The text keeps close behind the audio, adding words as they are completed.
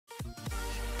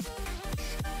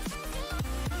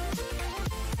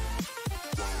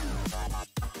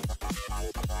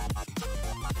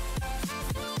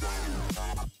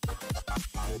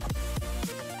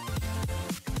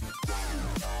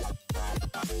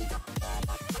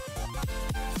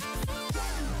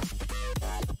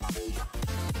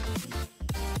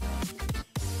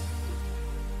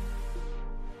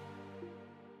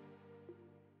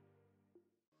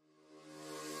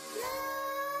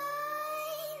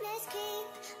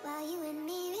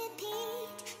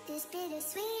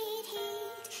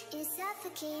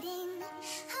suffocating.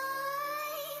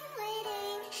 I'm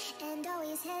waiting and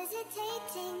always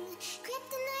hesitating.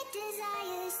 Kryptonite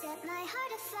desires set my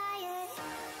heart afire.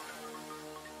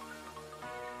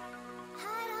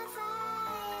 Heart on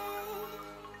fire.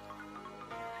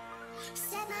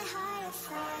 Set my heart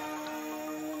afire.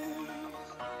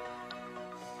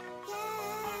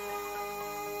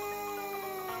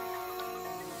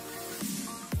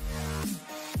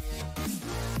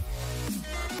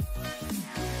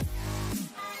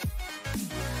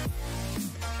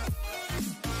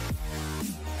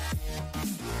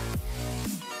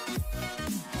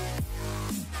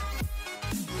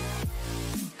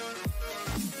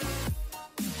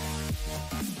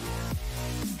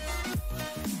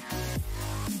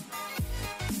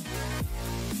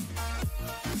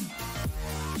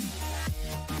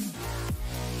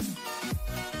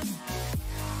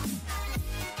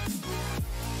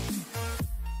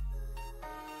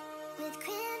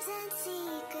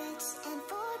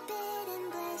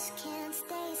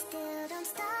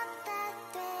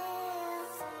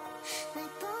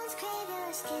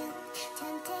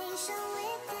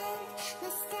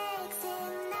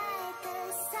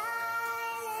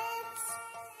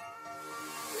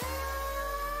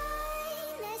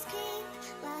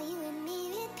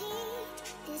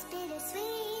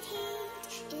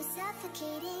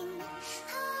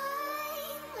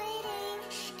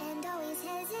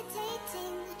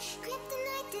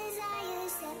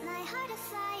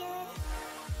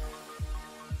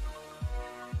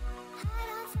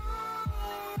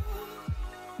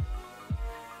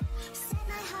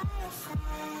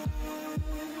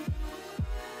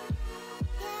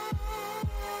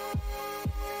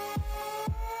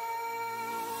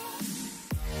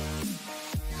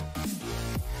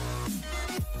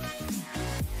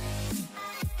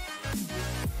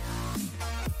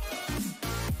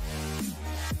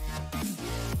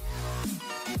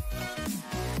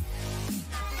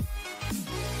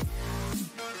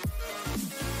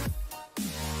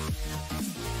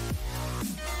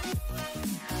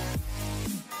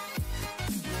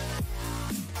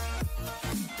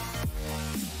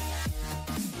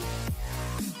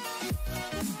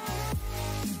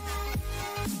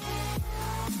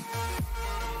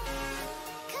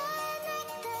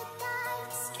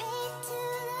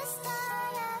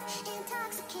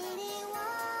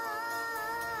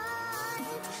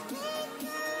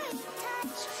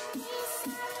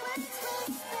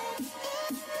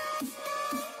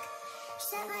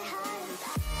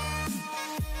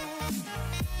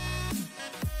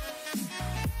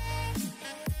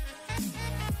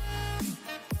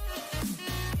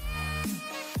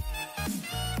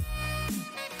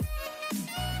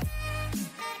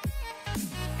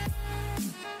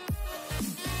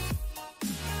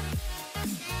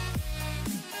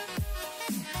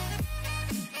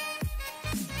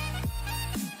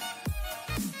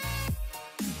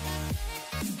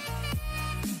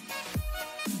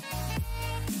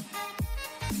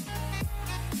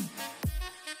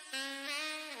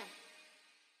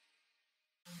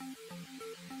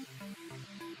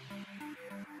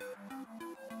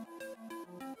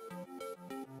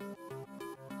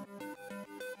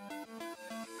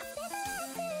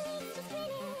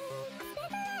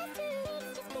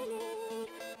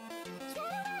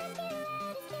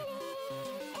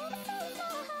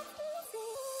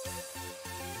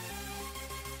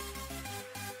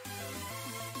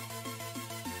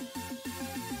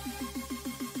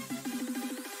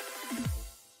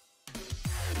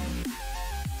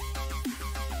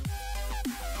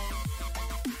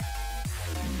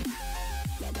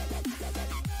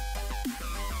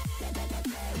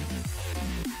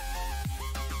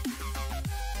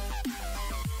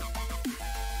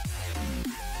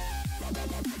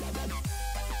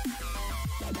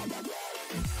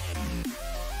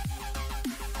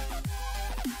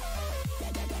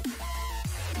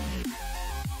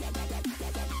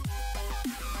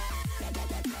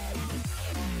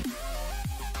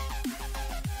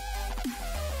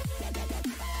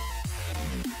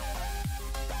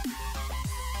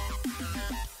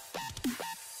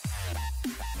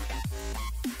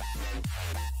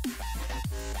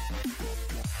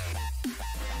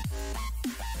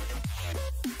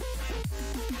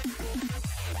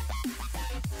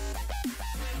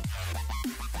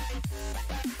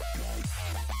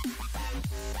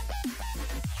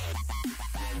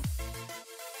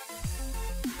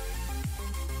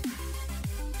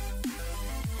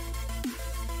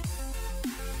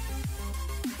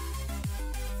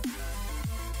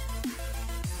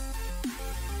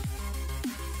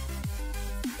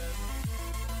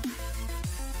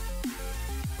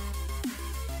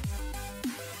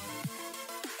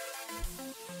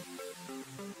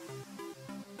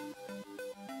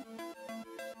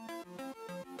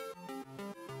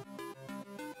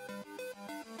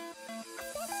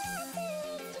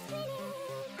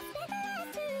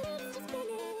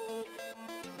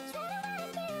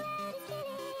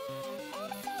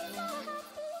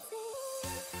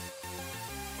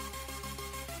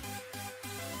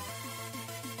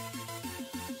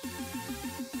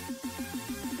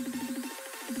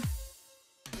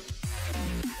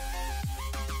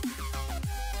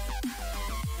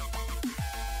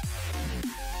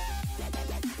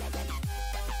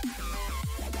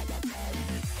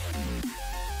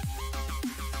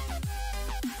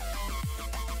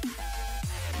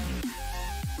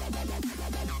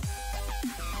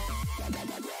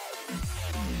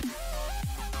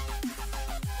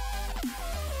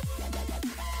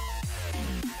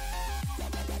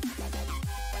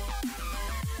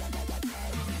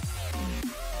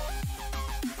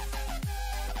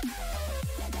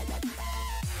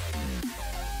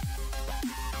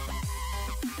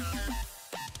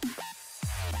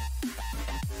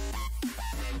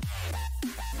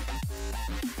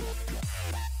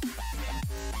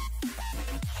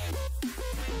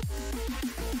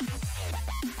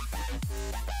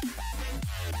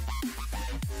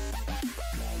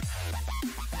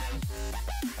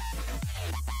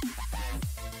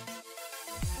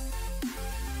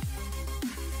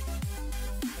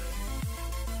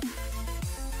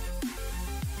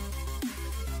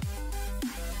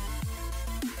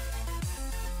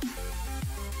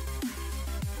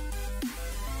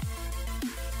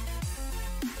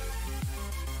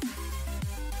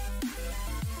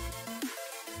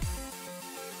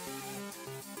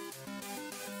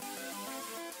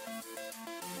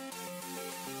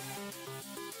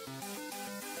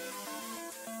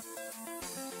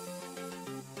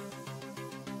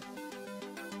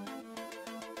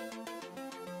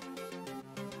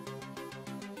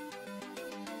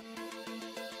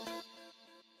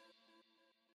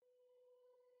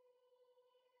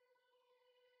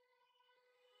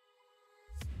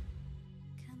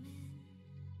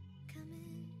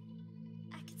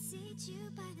 meet you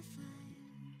by the fire.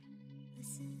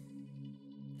 Listen,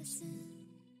 listen.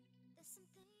 There's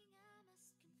something I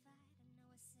must confide. I know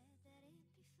I said that it'd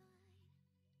be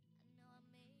fine. I know I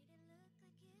made it look like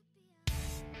it'd be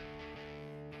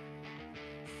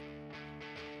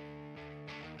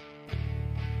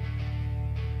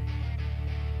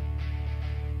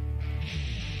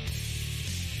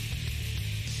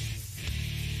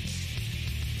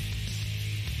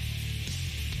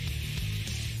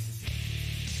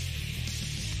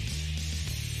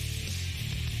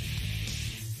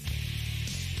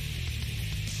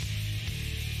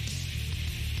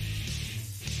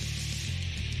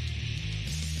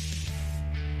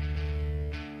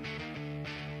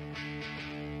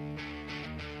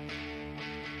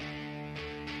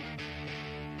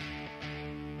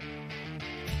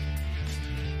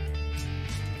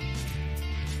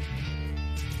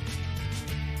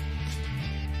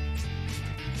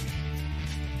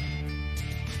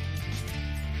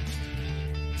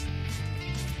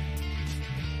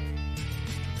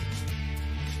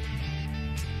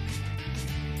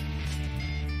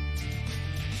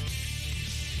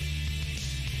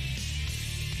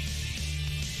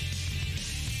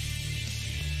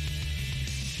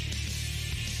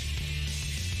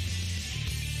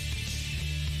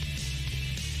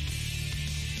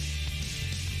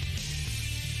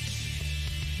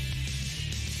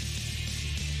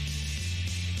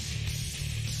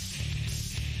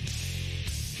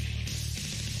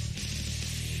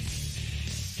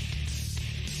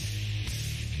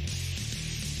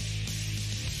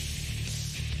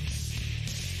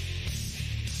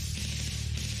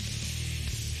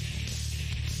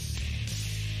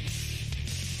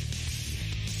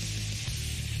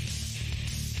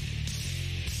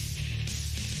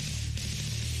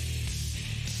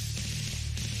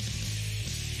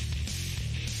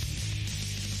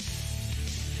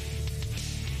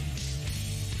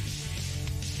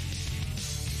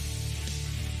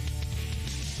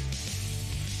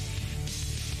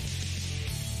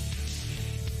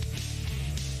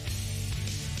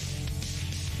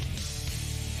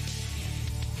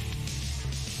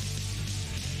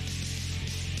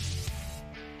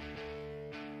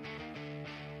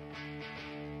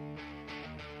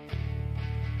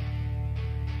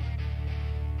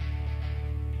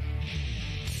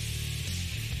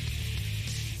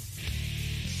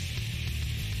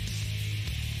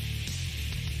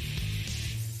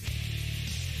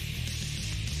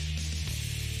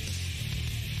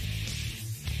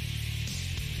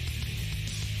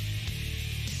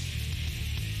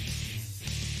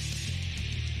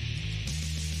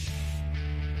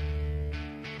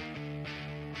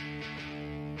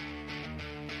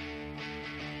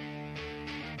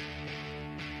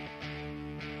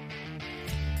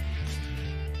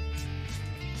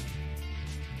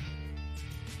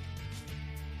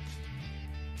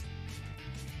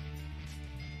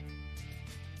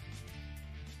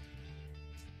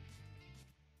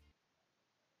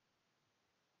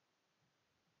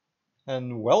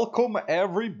And welcome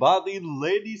everybody,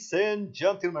 ladies and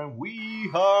gentlemen. We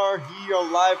are here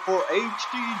live for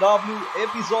HTW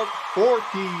episode 40.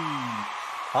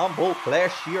 Humble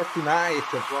clash here tonight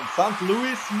from St.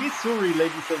 Louis, Missouri,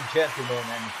 ladies and gentlemen.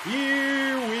 And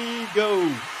here we go.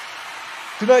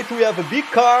 Tonight we have a big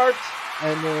card,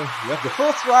 and we have the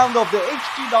first round of the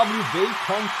HTW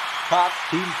Bacon Cup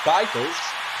team titles.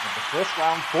 And the first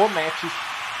round, 4 matches,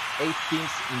 8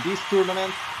 teams in this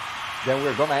tournament. Then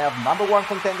we're gonna have number 1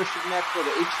 contendership match for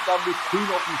the HTW Queen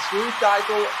of Missouri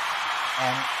title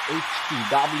and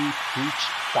HTW Twitch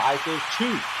title 2.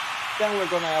 Then we're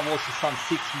gonna have also some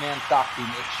 6-man tag team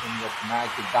action here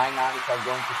tonight. The Dynamics are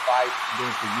going to fight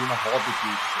against the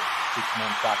Oddities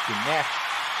 6-man tag team match.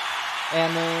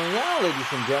 And yeah, ladies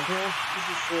and gentlemen, this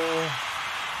is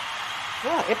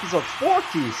episode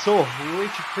 40. So we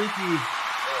reached a pretty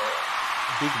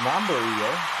big number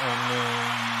here, and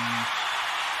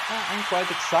I'm quite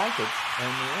excited,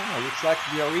 and looks like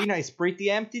the arena is pretty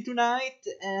empty tonight,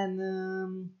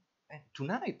 and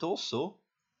tonight also,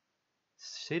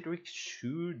 Cedric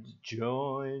should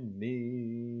join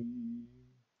me.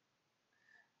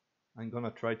 I'm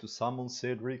gonna try to summon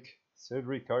Cedric.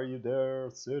 Cedric, are you there,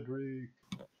 Cedric?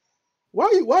 Why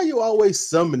are you always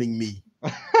summoning me?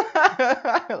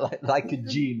 like a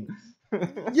genie.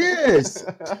 Yes.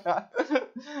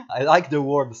 I like the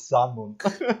word summon.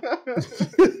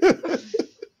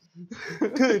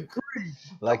 Good grief.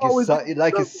 Like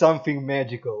it's something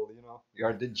magical, you know. You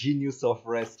are the genius of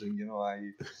wrestling, you know.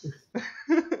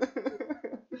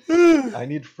 I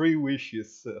need 3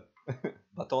 wishes,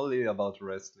 but only about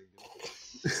wrestling.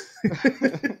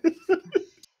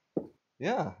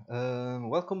 Yeah,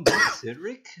 welcome welcome back,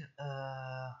 Cedric.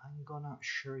 I'm gonna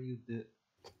share you the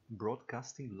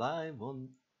broadcasting live on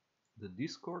the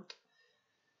Discord.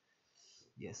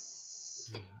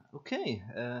 Yes. Okay.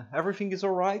 Everything is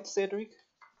alright, Cedric?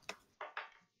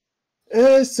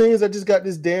 It seems I just got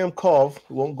this damn cough.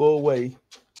 It won't go away.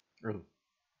 Oh,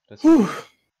 that's Whew.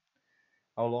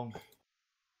 How long?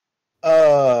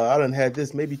 I done had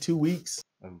this maybe 2 weeks,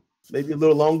 maybe a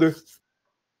little longer.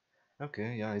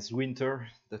 Okay, yeah, it's winter.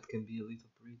 That can be a little bit.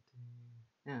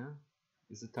 Yeah,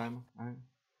 it's the time.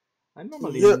 I'm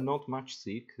normally not much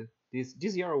sick.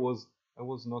 This year I was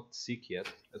not sick yet,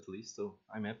 at least, so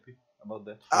I'm happy about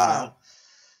that.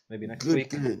 Maybe next week.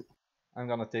 Good. I'm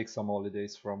gonna take some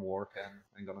holidays from work and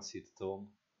I'm gonna sit at home.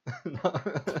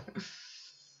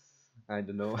 I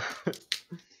don't know.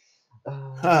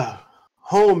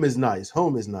 Home is nice.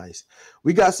 Home is nice.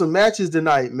 We got some matches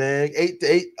tonight, man.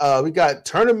 8-8. We got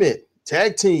tournament,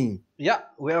 tag team. Yeah,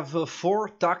 we have 4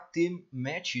 tag team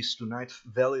matches tonight,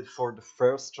 valid for the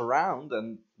first round,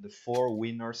 and the 4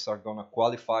 winners are gonna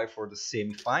qualify for the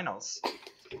semifinals.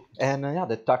 And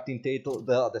the tag team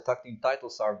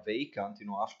titles are vacant.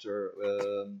 After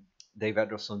Dave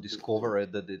Ederson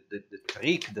discovered the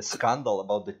trick, the scandal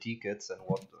about the tickets and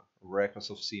what the records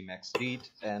of CMX did,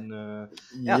 and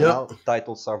now the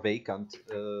titles are vacant.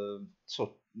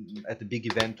 So at the big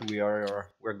event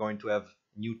we're going to have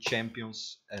new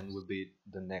champions, and will be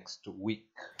the next week.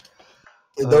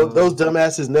 Those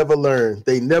dumbasses never learn.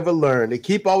 They never learn. They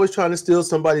keep always trying to steal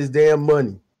somebody's damn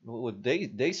money. Well,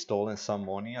 they stolen some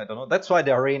money. I don't know. That's why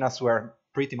the arenas were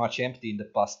pretty much empty in the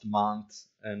past month,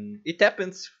 and it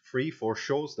happens 3-4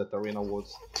 shows that the arena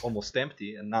was almost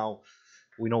empty, and now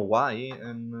we know why.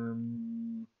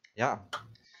 And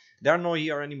they're not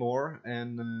here anymore,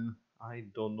 and I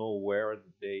don't know where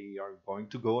they are going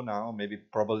to go now. Maybe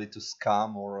probably to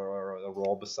scam or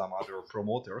rob some other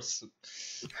promoters.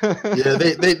 Yeah,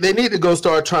 they need to go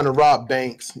start trying to rob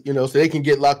banks, so they can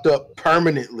get locked up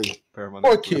permanently.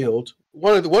 Or killed.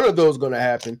 One of those going to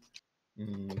happen.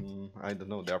 I don't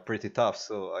know. They are pretty tough,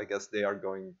 so I guess they are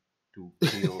going to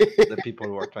kill the people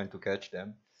who are trying to catch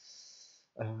them.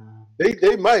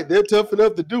 They might. They're tough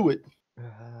enough to do it.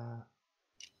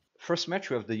 First match,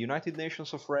 we have the United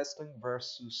Nations of Wrestling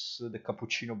versus the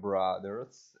Cappuccino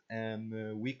brothers, and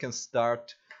we can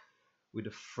start with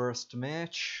the first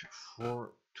match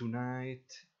for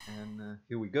tonight. And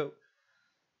here we go.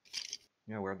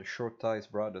 Yeah, we're the short ties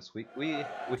brothers. We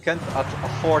can't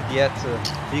afford yet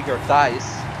bigger ties.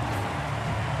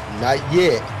 Not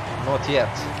yet. Not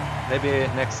yet. Maybe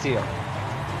next year.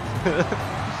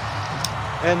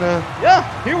 And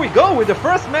here we go with the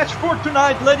first match for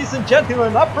tonight, ladies and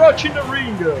gentlemen. Approaching the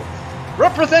ring,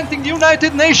 representing the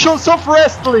United Nations of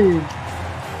Wrestling,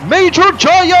 Major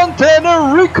Giant and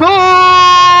Enrico.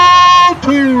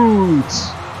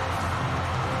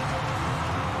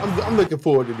 I'm looking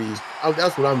forward to these.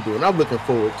 That's what I'm doing. I'm looking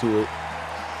forward to it.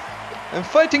 And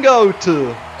fighting out,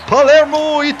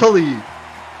 Palermo, Italy.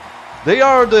 They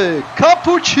are the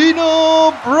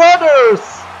Cappuccino brothers,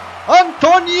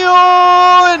 Antonio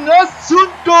and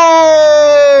Assunto.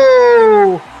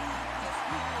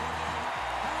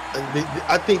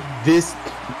 I think this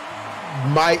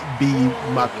might be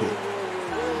my pick.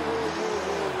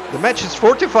 The match is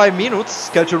 45 minutes,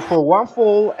 scheduled for 1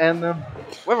 fall, and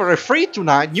we have a referee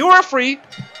tonight. New referee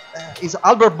is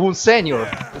Albert Boone Sr.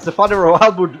 It's the father of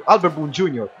Albert Boone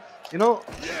Jr.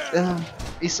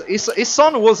 His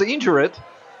son was injured,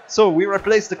 so we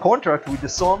replaced the contract with the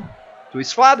son to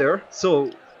his father.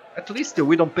 So at least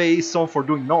we don't pay his son for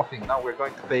doing nothing. Now we're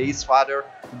going to pay his father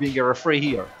for being a referee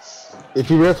here. If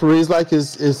he referees like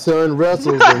his son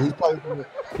wrestles, then he's probably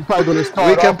going to start.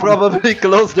 We can probably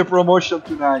close the promotion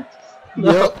tonight.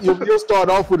 Yep, you'll start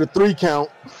off with a 3 count.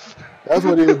 That's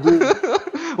what he'll do.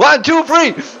 1, 2,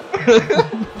 3.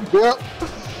 Yep.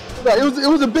 It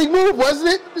was a big move, wasn't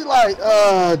it? Be like,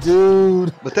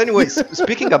 dude. But anyways,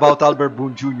 speaking about Albert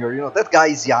Boone Jr., that guy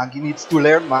is young. He needs to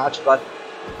learn much, but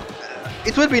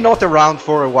it will be not around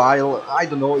for a while. I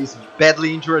don't know. He's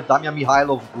badly injured. Damyan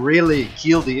Mihailov really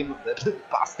killed him. The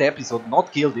past episode,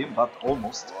 not killed him, but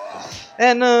almost.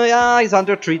 And he's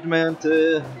under treatment.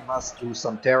 He must do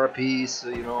some therapies,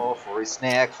 for his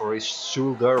neck, for his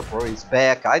shoulder, for his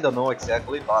back. I don't know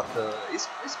exactly, but he's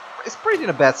pretty in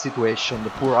a bad situation,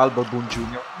 the poor Albert Boone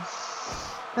Jr.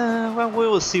 Well, we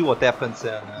will see what happens,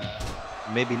 and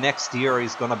maybe next year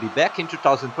he's gonna be back in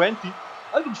 2020.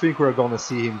 I don't think we're gonna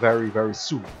see him very, very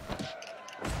soon.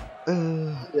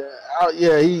 He.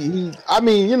 I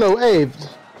mean, hey,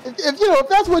 if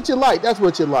that's what you like, that's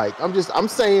what you like. I'm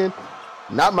saying,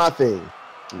 not my thing.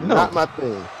 No. Not my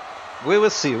thing. We will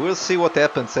see. We'll see what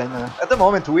happens. And at the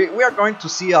moment, we are going to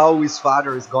see how his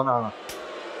father is gonna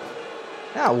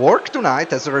work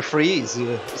tonight as a referee.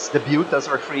 His debut as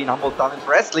a referee in Humble Talent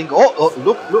Wrestling. Oh,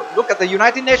 look at the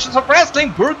United Nations of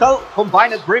Wrestling. Brutal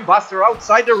combined brainbuster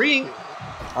outside the ring.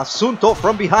 Assunto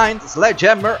from behind,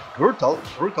 sledgehammer. Brutal.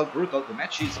 The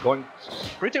match is going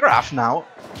pretty rough now.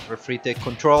 Referee take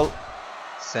control.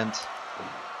 Send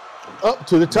up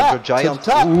to the top. Giant. To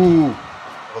the top. Ooh,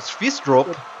 it was fist drop.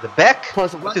 The back.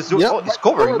 What is doing? Yep. Oh, it's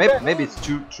covering. Maybe it's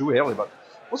too early, but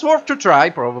it was worth to try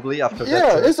probably after that.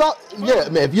 Yeah, it's all. Yeah,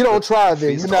 man. If you don't try,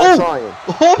 then you're not trying.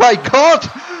 Oh my God,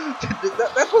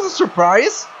 that was a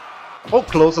surprise. Oh,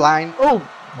 clothesline. Oh.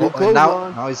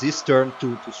 Now it's his turn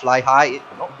to fly high.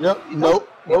 No,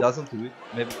 he doesn't do it.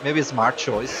 Maybe a smart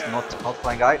choice, not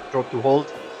flying high. Drop to hold.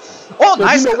 Oh, so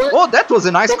nice! Oh, that was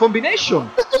a nice combination.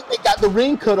 They got the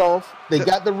ring cut off.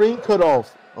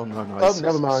 Oh no,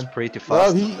 never mind. It's pretty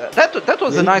fast. Well, that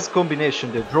was a nice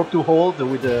combination. The drop to hold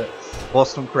with the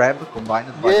Boston Crab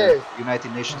combined by the United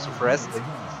Nations of Wrestling.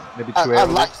 Maybe too early.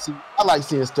 I like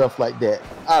seeing stuff like that.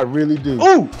 I really do.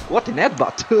 Oh, what an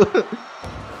headbutt!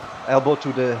 Elbow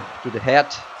to the head.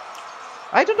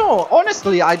 I don't know.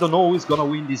 Honestly, I don't know who's gonna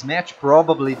win this match.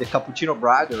 Probably the Cappuccino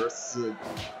brothers.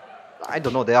 I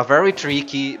don't know. They are very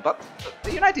tricky, but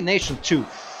the United Nations too.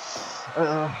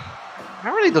 I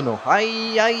really don't know.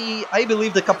 I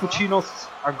believe the Cappuccinos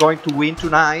are going to win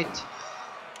tonight.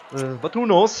 But who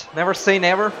knows? Never say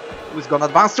never. Who's gonna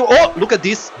advance to? Oh, look at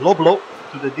this low blow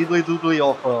to the diddly doodly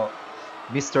of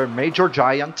Mr. Major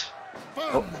Giant.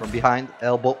 Oh, from behind,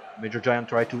 elbow. Major Giant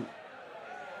try to.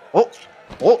 Oh,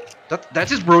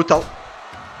 that is brutal.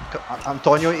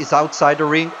 Antonio is outside the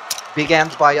ring. Big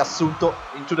hand by Assunto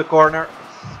into the corner.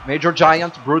 Major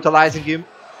Giant brutalizing him.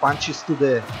 Punches to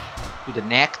the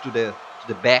neck, to the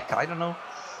back. I don't know,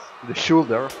 to the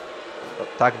shoulder. But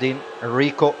tagged in.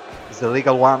 Enrico is the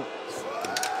legal one.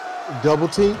 Double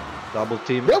team.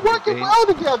 They're working well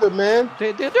together, man.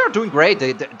 They're doing great.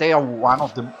 They are one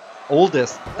of the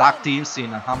oldest tag teams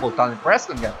in Humble Talent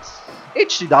Wrestling.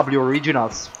 HTW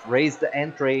originals raised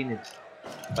and trained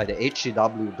by the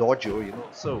HTW dojo, you know,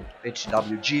 so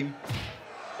HTW gym.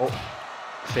 Oh,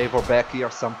 favor back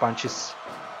here, some punches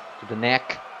to the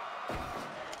neck.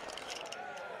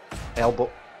 Elbow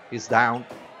is down.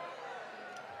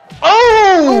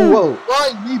 Oh!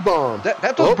 Flying knee bomb.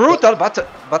 That was brutal, but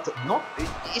not.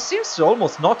 He seems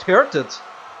almost not hurted.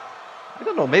 I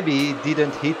don't know. Maybe he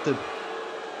didn't hit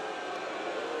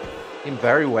him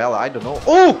very well. I don't know.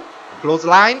 Oh! Close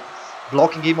line,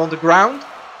 blocking him on the ground.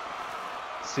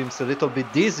 Seems a little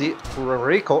bit dizzy. Poor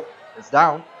Enrico is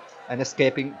down and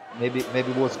escaping. Maybe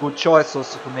was good choice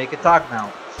also to make a tag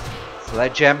now.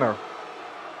 Sledgehammer,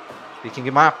 picking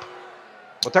him up.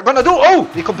 What they're gonna do? Oh,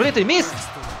 he completely missed.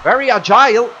 Very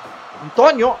agile.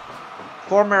 Antonio,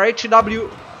 former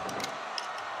HTW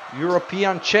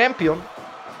European champion.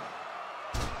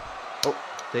 Oh,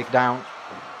 take down,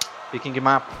 picking him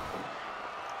up.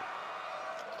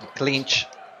 Clinch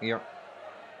here.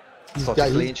 It's not a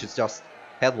clinch, it's just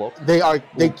headlock.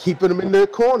 They keeping him in their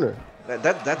corner.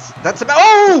 That's about.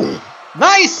 Oh,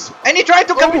 nice! And he tried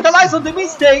to capitalize on the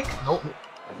mistake. Nope.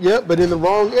 Yeah, but in the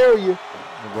wrong area.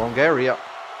 The wrong area.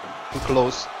 Too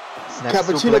close.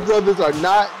 Cappuccino brothers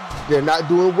they're not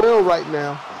doing well right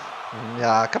now.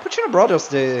 Yeah, Cappuccino brothers,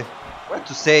 what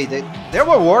to say, they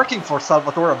were working for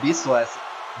Salvatore Abisso as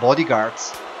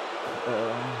bodyguards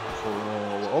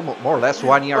for more or less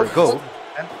 1 year ago.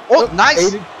 And,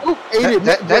 nice!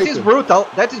 That is brutal.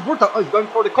 That is brutal. Oh, he's going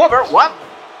for the cover. 1,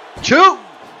 2,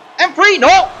 and 3.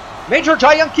 No! Major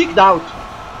Giant kicked out.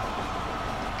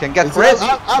 Can get crazy.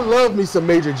 I love me some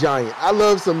Major Giant. I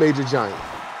love some Major Giant.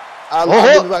 I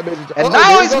really like Major Giant. And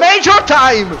now it's Major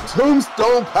time!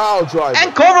 Tombstone Power Driver.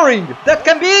 And covering! That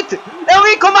can be it!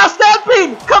 Enrico must help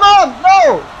him! Come on!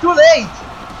 No! Too late!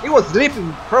 He was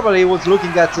sleeping. Probably he was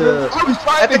looking at the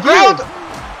ground.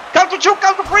 Count to Choo,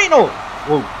 count to three. No!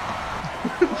 Whoa.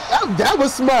 that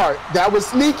was smart. That was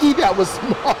sneaky. That was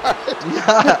smart.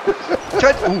 Yeah.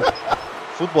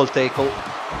 Football tackle.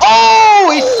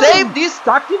 Oh! He saved this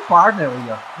tactic partner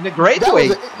here in a great way.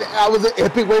 That was an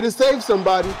epic way to save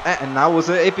somebody. And now was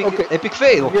an epic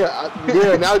fail.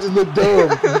 Yeah. Now it just looked dumb.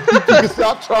 You can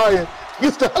stop trying. You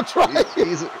can stop trying.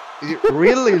 He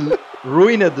really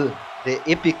ruined the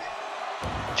epic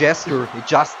gesture he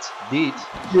just did.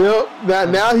 Yep.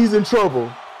 Now he's in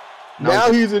trouble.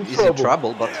 Now he's in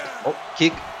trouble. But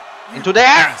kick into the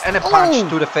air and a punch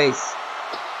to the face.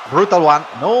 Brutal one.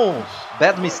 No.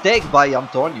 Bad mistake by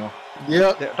Antonio.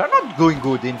 Yeah. They're not doing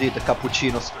good indeed, the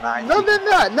Cappuccinos tonight. No, they're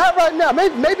not. Not right now.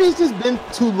 Maybe it's just been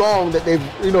too long that they've,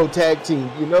 tag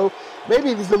teamed,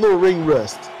 Maybe it's a little ring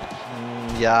rust.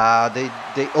 Yeah, they.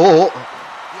 Oh,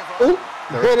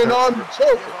 head and arm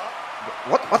choke.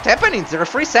 What's happening? The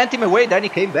referee sent him away, then he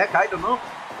came back. I don't know.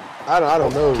 I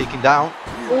don't know. Kicking down.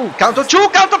 Counter 2,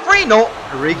 counter 3. No,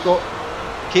 Enrico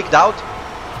kicked out.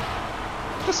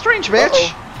 It's a strange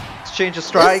match. Exchange of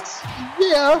strikes.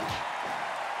 Yeah.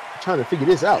 I'm trying to figure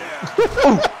this out.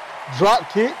 Drop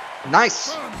kick.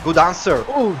 Nice. Good answer.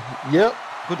 Oh, yep.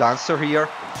 Good answer here.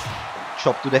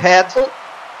 Chop to the head.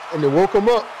 And they woke him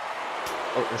up.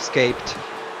 Oh, escaped.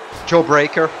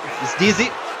 Jawbreaker. He's dizzy.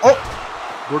 Oh,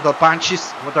 brutal punches.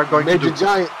 What are going to do? Major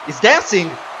Giant. He's dancing.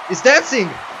 He's dancing.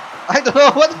 I don't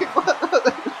know what.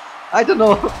 I don't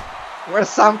know. Where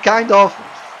some kind of.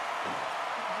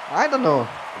 I don't know.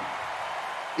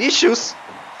 Issues.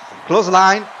 Close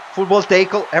line. Football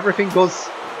tackle. Everything goes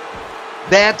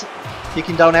bad.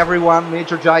 Kicking down everyone.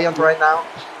 Major Giant right now.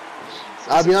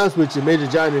 I'll be honest with you, Major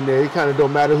Giant in there, it kind of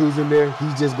don't matter who's in there.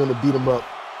 He's just going to beat him up.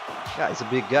 Yeah, he's a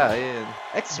big guy.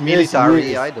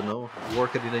 Ex-military, yes, I don't know.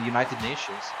 Worked in the United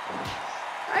Nations.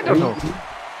 I don't know.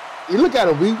 You look at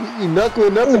him, he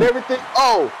knuckling up and everything.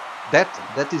 Oh! That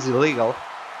is illegal.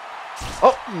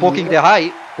 Oh, poking the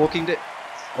eye. Poking the...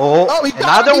 Oh,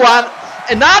 another one.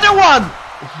 Another one!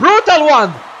 Brutal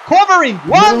one! Covering!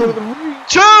 1,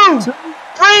 2,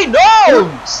 3,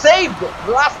 no! Saved!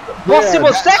 Last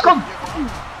possible second!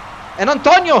 And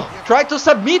Antonio tried to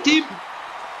submit him.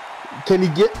 Can he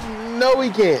get... No, he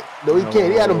can't. No, he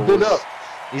can't. He had him bent up.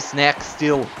 His neck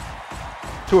still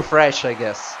too fresh, I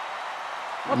guess.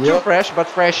 Not too fresh, but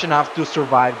fresh enough to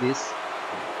survive this.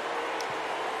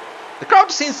 The crowd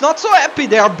seems not so happy.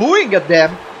 They are booing at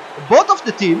them. Both of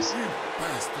the teams.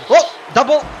 Oh,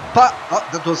 double... Oh,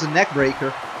 that was a neck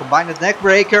breaker. Combined neck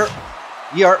breaker.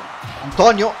 Here,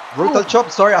 Antonio, brutal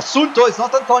chop. Sorry, Assunto, it's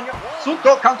not Antonio.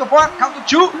 Assunto, counter 1, counter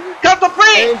 2, counter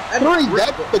 3! And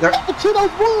 3, the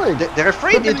Cappuccino's won! The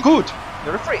referee did good.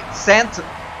 The referee sent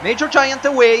Major Giant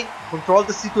away, controlled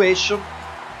the situation.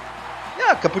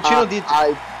 Yeah, Cappuccino did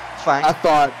fine. I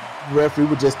thought the referee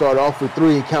would just start off with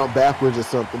 3 and count backwards or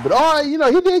something. But, you know,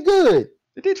 he did good.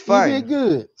 He did fine. He did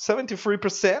good.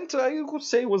 73%, I could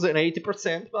say it was an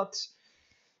 80%, but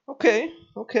okay.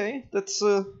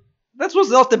 That was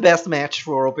not the best match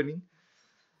for opening.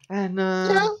 And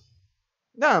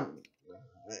yeah,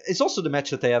 it's also the match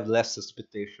that I have less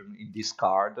expectation in this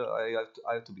card. I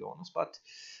have to be honest, but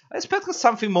I expect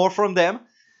something more from them.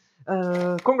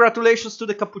 Congratulations to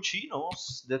the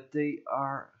Cappuccinos that they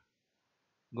are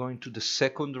going to the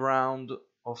second round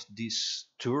of this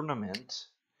tournament.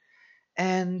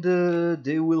 And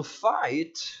they will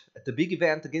fight at the big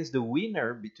event against the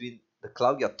winner between the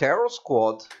Claudia Terror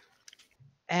Squad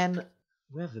and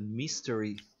we have a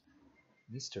mystery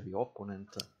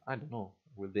opponent. I don't know.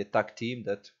 Will be a tag team.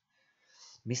 That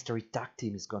mystery tag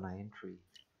team is gonna enter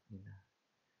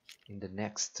in the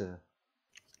next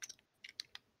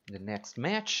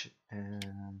match.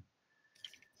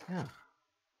 Yeah,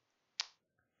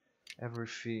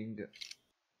 everything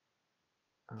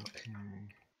okay.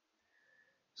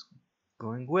 It's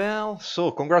going well.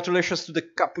 So congratulations to the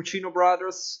Cappuccino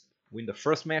brothers. Win the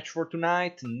first match for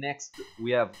tonight. Next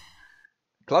we have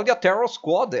Claudia Terror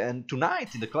Squad, and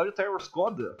tonight in the Claudia Terror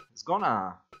Squad is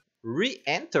gonna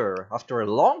re-enter after a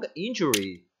long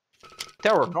injury.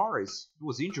 Terror Norris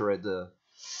was injured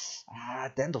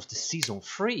at the end of the season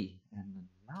 3, and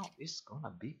now he's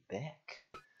gonna be back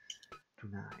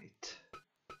tonight.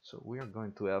 So we are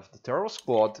going to have the Terror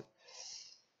Squad.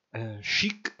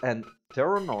 Chic and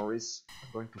Terror Norris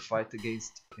are going to fight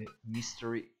against a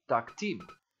mystery tag team.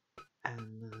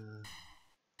 And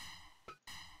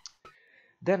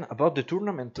then about the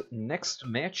tournament next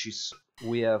matches,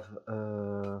 we have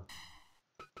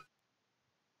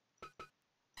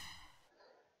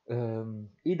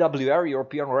EWR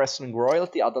European Wrestling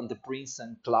Royalty, Adam the Prince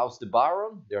and Klaus the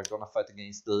Baron. They are gonna fight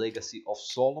against the Legacy of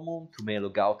Solomon, Tumelo,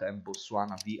 Gauta and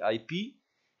Botswana VIP.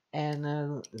 And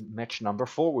match number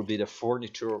 4 will be the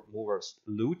Furniture Movers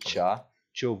Lucha,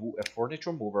 Choo, a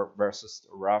Furniture Mover versus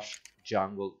Rush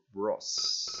Jungle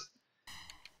Bros.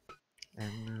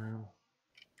 And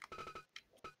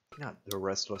yeah, the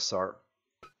wrestlers are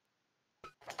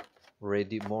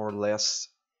ready more or less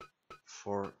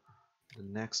for the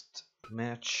next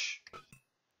match.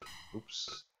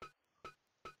 Oops.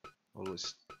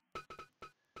 Always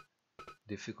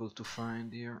difficult to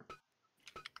find here.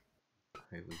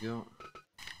 Here we go.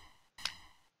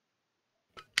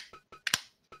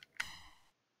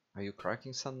 Are you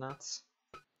cracking some nuts?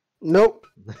 Nope.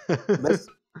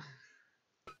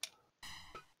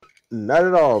 Not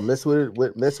at all. Mess with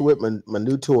my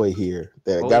new toy here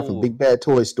that I got from Big Bad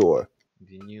Toy Store.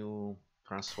 The new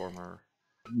Transformer.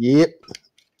 Yep,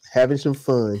 having some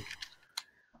fun.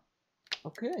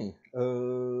 Okay.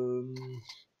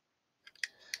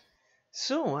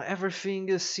 So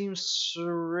everything seems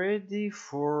ready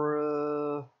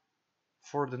for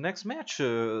the next match.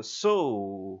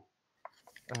 So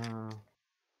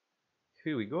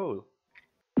here we go.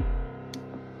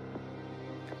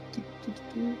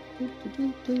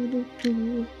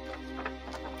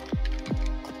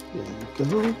 There you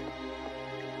go.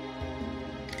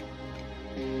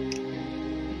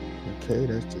 Okay,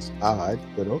 that's just odd,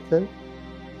 but okay.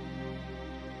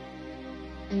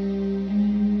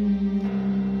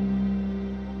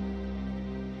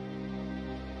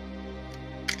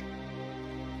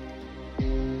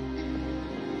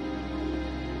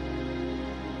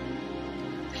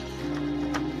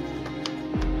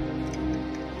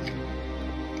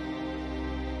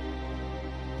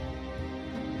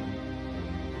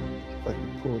 If I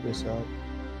can pull this out.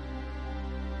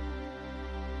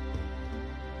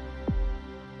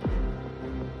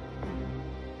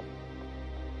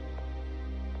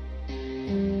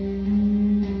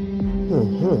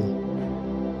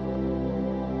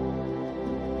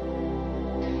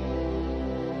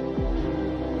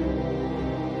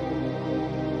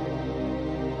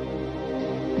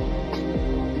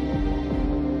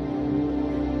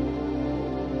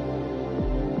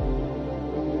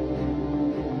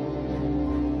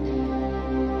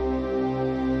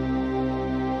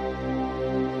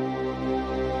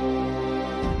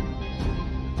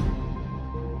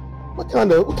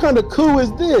 What kind of coup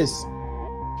is this?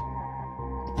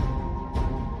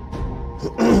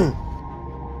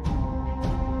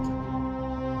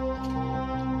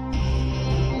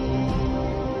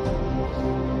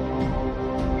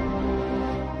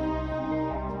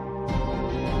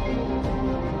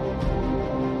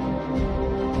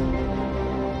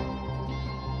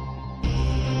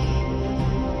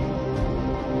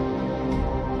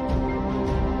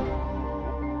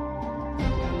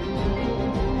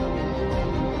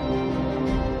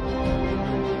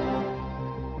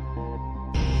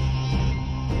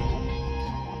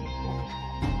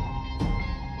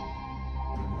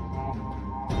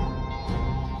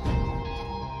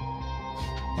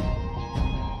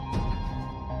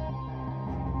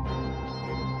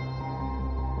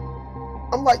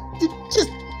 I'm like, you just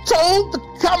told the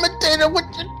commentator what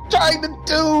you're trying to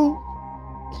do.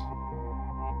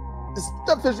 This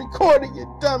stuff is recording, you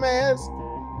dumbass.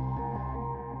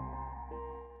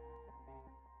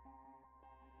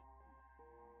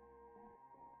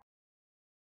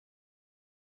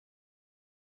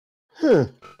 Huh.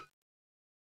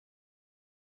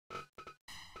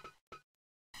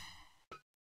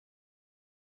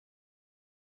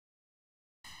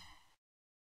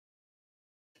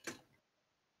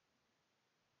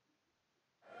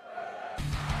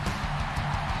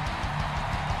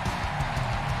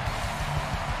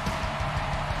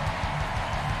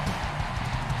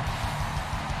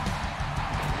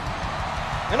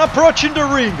 And approaching the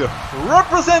ring,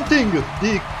 representing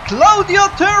the Claudia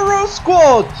Terror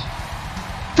Squad,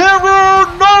 Terror,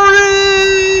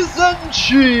 Norris, and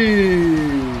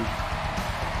Choo,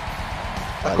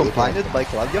 accompanied by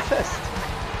Claudia Fest.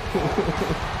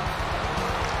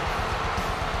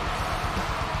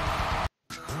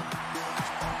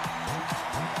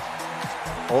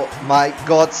 Oh my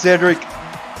God, Cedric!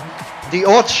 The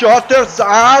Oddshoters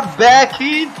are back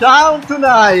in town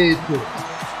tonight!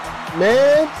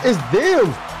 Man, it's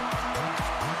them!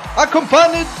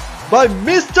 Accompanied by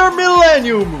Mr.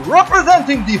 Millennium,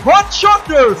 representing the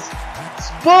Oddshoters,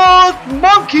 Sport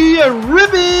Monkey and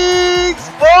Ribbing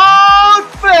Sport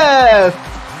Fest!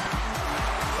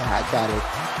 I got it.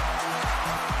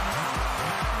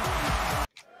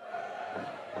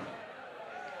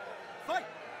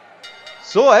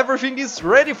 So everything is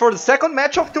ready for the second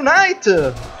match of tonight.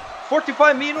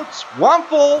 45 minutes, one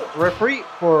fall. Referee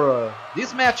for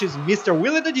this match is Mr.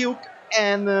 Willie the Duke,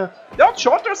 and the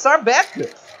Oddshoters are back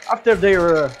after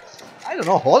their, I don't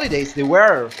know, holidays. They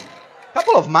were a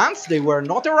couple of months. They were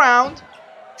not around.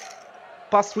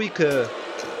 Past week,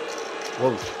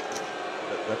 whoa,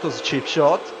 that was a cheap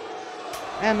shot.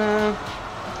 And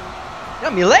yeah,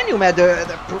 Millennium had a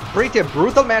pretty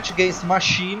brutal match against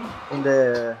Machine in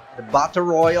the Battle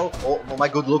Royal. Oh my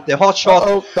God, look, the hot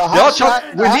shot. The hot shot.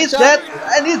 We missed that.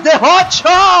 And it's the hot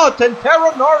shot. And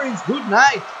Terror Norris, good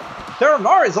night. Terror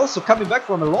Norris also coming back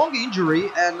from a long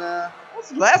injury. And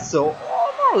was less so,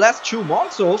 more or less 2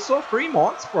 months also, 3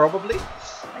 months probably.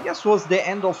 I guess was the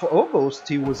end of August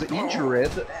he was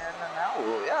injured. And now,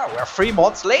 yeah, we're 3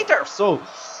 months later. So,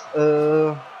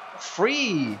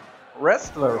 3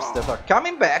 wrestlers that are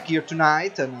coming back here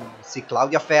tonight, and see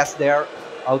Claudia Fest there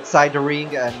outside the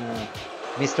ring, and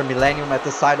Mr. Millennium at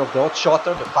the side of the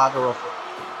Hotshotter, the father of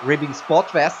ribbing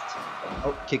spot vest.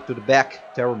 Oh, kick to the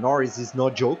back. Terror Norris is no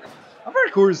joke. I'm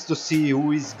very curious to see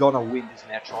who is gonna win this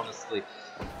match, honestly.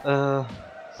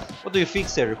 What do you think,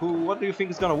 Sir? What do you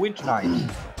think is gonna win tonight?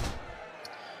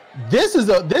 This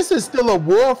is still a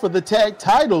war for the tag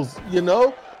titles, you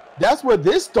know? That's where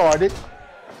this started.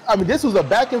 I mean, this was a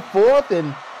back and forth,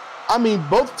 and I mean,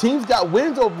 both teams got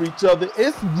wins over each other.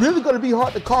 It's really going to be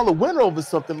hard to call a winner over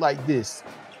something like this.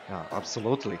 Yeah,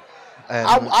 absolutely.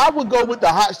 I would go with the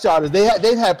Hotshotters.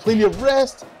 They've had plenty of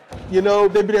rest. You know,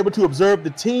 they've been able to observe the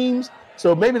teams,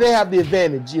 so maybe they have the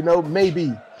advantage. You know,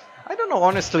 maybe. I don't know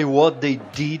honestly what they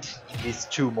did these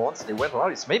 2 months. They went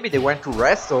on. Maybe they went to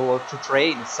rest or to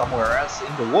train somewhere else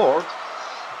in the world.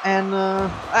 And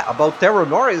about Terror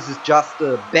Norris is just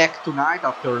back tonight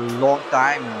after a long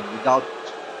time without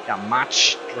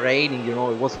much training. You know,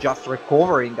 it was just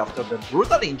recovering after the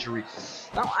brutal injury.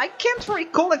 Now I can't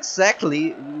recall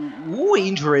exactly who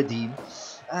injured him.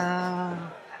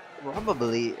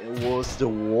 Probably it was the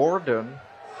Warden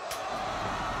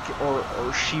or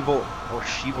Shivo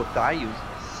Tayu.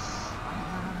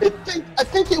 I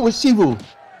think it was Shivu.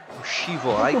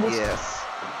 Shivo, I guess.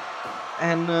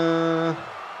 And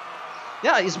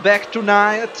yeah, he's back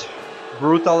tonight.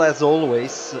 Brutal as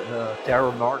always.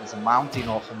 Terror Norris is a mountain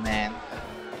of a man.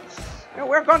 And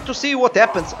we're going to see what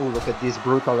happens. Oh, look at these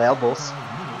brutal elbows.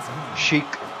 Chic.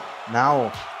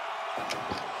 Now,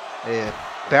 a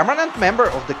permanent member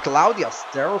of the Claudia's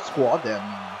Terror Squad. And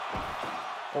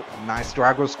oh, nice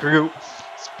Dragon Screw.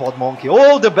 Spot Monkey.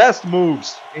 All the best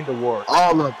moves in the world.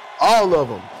 All of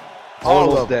them.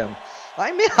 All of them.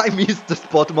 I mean, I missed the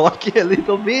Spot Monkey a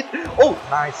little bit. Oh,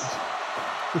 nice.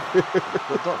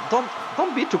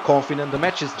 don't be too confident. The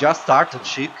match is just started,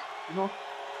 Chic. You know.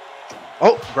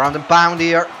 Oh, ground and pound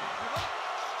here.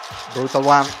 Brutal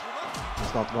one.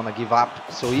 He's not gonna give up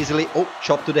so easily. Oh,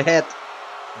 chop to the head.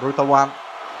 Brutal one.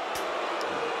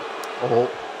 Oh.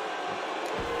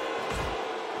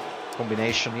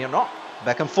 Combination here. No.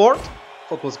 Back and forth.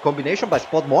 Thought was a combination by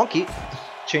Spot Monkey.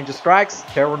 Change the strikes.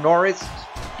 Terror Norris.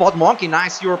 Spot Monkey.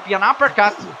 Nice European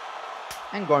uppercut.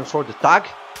 And going for the tag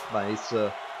by his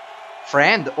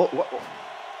friend. Oh,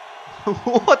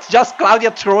 what's just Claudia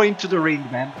throwing to the ring,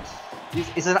 man?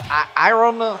 Is it an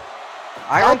iron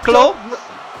claw?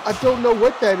 I don't know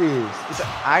what that is. Is it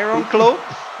iron claw?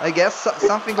 I guess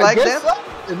something like that. So.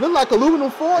 It looked like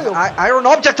aluminum foil. Iron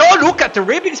object. Oh, look at the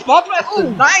ribbing spot.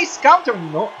 Nice counter.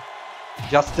 No,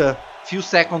 just a few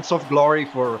seconds of glory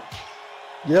for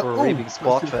ribbing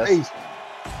spot fest.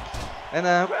 And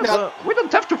we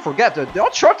don't have to forget that the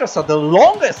Hotshotters are the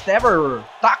longest ever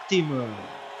tag team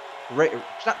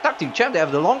champ. They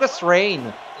have the longest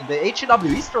reign in the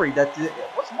HTW history. That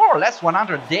was more or less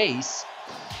 100 days.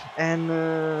 And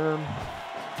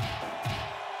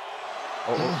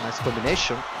nice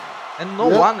combination. And no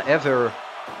one ever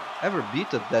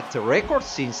beaten that record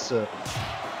since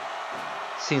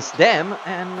them.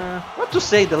 And what to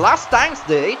say? The last times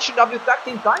the HTW tag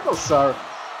team titles are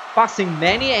passing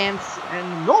many hands,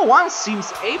 and no one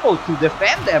seems able to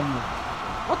defend them.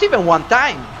 Not even one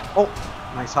time. Oh,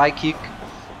 nice high kick.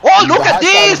 Oh, look at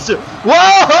this!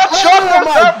 Whoa, Hotshotters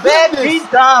are backing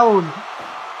down.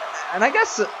 And I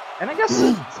guess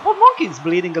Spot Monkey is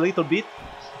bleeding a little bit.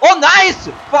 Oh, nice!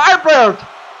 Firebird!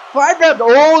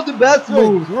 All the best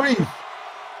moves.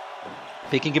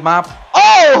 Picking him up.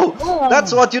 Oh!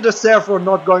 That's what you deserve for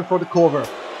not going for the cover.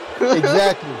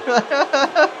 Exactly.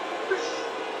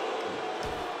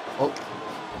 Oh,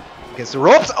 against the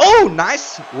ropes. Oh,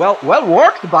 nice. Well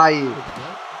worked by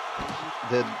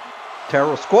the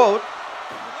Terror Squad.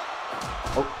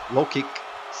 Oh, low kick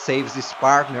saves his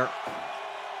partner.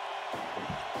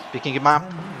 Picking him up.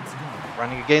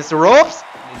 Running against the ropes.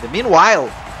 In the meanwhile,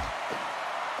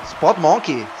 Spot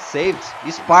Monkey saved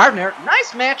his partner.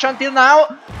 Nice match until now.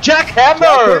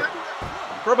 Jackhammer.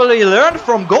 Probably learned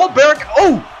from Goldberg.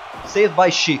 Oh, saved by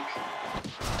Chic.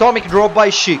 Atomic drop by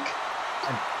Chic.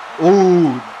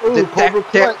 Ooh, the terror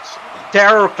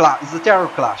clash. It's a terror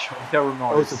clash from Terror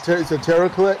Norris. Oh, it's a terror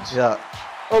clutch? Yeah.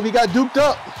 Oh, he got duped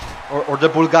up. Or the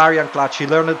Bulgarian clutch. He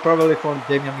learned it probably from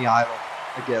Damyan Mihailov,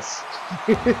 I guess.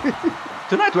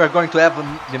 Tonight we are going to have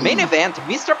the main event,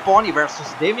 Mr. Pony versus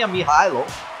Damyan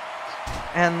Mihailov.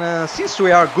 And since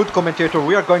we are a good commentator,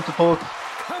 we are going to talk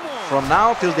from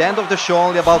now till the end of the show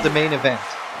only about the main event.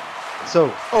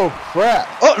 So. Oh, crap.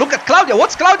 Oh, look at Claudia.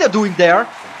 What's Claudia doing there?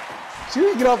 She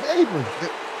didn't get off the apron.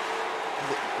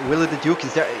 Willie the Duke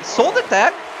is there. He saw the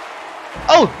tag.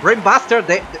 Oh, Brainbuster.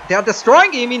 They are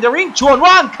destroying him in the ring.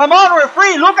 2-on-1. Come on,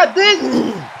 referee. Look at this.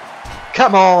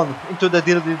 Come on. Into the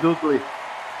diddly doodly.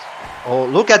 Oh,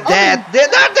 look at that!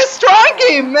 They're destroying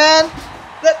him, man!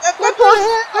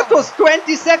 That was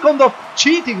 20 seconds of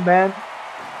cheating, man.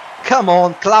 Come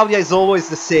on, Claudia is always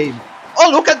the same. Oh,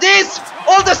 look at this!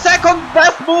 All the second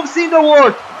best moves in the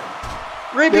world!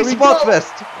 Ribbing spot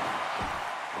fest.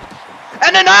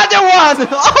 And another one!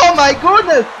 Oh my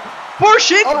goodness! Poor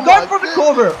Sheik going for the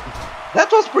cover.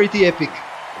 That was pretty epic.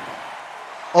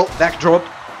 Oh, backdrop.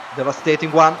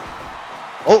 Devastating one.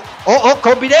 Oh,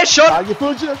 combination!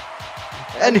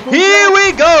 And here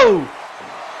we go!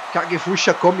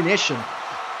 Kagefusha combination.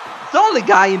 It's the only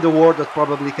guy in the world that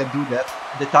probably can do that.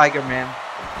 The Tiger Man.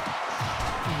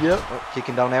 Yep. Oh,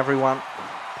 kicking down everyone.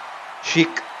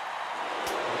 Sheik.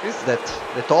 What is that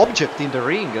object in the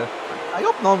ring? I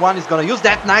hope no one is gonna use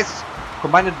that. Nice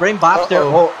combined brain buster.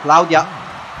 Oh, Claudia.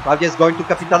 Claudia is going to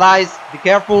capitalize. Be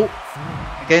careful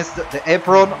against the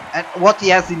apron. And what he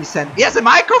has in his hand? He has a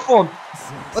microphone.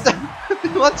 What he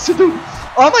wants to do?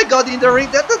 Oh my God! In the ring.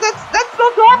 That's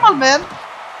not normal, man.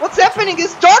 What's happening?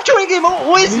 He's torturing him.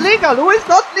 Who is legal? Who is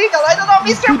not legal? I don't know.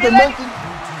 Mr. Mihailov.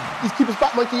 He's keeping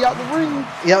Spot Monkey out the ring.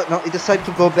 Yeah, no, he decided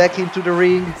to go back into the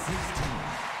ring.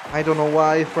 I don't know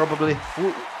why. Probably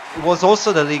it was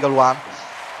also the legal one.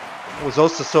 It was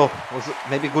also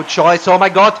maybe a good choice. Oh my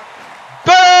God!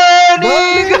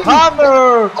 Burning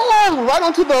hammer! Oh, right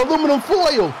onto the aluminum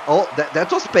foil. Oh,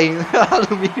 that was pain.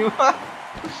 Aluminum.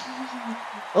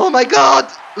 Oh my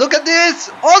God! Look at this!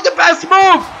 All the best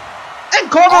moves! And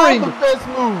covering! All the best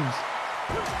moves!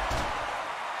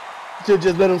 Should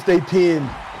just let him stay pinned.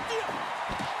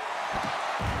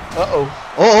 Uh-oh.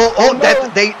 Oh,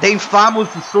 that the infamous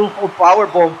soulful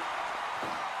powerbomb.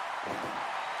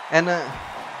 And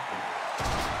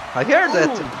I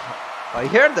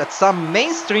heard that some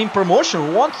mainstream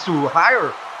promotion wants to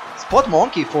hire Spot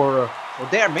Monkey for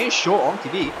their main show on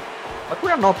TV, but we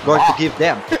are not going to give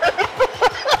them.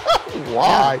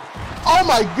 Why? Oh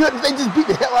my goodness, they just beat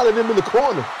the hell out of him in the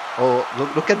corner. Oh,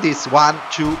 look at this. 1,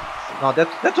 2. No,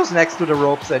 that was next to the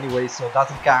ropes anyway, so it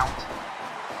doesn't count.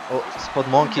 Oh, Spot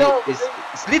Monkey is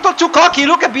a little too cocky.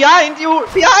 Look at behind you.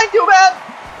 Behind you, man.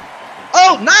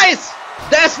 Oh, nice.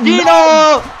 Destino.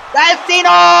 No. Destino.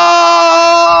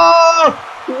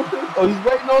 Oh, he's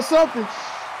waiting on something.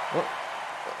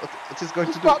 What is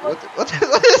going to do? What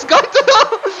is going to do?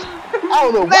 I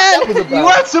don't know what that was about. You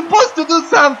were supposed to do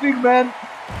something, man.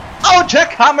 Oh,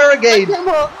 jackhammer again.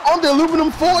 Jackhammer on the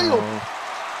aluminum foil.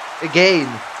 Again.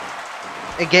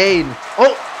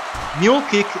 Oh, mule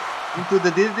kick into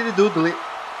the diddly doodly.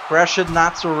 Pressured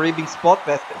Naso ribbing spot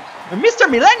fest. And Mr.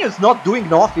 Millennium's not doing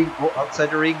nothing outside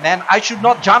the ring, man. I should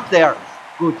not jump there.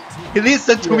 Good. He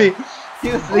listened to me. He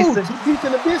was listening.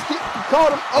 In the biscuit. He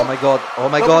caught him. Oh my God. Oh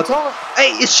my God.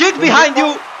 Hey, is Sheik behind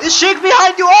you? Is Sheik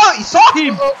behind you? Oh, he saw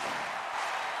him.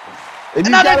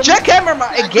 Another jackhammer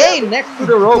again next to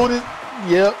the rope.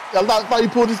 Yep. I thought he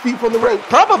pulled his feet from the rope.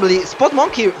 Probably Spot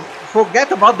Monkey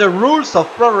forget about the rules of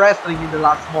pro wrestling in the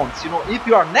last months. You know, if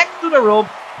you are next to the rope,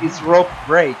 it's rope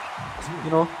break.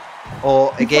 You know.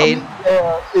 Oh, again.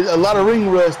 A lot of ring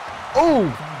rust. Oh.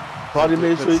 Body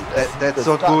made sure that's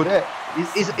so good.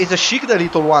 It's a Sheik the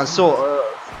little one, so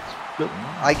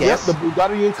I guess. Yep, the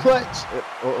Bugatti clutch.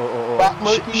 Spot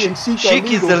Monkey and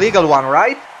Sheik is the legal one,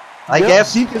 right? I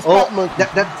guess.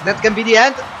 That can be the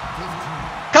end.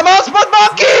 Come on, Spot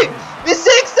Monkey! It's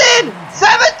 16!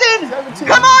 17!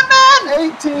 Come on, man!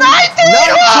 18! 19!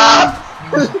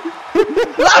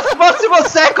 Last possible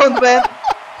second, man!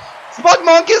 Spot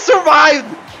Monkey survived!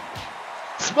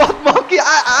 Spot Monkey,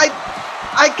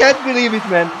 I can't believe it,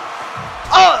 man.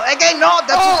 Oh, again, no!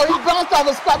 That's he bounced off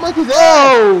of Spot Monkey's head!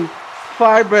 Oh!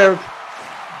 Firebird.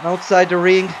 Outside the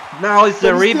ring. Now it's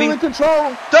the ribbing.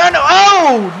 Control. Turn!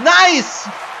 Oh! Nice!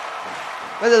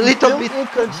 With a little bit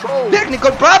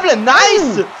technical problem.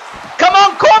 Nice! Ooh. Come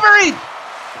on, cover it!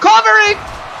 Cover it!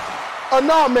 Oh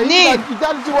no, man! You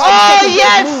gotta do all oh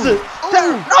yes!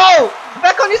 No!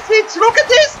 Back on his feet! Look at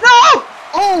this! No!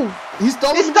 Oh! He's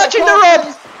touching the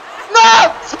ropes!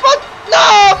 No! Spot!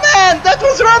 No, man! That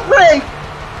was rope break!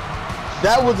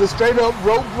 That was a straight up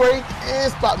rope break,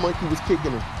 and Spot Monkey was kicking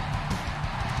him.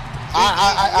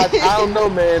 I don't know,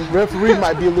 man. Referee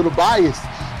might be a little biased.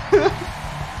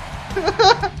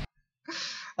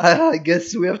 I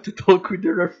guess we have to talk with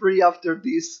the referee after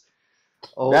this.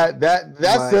 Oh,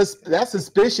 that's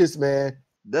suspicious, man.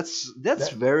 That's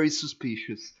very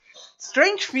suspicious.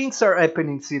 Strange things are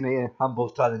happening in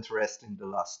Humble Talent Wrestling the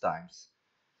last times.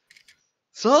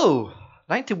 So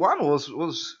 91 was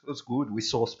good. We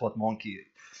saw Spot Monkey.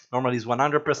 Normally it's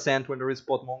 100% when there is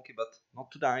Spot Monkey, but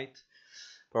not tonight.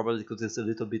 Probably because it's a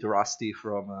little bit rusty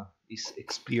from his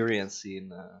experience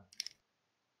in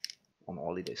on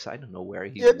holidays. I don't know where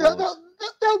he was.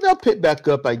 they'll pick back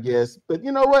up, I guess. But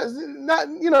you know what? Not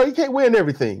you can't win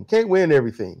everything. Can't win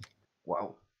everything.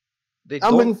 Wow.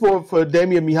 I'm looking for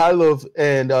Damyan Mihailov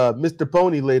and Mr.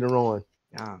 Pony later on.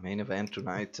 Yeah, main event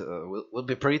tonight will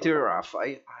be pretty rough.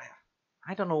 I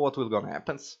don't know what will gonna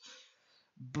happen,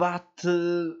 but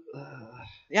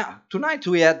yeah, tonight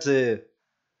we had the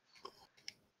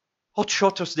Hot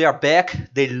Shotters. They are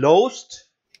back. They lost,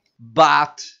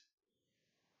 but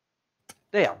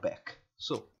they are back.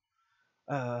 So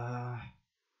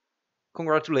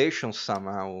congratulations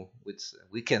somehow.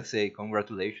 We can say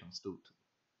congratulations to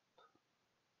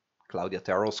Claudia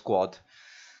Terrell squad.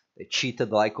 They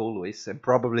cheated like always, and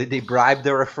probably they bribed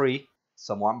the referee.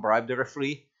 Someone bribed the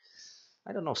referee.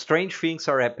 I don't know. Strange things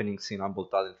are happening in Humble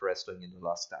Talent Wrestling in the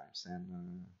last times,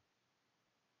 and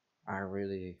I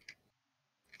really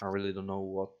don't know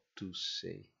what to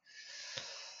say.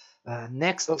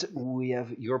 Next, we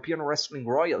have European Wrestling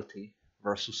Royalty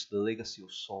versus the Legacy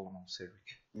of Solomon.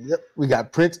 Cedric. Yep, we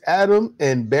got Prince Adam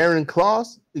and Baron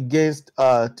Klaus against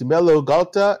Tumelo,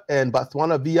 Gauta, and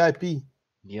Botswana VIP.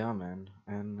 Yeah, man,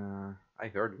 and I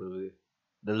heard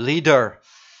the leader,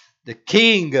 the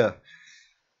king, the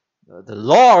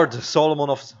Lord Solomon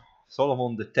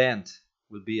the 10th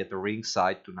will be at the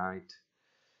ringside tonight,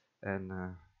 and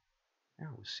yeah,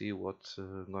 we'll see what's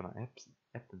gonna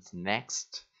happen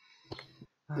next.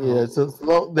 Yeah, so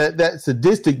that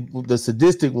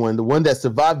sadistic one, the one that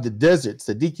survived the desert,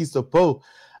 Sadiki Sopo.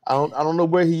 I don't know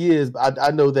where he is, but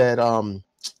I know that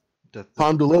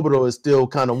Pandolobero is still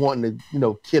kind of wanting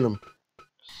to kill him.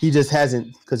 He just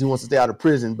hasn't because he wants to stay out of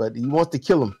prison, but he wants to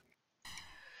kill him.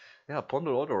 Yeah,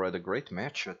 Pandolobero had a great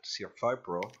match at CR5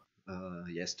 Pro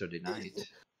yesterday night.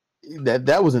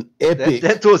 That was an epic.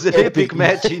 That was an epic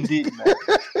match indeed, man.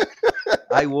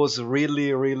 I was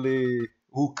really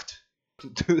hooked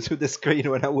to the screen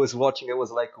when I was watching. I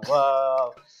was like,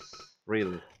 wow,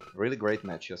 really great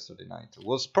match yesterday night. It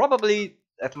was probably,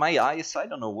 at my eyes, I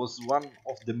don't know, was one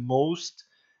of the most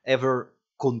ever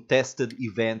contested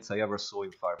events I ever saw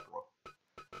in Fire Pro.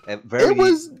 It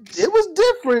was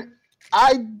different.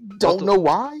 I don't know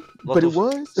why, but it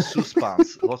was.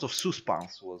 Suspense. A lot of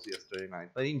suspense was yesterday night.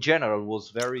 But in general, it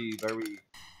was very.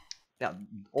 Yeah,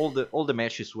 all the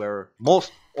matches were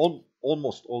almost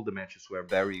all the matches were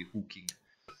very hooking.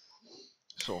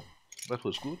 So that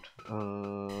was good.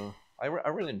 I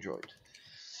really enjoyed.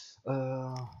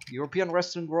 European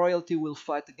Wrestling Royalty will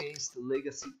fight against the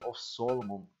Legacy of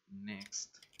Solomon next.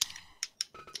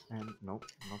 And nope,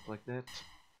 not like that.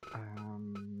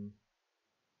 And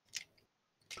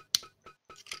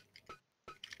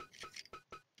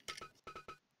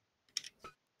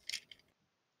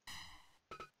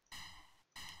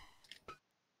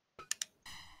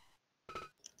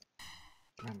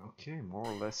okay, more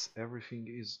or less everything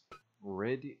is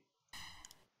ready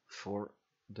for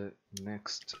the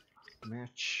next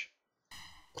match.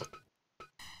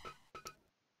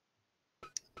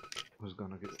 Who's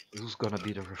gonna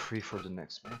be the referee for the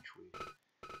next match?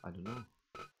 I don't know.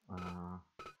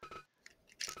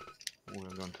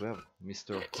 We're going to have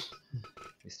Mr.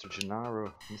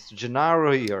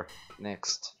 Gennaro here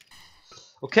next.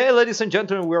 Okay, ladies and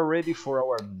gentlemen, we're ready for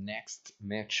our next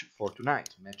match for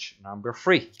tonight. Match number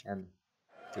 3. And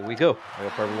here we go. I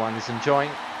hope everyone is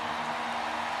enjoying.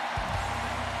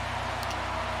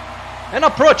 And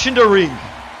approaching the ring.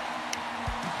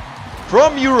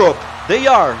 From Europe, they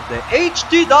are the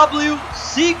HTW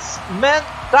 6-man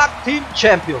tag team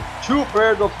champion. 2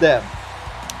 pairs of them.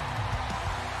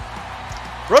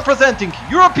 Representing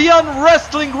European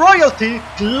Wrestling Royalty,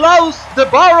 Klaus the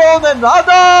Baron and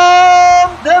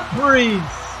Adam the Prince.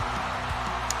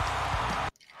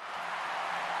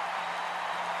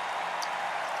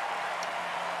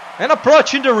 And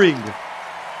approaching the ring,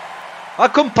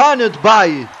 accompanied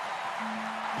by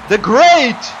the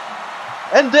great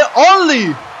and the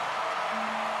only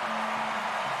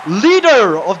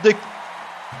leader of the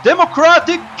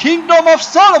Democratic Kingdom of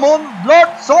Solomon,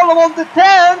 Lord Solomon the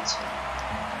 10th,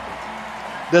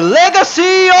 the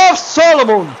Legacy of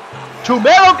Solomon,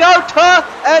 Tumelo, Gauta,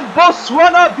 and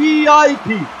Botswana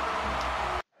VIP.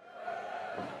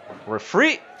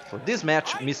 Referee for this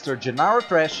match, Mr. Gennaro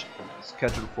Trash,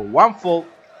 scheduled for 1 fall,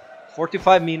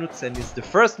 45 minutes, and it's the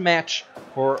first match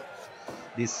for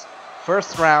this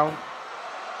first round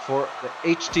for the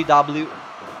HTW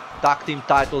Tag Team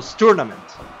Titles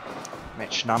Tournament.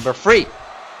 Match number 3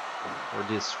 for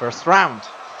this first round.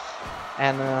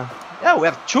 And yeah, we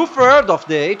have 2/3 of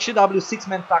the HTW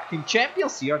 6-man tag team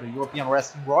champions here, the European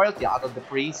Wrestling Royalty, Adam the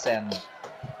Prince and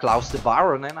Klaus the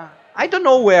Baron. And I don't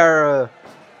know where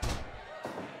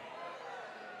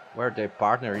their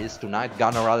partner is tonight,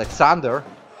 Gunnar Alexander.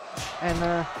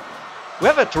 And We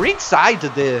have at ringside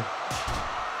the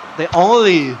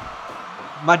only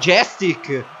majestic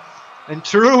and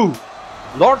true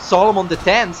Lord Solomon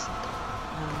X.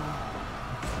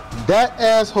 That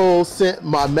asshole sent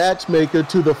my matchmaker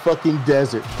to the fucking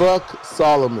desert. Fuck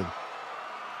Solomon.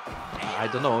 I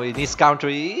don't know. In his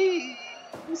country,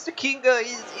 he's the king.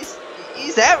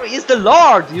 He's the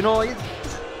Lord. You know,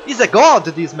 he's a god.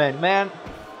 This man.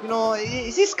 You know,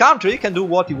 it's his country. He can do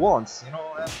what he wants. You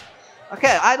know.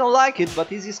 Okay, I don't like it,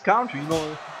 but it's his country. You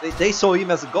know, they saw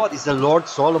him as a god. He's the Lord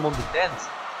Solomon X.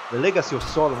 The legacy of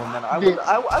Solomon, man.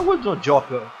 I would not joke.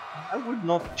 I would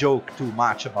not joke too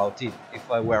much about it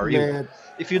if I were you.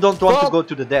 If you don't want to go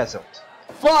to the desert.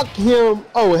 Fuck him.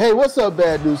 Oh, hey, what's up,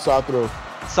 bad news, Sakuro?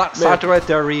 Sakuro at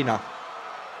the arena.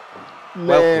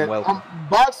 Man, welcome.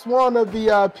 Botswana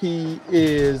VIP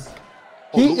is...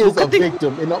 He is a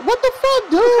victim. What the fuck,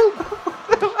 dude?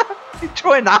 He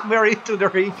threw an hammer into the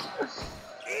ring.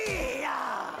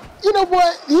 You know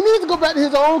what? He needs to go back to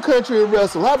his own country and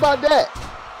wrestle. How about that?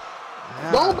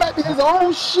 Yeah. Go back to his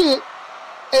own shit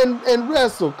and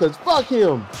wrestle, because fuck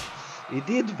him. He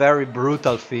did very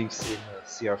brutal things in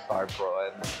CR5 Pro,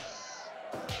 and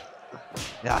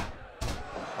yeah.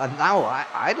 And now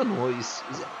I don't know.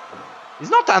 He's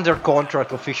not under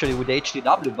contract officially with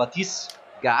HTW, but these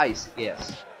guys,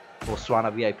 yes,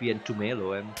 Botswana VIP and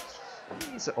Tumelo, and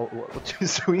he's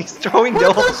throwing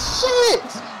what the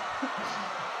shit.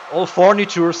 All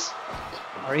furnitures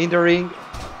are in the ring.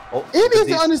 Oh, he needs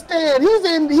to understand.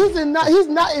 He's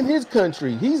not in his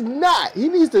country. He's not. He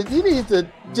needs to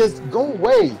just go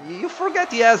away. You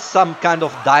forget he has some kind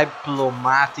of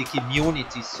diplomatic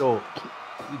immunity, so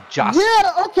he just...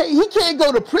 Yeah, okay, he can't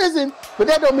go to prison, but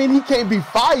that don't mean he can't be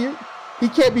fired. He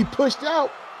can't be pushed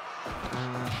out.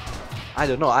 I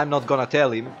don't know. I'm not gonna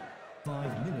tell him.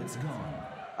 5 minutes gone.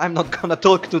 I'm not gonna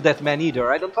talk to that man either.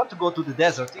 I don't want to go to the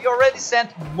desert. He already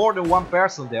sent more than one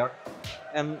person there,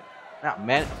 and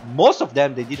man, most of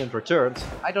them they didn't return.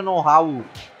 I don't know how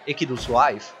Ekidu's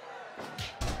wife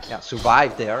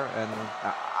survived there, and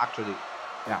actually,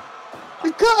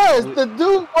 because the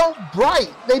dude went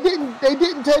bright. They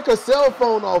didn't take her cell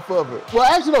phone off of her. Well,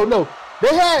 actually, no.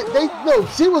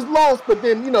 She was lost, but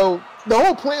then the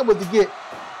whole plan was to get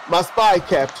my spy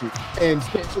captured and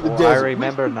sent to the desert. I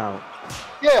remember now.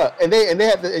 Yeah, and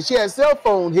she had a cell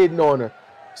phone hidden on her.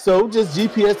 So just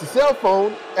GPS the cell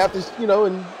phone after,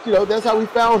 that's how we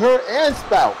found her and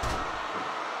Spout.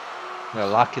 Yeah,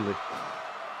 luckily.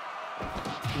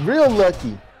 Real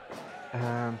lucky.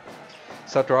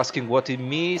 Started asking what he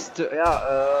missed.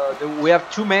 We have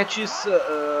 2 matches.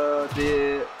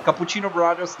 The Cappuccino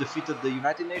brothers defeated the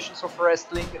United Nations of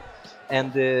Wrestling,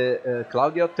 and the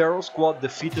Claudia Terror Squad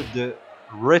defeated the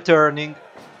returning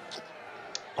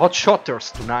Hot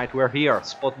Shotters tonight. We're here.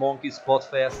 Spot Monkey, Spot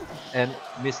Fest, and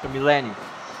Mr. Millennium.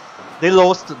 They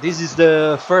lost. This is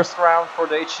the first round for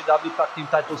the HTW Tag Team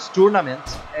Titles tournament,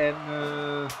 and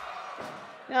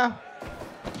it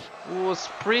was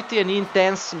pretty an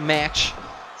intense match.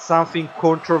 Something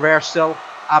controversial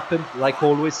happened, like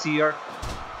always here,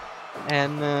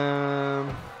 and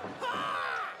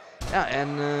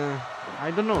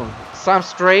I don't know. Some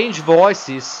strange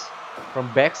voices from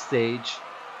backstage.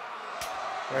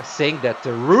 They're saying that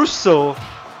Russo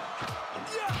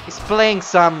is playing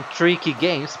some tricky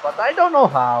games, but I don't know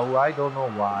how, I don't know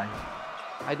why.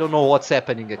 I don't know what's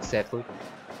happening exactly.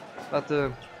 But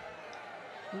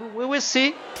we will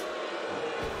see.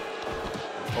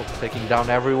 Oh, taking down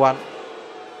everyone.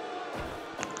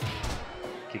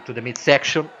 Kick to the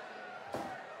midsection.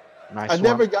 Nice. I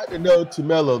never got to know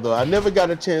Tumelo though. I never got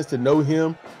a chance to know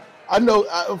him. I know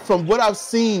from what I've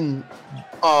seen,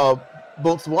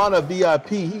 Botswana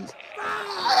VIP.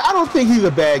 I don't think he's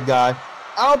a bad guy.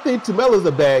 I don't think Tumelo's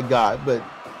a bad guy, but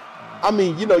I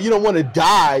mean, you don't want to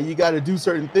die. You got to do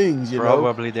certain things,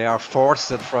 Probably they are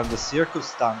forced from the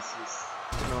circumstances.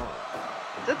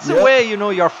 That's the way,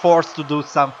 you're forced to do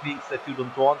some things that you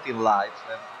don't want in life.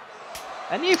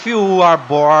 And if you are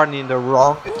born in the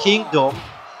wrong kingdom,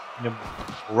 in a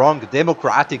wrong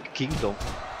democratic kingdom,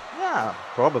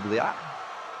 probably. I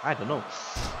don't know.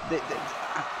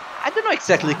 I don't know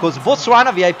exactly, because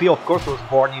Botswana VIP, of course, was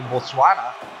born in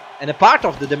Botswana, and a part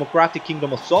of the Democratic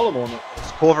Kingdom of Solomon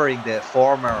was covering the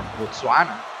former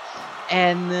Botswana.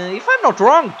 And if I'm not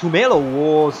wrong, Tumelo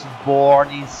was born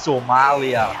in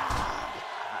Somalia.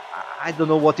 I don't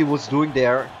know what he was doing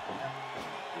there.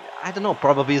 I don't know,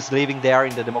 probably he's living there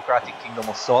in the Democratic Kingdom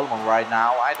of Solomon right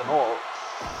now. I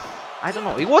don't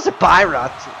know. He was a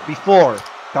pirate before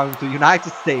coming to the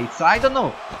United States. I don't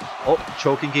know. Oh,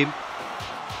 choking him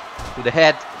to the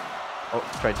head. Oh,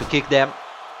 trying to kick them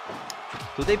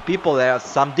to Today people have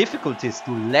some difficulties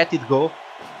to let it go.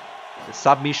 The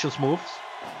submissions moves.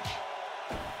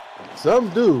 Some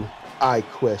do, I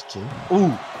question.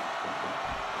 Ooh.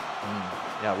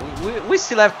 Yeah, we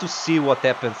still have to see what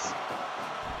happens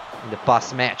in the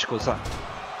past match, because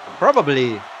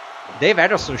probably Dave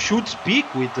Anderson should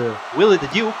speak with Willie the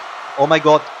Duke. Oh my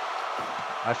god.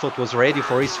 I thought was ready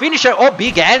for his finisher. Oh,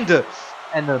 big hand.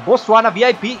 And Botswana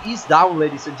VIP is down,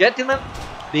 ladies and gentlemen.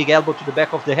 Big elbow to the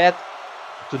back of the head.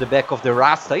 To the back of the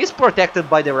Rasta. He's protected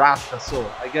by the Rasta, so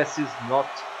I guess he's not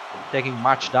taking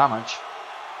much damage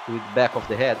to the back of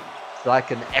the head. It's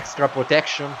like an extra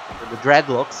protection for the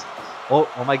dreadlocks. Oh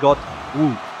my god.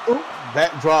 Ooh. Ooh,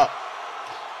 back drop.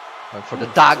 And for the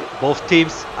tag, both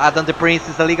teams. Adam the Prince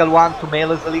is a legal one.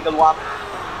 Tumelo is a legal one.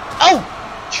 Oh!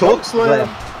 Choke slam.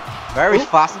 Very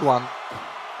fast one.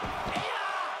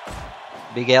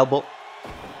 Big elbow.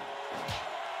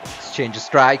 Exchange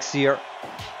strikes here.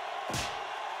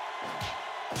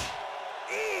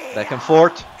 Back and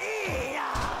forth.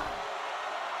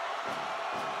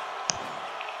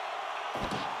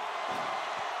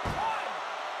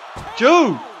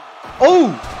 Choo!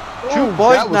 Oh! 2.9.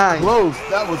 That was close.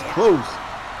 That was close.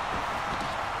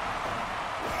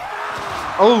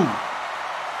 Oh!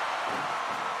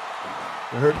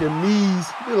 It hurt them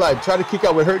knees. They like try to kick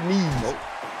out with hurt knees. Nope.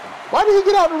 Why did he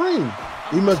get out of the ring?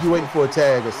 He must be waiting for a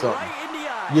tag or something.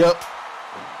 Yep.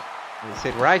 He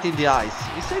said right in the eyes.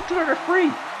 He said to the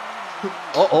referee.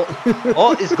 Oh!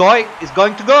 Oh! It's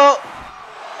going to go.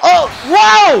 Oh!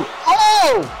 Wow!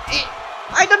 Oh!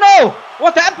 I don't know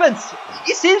what happens.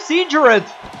 He seems injured.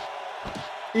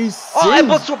 He's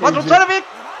Botswana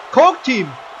Coke team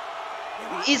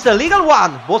is the legal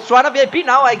one. Botswana VIP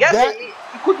now, I guess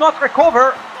he could not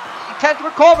recover. He can't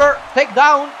recover. Take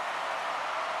down.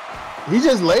 He's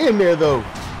just laying there though.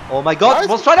 Oh my god,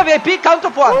 Botswana VIP, count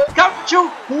of one. Count of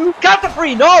two. Count of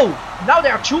three. No. Now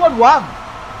they are 2-1.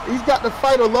 He's got the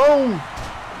fight alone.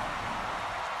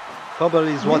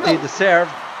 Probably is what he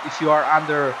deserved if you are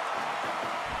under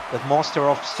that monster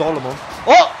of Solomon.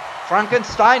 Oh!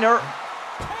 Frankensteiner.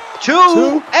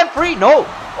 2 and 3. No.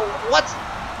 Oh, what's...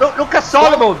 No, look at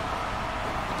Solomon.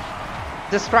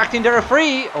 Distracting the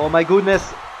referee. Oh my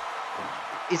goodness.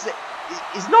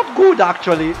 It's not good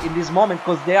actually in this moment,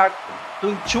 because they are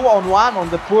doing 2-on-1 on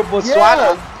the poor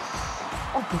Botswana. Yeah.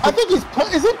 I think is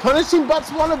he punishing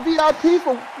Botswana VIP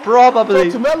for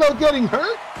probably Tumelo getting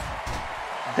hurt?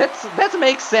 That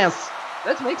makes sense.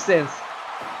 That makes sense.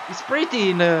 It's pretty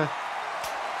in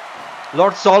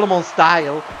Lord Solomon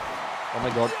style. Oh my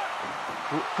god.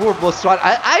 Poor Botswana.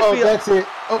 I feel that's it.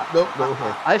 Oh no.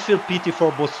 I feel pity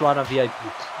for Botswana VIP.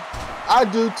 I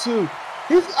do too.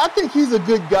 I think he's a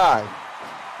good guy.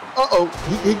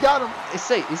 He got him. I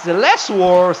say it's the less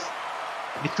wars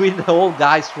between the old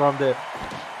guys from the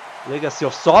legacy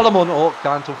of Solomon. Oh,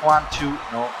 count of 1, 2. No,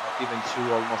 not even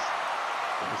 2 almost.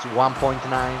 It's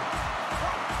 1.9.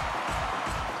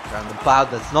 Random pound,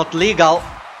 that's not legal.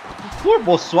 Poor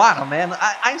Botswana, man.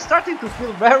 I'm starting to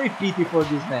feel very pity for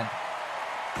this man.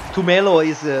 Tumelo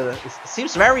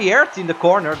seems very hurt in the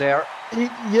corner there. He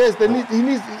needs.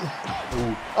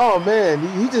 Oh man,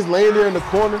 he just laying there in the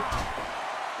corner.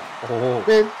 Oh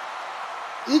man,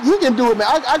 he can do it, man.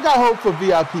 I got hope for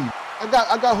VIP.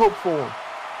 I got hope for him.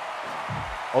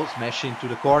 Oh, smash into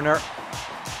the corner.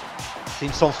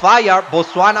 Seems on fire.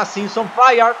 Botswana seems on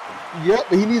fire. Yep,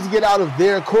 but he needs to get out of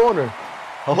their corner.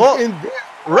 Oh,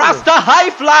 Rasta high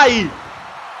fly.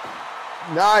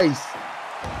 Nice.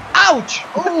 Ouch!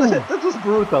 Oh, that was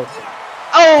brutal.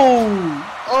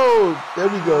 Oh, there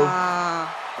we go.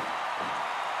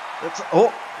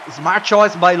 Smart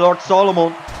choice by Lord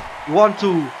Solomon. You want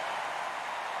to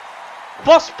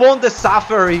postpone the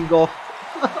suffering of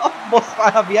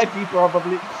Botswana VIP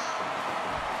probably.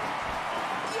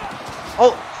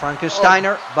 Oh,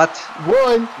 Frankensteiner, but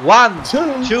 1,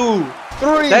 2,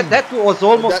 3. That was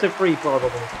almost a free probably.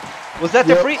 Was that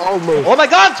a free? Almost. Oh my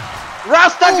god!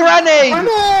 Rasta grenade!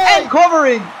 And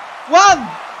covering!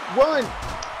 1!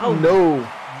 Oh no.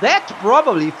 That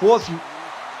probably was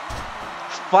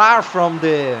far from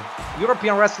the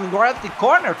European Wrestling Royalty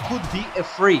corner. Could be a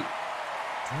free.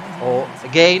 Oh,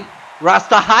 again,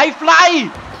 Rasta high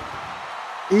fly!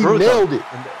 He nailed it.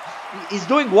 He's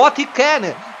doing what he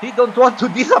can. He don't want to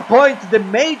disappoint the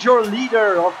major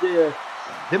leader of the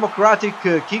Democratic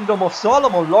Kingdom of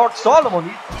Solomon, Lord Solomon.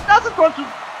 He doesn't want to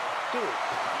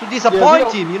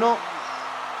disappoint him, you know.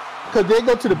 Because they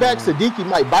go to the back, Siddiqui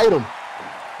might bite him.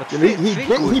 He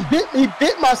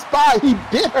bit my spine. He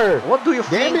bit her. What do you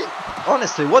think?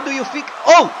 Honestly, what do you think?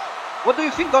 Oh, what do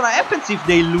you think gonna happen if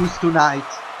they lose tonight?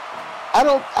 I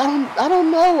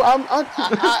don't know.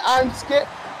 I'm scared.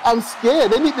 I'm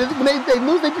scared. They need when they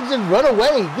lose, they can just run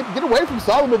away. Get away from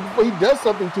Solomon before he does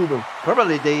something to them.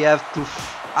 Probably they have to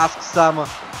ask some.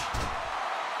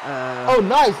 Oh,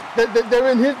 nice. They're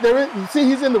in his. See,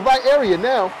 he's in the right area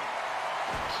now.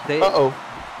 They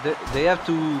have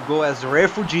to go as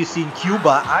refugees in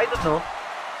Cuba. I don't know.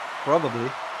 Probably.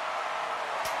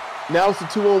 Now it's a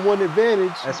 2-on-1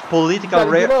 advantage. As political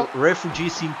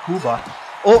refugees in Cuba.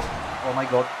 Oh my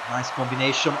God. Nice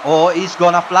combination. Oh, he's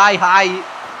gonna fly high.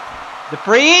 The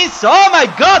Prince. Oh my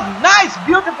God. Nice.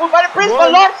 Beautiful by the Prince.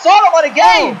 But Lord Solomon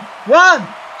again. Oh. 1,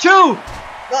 2.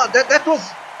 No, that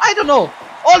was. I don't know.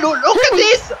 Oh, look at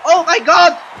this. Oh my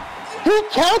God. He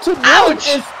counted one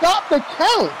and stopped the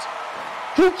count.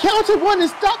 He counted one and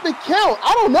stopped the count.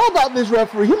 I don't know about this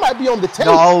referee. He might be on the tape.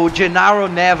 No, Gennaro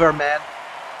never, man.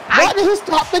 Why did he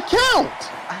stop the count?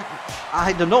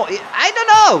 I don't know. I don't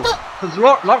know. Because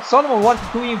Lord Solomon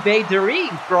wanted to invade the ring,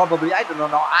 probably. I don't know.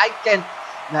 No, I can't.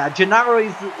 Nah, Gennaro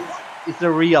is the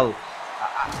real.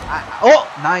 Oh,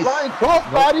 nice. Flying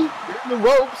crossbody in the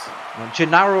ropes. No,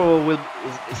 Gennaro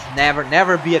is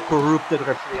never be a corrupted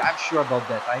referee. I'm sure about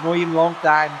that. I know him long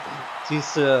time,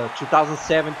 since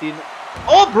 2017.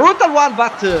 Oh, brutal one,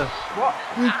 but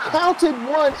he counted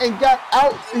one and got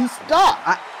out. He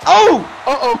stopped.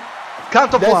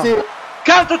 Count of That's one. It.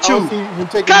 Count of two.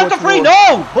 Count of three. More.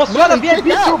 No. Botswana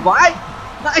VIP survived.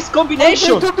 Nice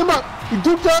combination. He duped him up. He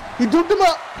duped him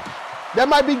up. That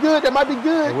might be good.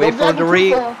 Away from the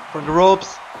ring, from the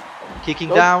ropes, kicking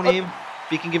down him,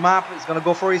 picking him up. He's gonna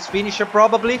go for his finisher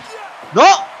probably. No,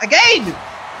 again.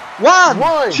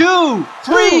 1, 2,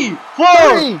 3,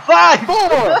 4, 5.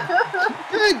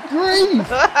 Good grief!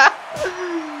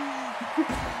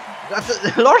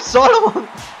 That's Lord Solomon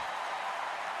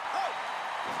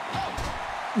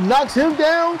knocks him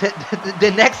down.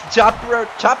 The next chapter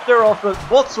of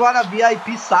Botswana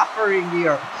VIP suffering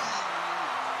here.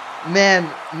 Man,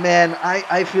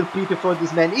 I feel pity for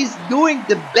this man. He's doing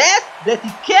the best that he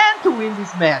can to win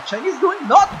this match, and he's doing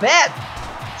not bad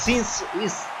since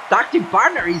his tag team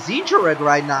partner is injured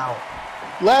right now.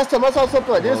 Last time I saw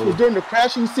something like this was during the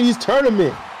Crashing Seas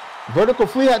tournament. Vertical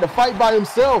Flea had to fight by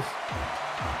himself.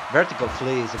 Vertical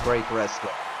Flea is a great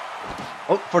wrestler.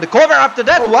 Oh, for the cover after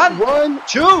that one.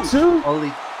 Choo.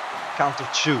 Only count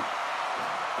of Choo.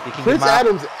 Prince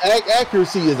Adams'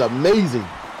 accuracy is amazing.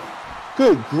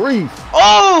 Good grief.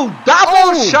 Oh,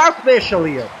 double sharp special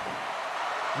here.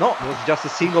 No, it was just a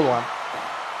single one.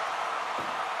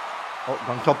 Oh,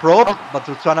 going top rope, but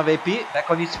Botswana VP back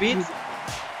on his feet.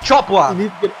 Chop one. He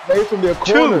needs to get away from their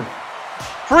corner. 2,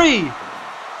 3,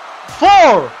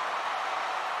 4.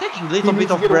 Taking a little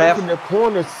bit of breath. From their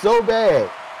corner so bad.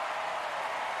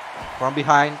 From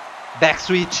behind, back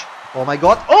switch. Oh my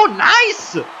God. Oh,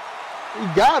 nice. He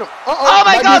got him. Oh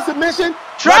my God. Submission.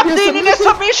 Trapped in a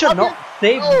submission. No,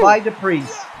 saved by the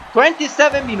Prince.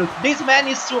 27 minutes. This man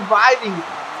is surviving.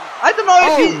 I don't know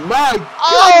if he. Oh my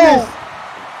goodness.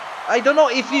 I don't know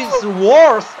if he's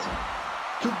worst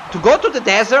to go to the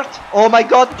desert. Oh my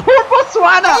God, poor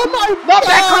Botswana! Oh my God. God.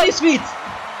 Back on his feet!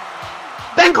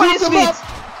 Back on his feet!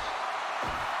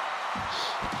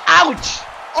 Ouch!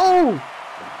 Oh!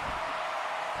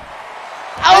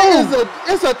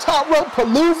 It's a top rope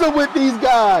palooza with these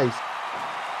guys.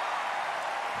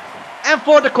 And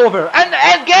for the cover. And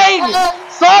again!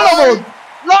 Solomon!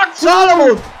 Lord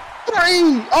Solomon! 3!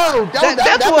 Oh,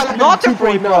 that was not a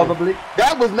 3 probably.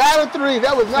 That was not a 3.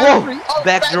 That was not a 3. Oh,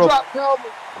 backdrop.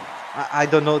 I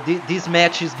don't know. This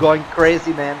match is going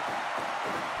crazy, man.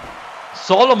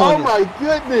 Solomon. Oh my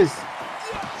goodness.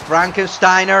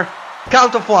 Frankensteiner.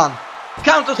 Count of 1.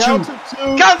 Count of 2.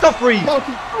 Count of 3. Count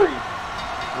of 3.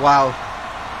 Wow.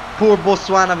 Poor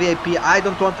Botswana VIP. I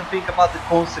don't want to think about the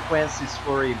consequences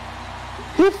for him.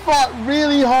 He fought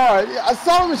really hard.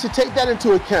 Solomon should take that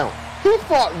into account. He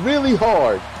fought really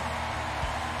hard.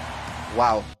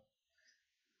 Wow.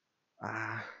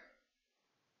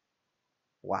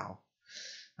 Wow.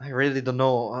 I really don't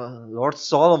know. Lord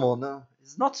Solomon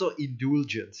is not so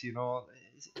indulgent, you know.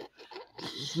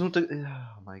 It's not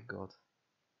oh my God.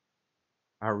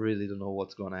 I really don't know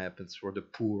what's gonna happen for the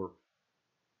poor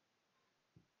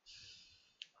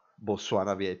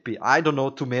Botswana VIP. I don't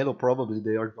know, Tumelo probably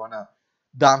they are gonna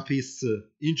dump his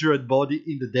injured body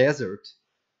in the desert.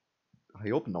 I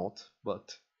hope not,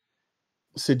 but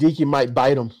Siddiqui might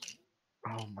bite him.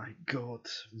 Oh my God,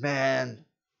 man.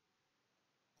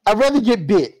 I'd rather get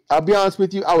bit. I'll be honest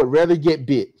with you. I would rather get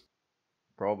bit.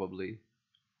 Probably.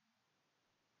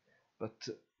 But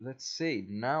let's say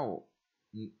now,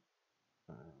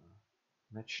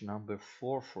 match number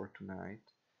 4 for tonight.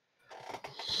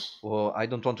 Well, I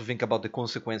don't want to think about the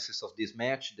consequences of this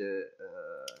match. The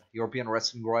European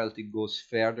Wrestling Royalty goes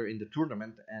further in the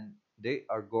tournament, and they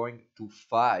are going to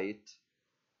fight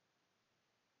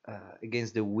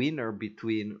against the winner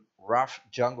between Rough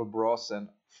Jungle Bros and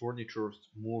Furniture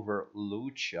Mover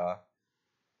Lucha.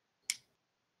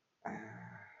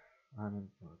 I mean,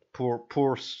 poor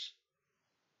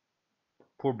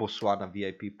Botswana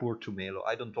VIP, poor Tumelo.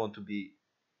 I don't want to be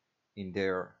in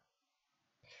their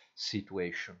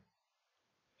situation.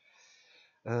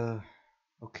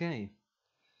 Okay.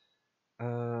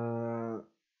 Oh,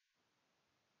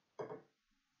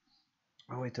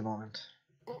 wait a moment.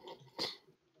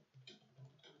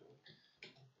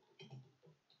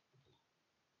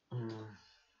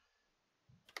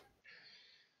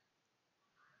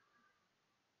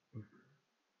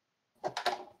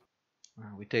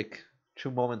 We take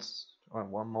 2 moments, or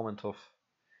 1 moment of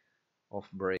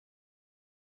break.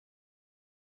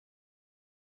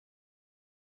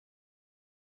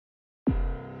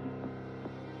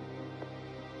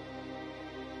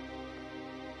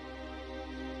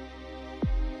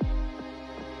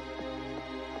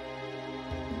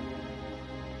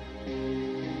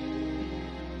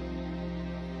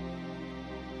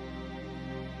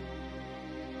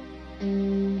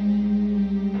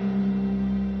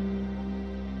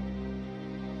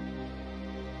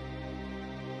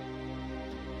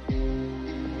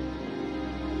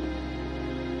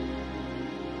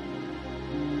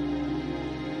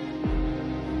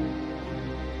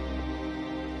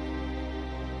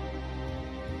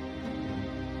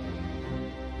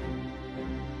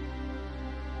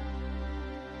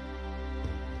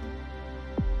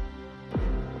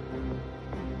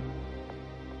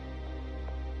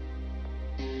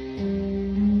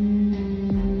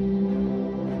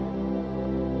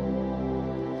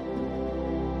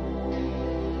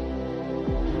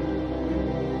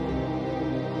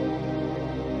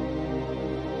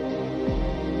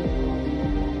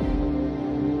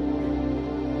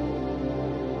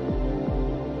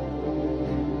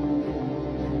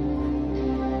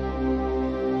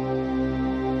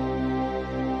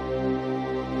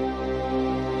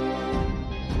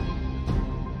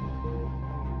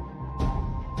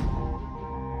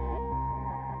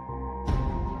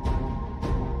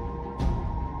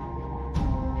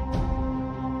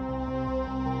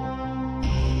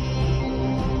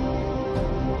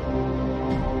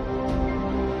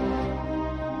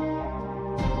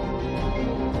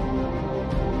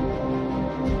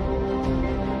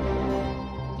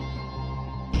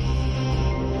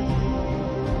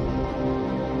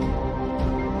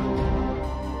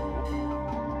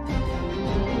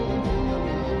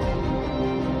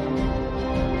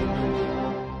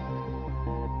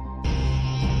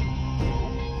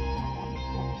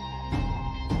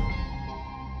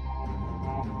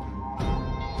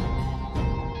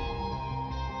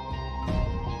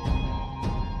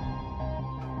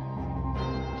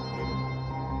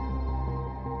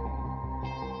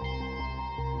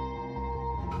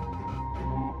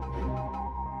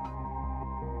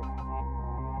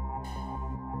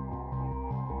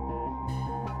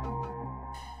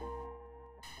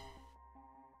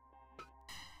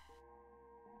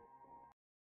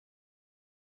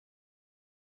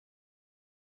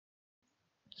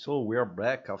 So we are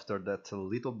back after that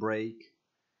little break.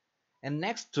 And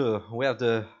next we have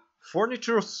the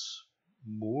Furniture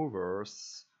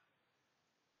Movers.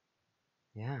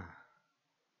 Yeah.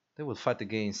 They will fight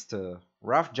against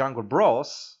Rough Jungle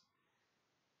Bros.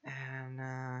 And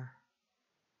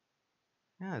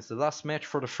yeah, it's the last match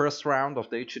for the first round of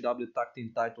the HTW Tag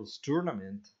Team Titles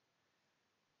Tournament.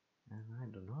 And I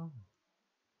don't know.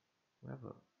 We have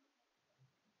a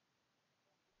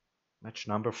match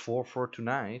number 4 for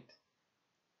tonight.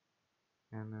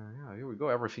 And yeah, here we go.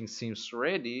 Everything seems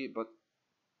ready, but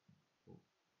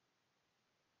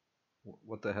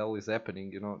what the hell is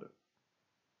happening? You know,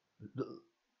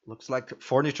 looks like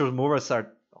Furniture Movers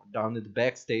are down in the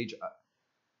backstage.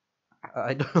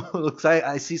 I don't know. Looks like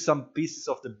I see some pieces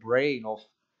of the brain of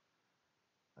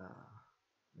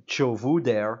Choo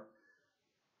there.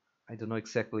 I don't know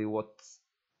exactly what's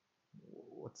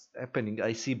happening.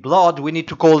 I see blood. We need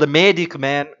to call the medic,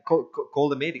 man. Call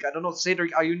the medic. I don't know,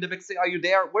 Cedric. Are you in the backstage? Are you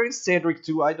there? Where is Cedric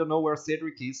too? I don't know where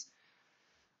Cedric is.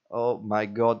 Oh my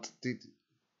God.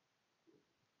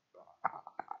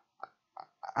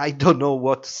 I don't know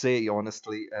what to say,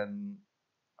 honestly. And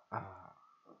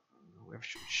we have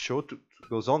show to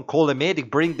goes on. Call the medic.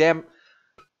 Bring them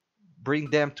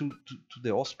to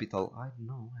the hospital. I don't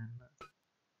know.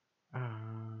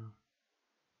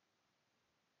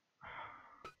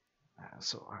 And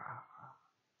so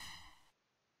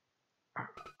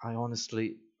I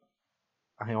honestly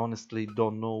I honestly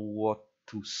don't know what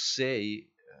to say.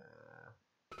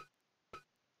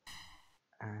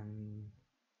 And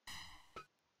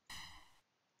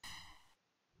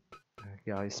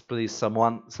guys, please,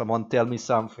 someone tell me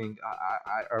something.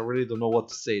 I really don't know what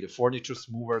to say. The furniture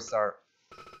movers are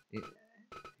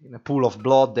in a pool of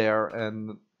blood there,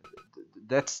 and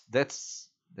that's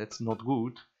not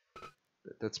good.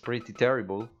 That's pretty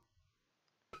terrible.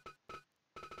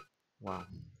 Wow.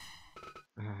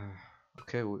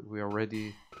 Okay, we are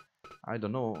ready. I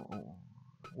don't know.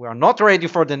 We are not ready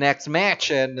for the next match,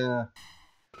 and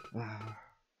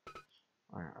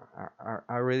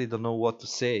I really don't know what to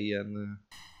say. And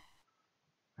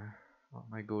oh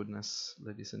my goodness,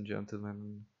 ladies and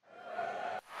gentlemen.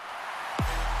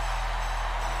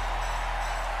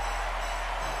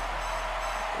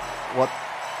 What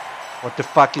the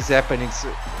fuck is happening?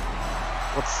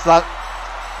 What's that?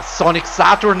 Sonic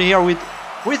Saturn here with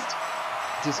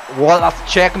this Wallace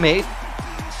checkmate.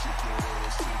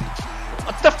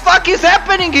 What the fuck is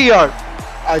happening here?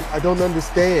 I don't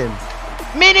understand.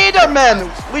 Me neither, man.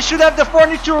 We should have the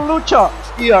furniture Lucha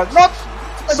here, not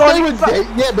Sonic.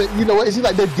 Yeah, but you know what? It seems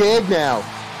like they're dead now.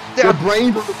 Their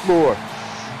brains on the floor.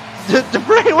 The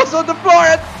brain was on the floor.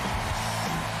 And...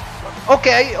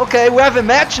 Okay, we have a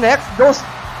match next. Those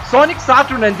Sonic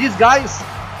Saturn and these guys.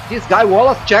 This guy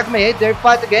Wallace checkmate. They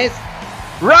fight against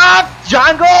Rough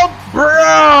Jungle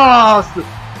Bros.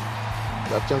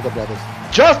 Rough Jungle Brothers.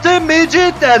 Justin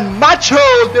Midgit and Macho,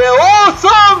 the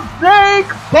awesome Snake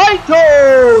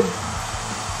Python.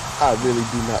 I really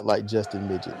do not like Justin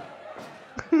Midgit.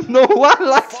 No one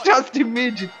likes Justin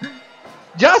Midgit.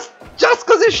 Just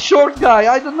because he's short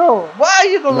guy. I don't know why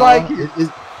you don't like him.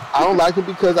 I don't like him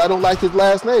because I don't like his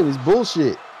last name. It's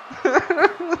bullshit.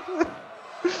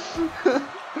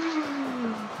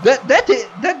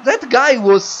 That guy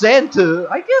was sent,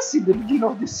 I guess, in the beginning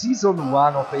of the season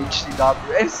 1 of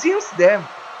HTW, and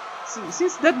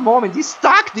since that moment, he's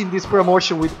stuck in this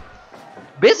promotion with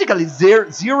basically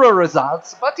zero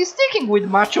results, but he's sticking with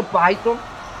Macho Python,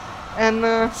 and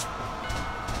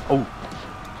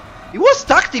he was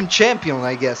tag team champion,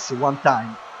 I guess, one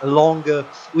time, along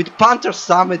with Panther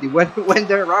Samedi when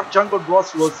the Rough Jungle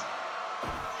Bros was.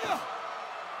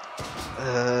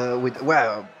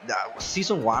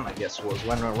 Season 1, I guess, was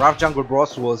when Rough Jungle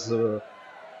Bros was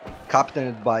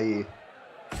captained by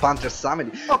Panther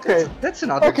Samedi. Okay, that's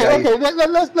another guy. Okay,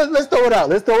 let's throw it out.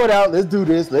 Let's do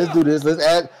this. Let's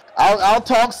add. I'll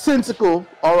talk sensical.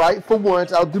 All right, for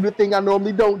once, I'll do the thing I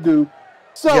normally don't do.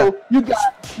 So yeah.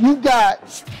 you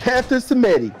got Panther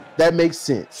Samedi. That makes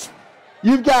sense.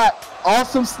 You've got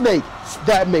Awesome Snake.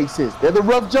 That makes sense. They're the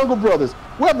Rough Jungle Brothers.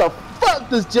 Where the fuck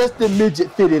does Justin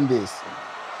Midgit fit in this?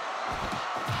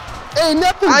 Ain't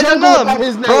nothing jungle about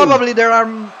his name. Probably there are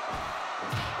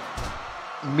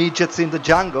midgets in the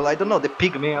jungle. I don't know. The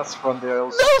pygmies from the.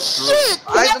 No shit.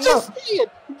 I don't know.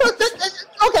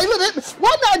 Okay, look.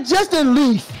 Why not Justin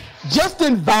Leaf?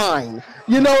 Justin Vine.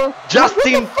 You know.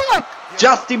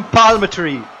 Justin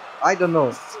Palmetry. I don't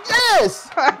know. Yes.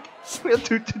 We have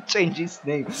to change his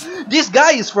name. This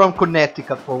guy is from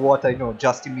Connecticut, for what I know.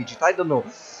 Justin Midgit. I don't know.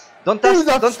 Don't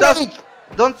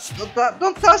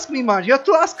ask me, man. You have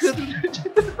to ask.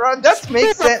 That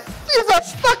makes sense. He's a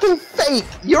fucking fake.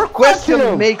 Your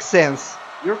question makes sense.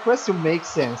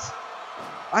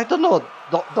 I don't know.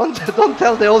 Don't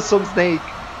tell the awesome Snake.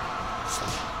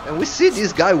 And we see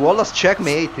this guy Wallace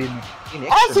checkmate in action.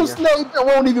 Awesome Snake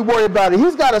won't even worry about it.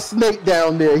 He's got a snake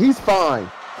down there. He's fine.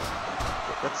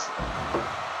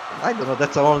 I don't know.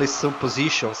 That's only some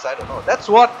positions. I don't know. That's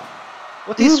what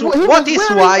his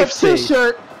wife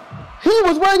said. He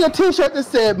was wearing a T-shirt that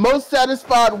said "Most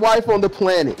satisfied wife on the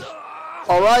planet."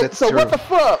 All right. That's so true. what the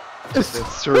fuck?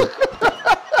 That's true.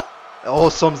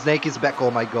 Awesome Snake is back. Oh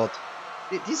my god.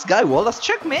 This guy Wallace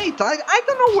checkmate. I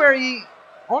don't know where he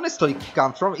honestly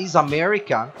comes from. He's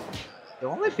American. The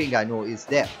only thing I know is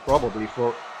that probably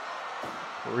for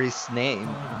his name,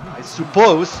 I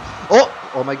suppose.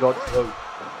 Oh my god. Oh.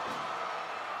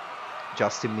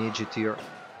 Justin Midgit here.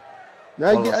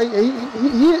 Now,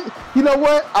 you know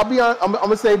what? I'll be honest. I'm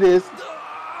gonna say this.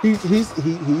 He's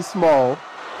small,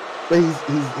 but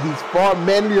he's far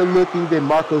manlier looking than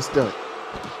Marco Stunt.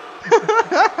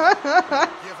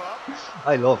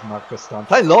 I love Marco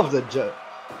Stunt. I love the.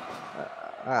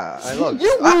 I love.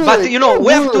 But you know,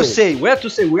 we have to say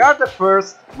we are the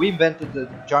first. We invented the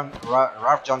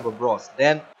Rough Jungle Bros.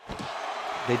 Then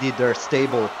they did their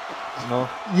stable. No.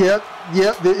 Yep.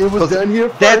 It was done here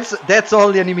first. That's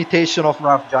only an imitation of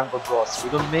Rough Jungle Bros. We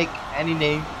don't make any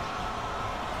name.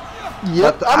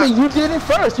 Yep. But, I mean, you did it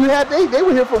first. You had they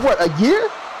were here for what, a year?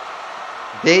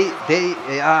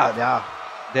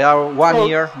 They are 1 So-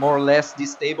 year more or less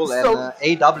this table, so-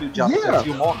 and AW just yeah. a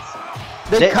few months.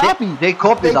 They copied. They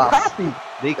copied us. Copied.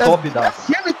 They That's- copied that's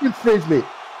us. chemistry infringement.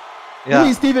 You Yeah.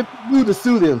 need Stephen P. New to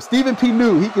sue them. Stephen P.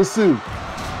 New, he can sue.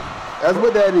 That's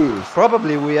what that is.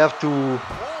 Probably we have to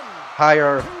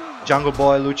hire Jungle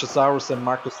Boy, Luchasaurus, and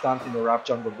Marco Stantin or Rap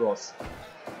Jungle Bros.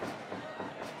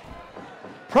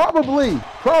 Probably.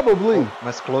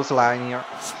 Nice close line here.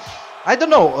 I don't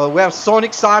know. We have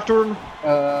Sonic Saturn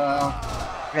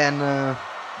and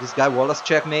this guy Wallace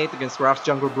checkmate against Raf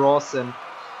Jungle Bros. And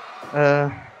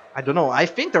I don't know. I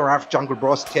think the Raf Jungle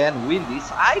Bros can win this.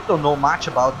 I don't know much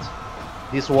about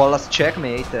this Wallace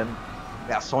checkmate and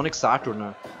yeah, Sonic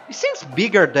Saturn. He seems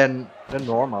bigger than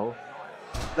normal.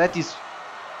 That is.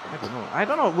 I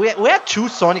don't know. We had 2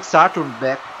 Sonic Saturn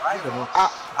back. I don't know.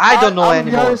 I don't know I'll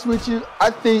anymore. be honest with you. I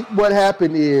think what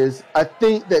happened is, I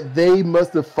think that they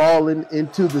must have fallen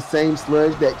into the same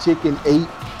sludge that Chicken ate,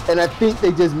 and I think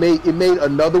they just made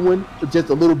another one, just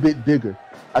a little bit bigger.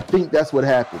 I think that's what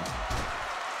happened.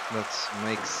 That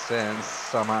makes sense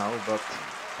somehow, but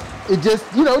It just,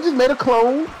 just made a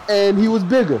clone, and he was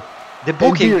bigger. the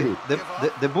booking, bearded.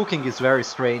 the booking is very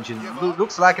strange. It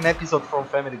looks like an episode from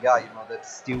Family Guy. That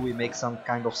still we make some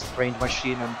kind of strange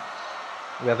machine and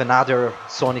we have another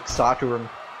Sonic Saturn.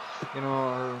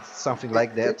 Something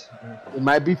like that. It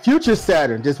might be future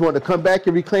Saturn, just want to come back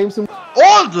and reclaim some.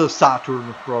 Old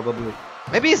Saturn, probably.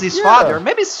 Maybe it's his Yeah. father.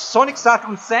 Maybe it's Sonic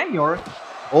Saturn Senior.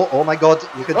 Oh my God!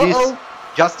 Look at this.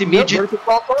 Justin Midgit.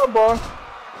 Bar.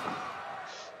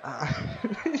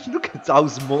 Look at how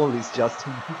small is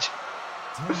Justin Midgit.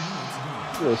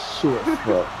 You're short,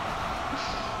 fuck.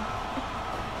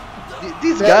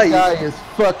 This That guy. guy is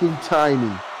fucking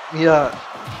tiny. Yeah.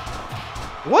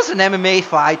 Was an MMA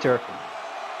fighter,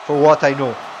 for what I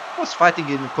know. Was fighting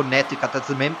in Connecticut as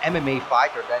an MMA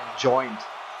fighter, then joined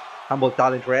Humble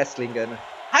Talent Wrestling, and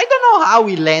I don't know how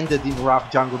he landed in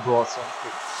Rough Jungle Bros.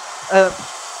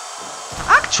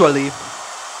 Actually,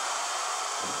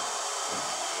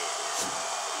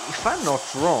 if I'm not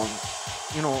wrong,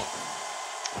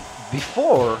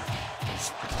 before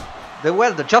they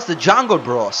were just the Jungle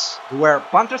Bros. They were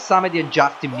Panther Samedi and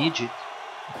Justin Midgit.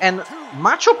 And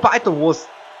Macho Python was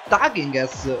tagging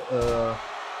as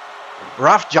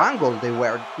Rough Jungle, they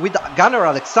were, with Gunnar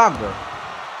Alexander.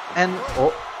 And,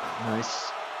 oh,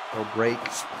 nice, no break.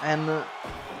 And,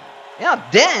 yeah,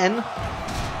 then,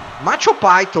 Macho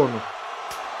Python,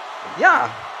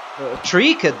 yeah,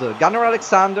 tricked Gunnar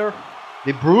Alexander,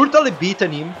 they brutally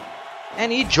beaten him,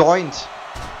 and he joined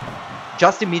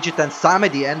Justin Midgit and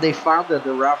Samedi, and they founded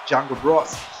the Rough Jungle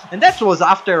Bros. And that was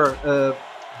after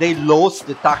they lost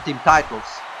the tag team titles.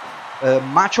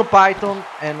 Macho Python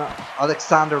and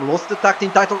Alexander lost the tag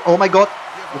team title. Oh my God,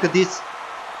 look at this.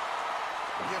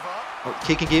 Oh,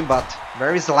 kicking him, but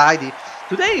very slidey.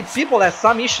 Today people have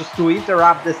some issues to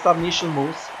interrupt the submission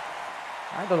moves.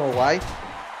 I don't know why.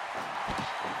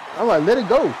 I'm like, let it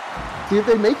go. See if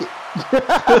they make it.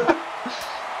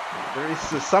 There is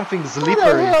something How the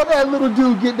slippery. hell that little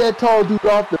dude get that tall dude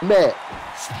off the mat?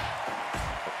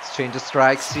 Exchange of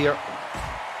strikes here.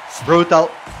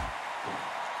 Brutal.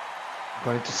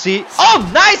 Going to see. Oh,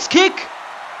 nice kick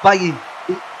by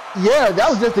Yeah, that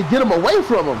was just to get him away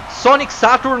from him. Sonic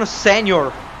Saturn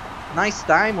Senior. Nice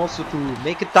time also to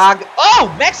make a tag.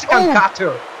 Oh, Mexican Oh.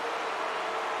 cutter.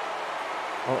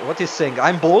 Oh, what is saying?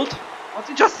 I'm bold? What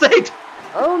he just said?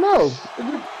 I don't know.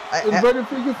 Inverted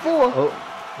figure 4. Oh,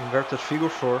 inverted figure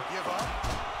 4.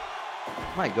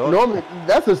 My God. Normally,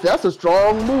 that's a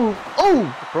strong move.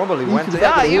 Oh, Probably He went. should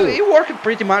Yeah, back he, it in. he worked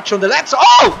pretty much on the legs.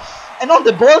 Oh, and on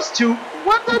the balls too.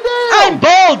 what the I'm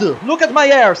damn? bald. Look at my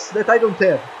hairs that I don't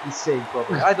have. He's saying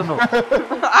probably. I don't know.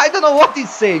 I don't know what he's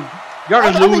saying. You're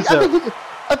a loser.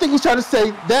 I think he's trying to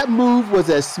say that move was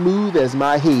as smooth as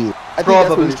my head. I think Probably.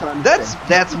 that's what he's trying to say.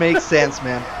 That makes sense,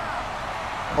 man.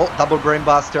 Oh, double brain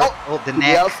buster. Oh, the To the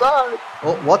neck. outside.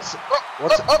 Oh, what's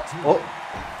oh. Oh,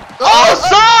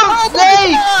 Awesome!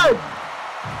 Snake!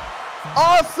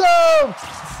 Awesome!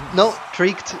 No,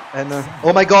 tricked and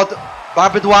oh my God,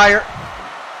 barbed wire.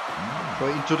 Go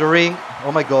into the ring.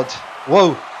 Oh my God.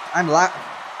 Whoa!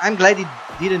 I'm glad he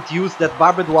didn't use that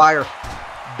barbed wire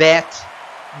bat.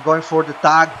 Going for the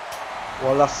tag.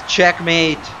 Wallace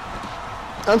checkmate.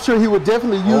 I'm sure he would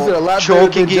definitely use Oh, it a lot better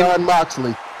choking than him. John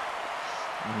Moxley.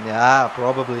 Yeah,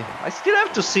 probably. I still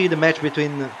have to see the match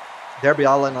between Darby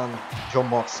Allin and John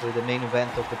Moxley, the main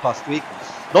event of the past week.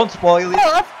 Don't spoil it.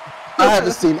 I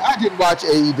haven't seen. I didn't watch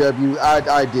AEW.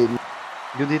 I didn't.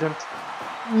 You didn't?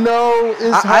 No,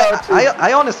 it's hard to.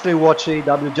 I honestly watch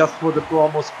AEW just for the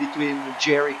promos between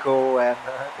Jericho and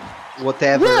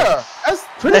whatever. Yeah, that's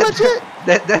pretty much it.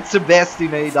 That's the best in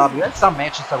AEW. And some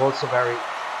matches are also very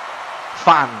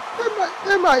fun.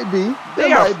 There might be.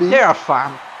 They are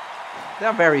fun. They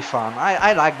are very fun.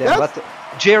 I like them, That's- but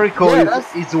Jericho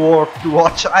is worth to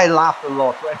watch. I laugh a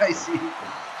lot when I see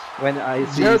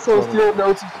Jericho his still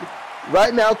knows.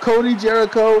 Right now, Cody,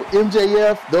 Jericho,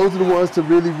 MJF, those are the ones to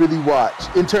really, really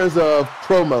watch in terms of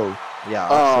promo. Yeah,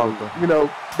 absolutely. You know,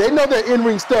 they know their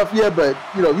in-ring stuff, yeah, but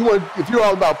you know, if you're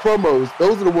all about promos,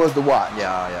 those are the ones to watch.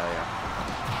 Yeah.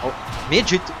 Oh,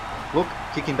 Midgit, look,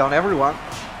 kicking down everyone.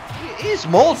 He's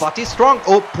small, but he's strong.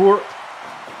 Oh, poor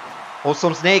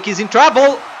Awesome Snake is in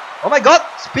trouble. Oh my god,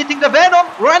 spitting the venom,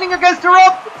 running against the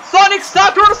rope. Sonic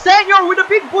Saturn Senior with a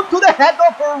big boot to the head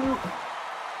of her.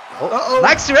 Oh,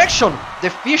 nice direction. The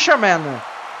fisherman.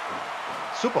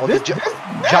 Super. This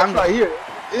match right here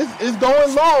is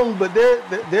going long, but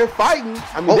they're fighting.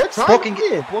 I mean, they're trying to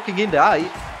win. Poking in the eye.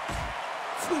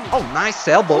 Oh, nice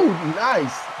elbow. Oh,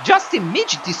 nice. Justin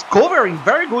Midgit is covering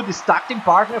very good his tag team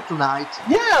partner tonight.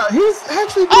 Yeah, he's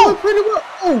actually doing pretty well.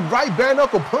 Oh, right bare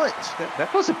knuckle punch.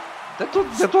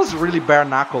 That was really bare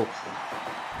knuckle.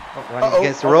 Oh, running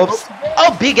against the ropes.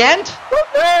 Oh, big end.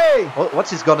 Hey. Oh, what's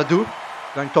he gonna do?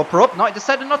 Going top rope? No, he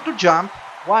decided not to jump.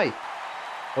 Why?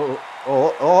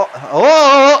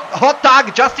 Hot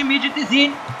tag. Justin Midgit is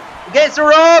in against the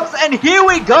ropes, and here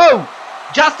we go.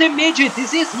 Justin Midgit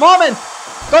is his moment.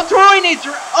 Don't ruin it.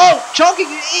 Oh, choking.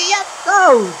 Yes,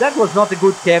 no. That was not a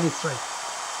good chemistry.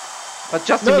 But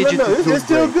Justin Midgit is doing it's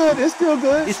still great. good. It's still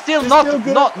good. It's still not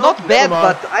bad,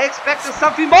 but I expected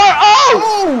something more.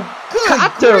 Oh! Good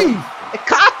Cutter! grief. A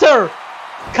cutter!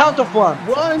 Count of one.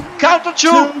 Count of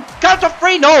two. Count of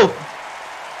three. No!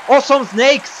 Awesome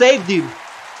Snake saved him.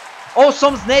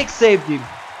 Awesome Snake saved him.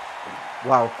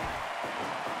 Wow.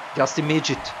 Justin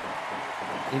Midgit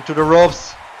into the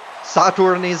ropes.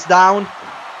 Saturn is down.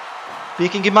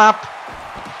 Picking him up.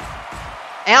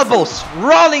 Elbows.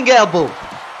 Rolling elbow.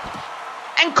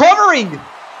 And covering.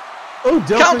 Oh,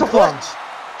 count of one.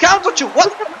 Count of two.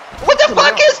 What the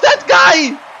fuck is that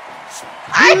guy?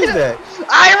 I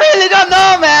really don't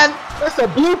know, man. That's a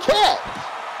blue cat.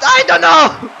 I don't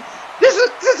know. This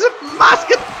is a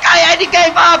masked guy and he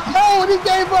gave up. Oh, he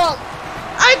gave up.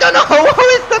 I don't know. Who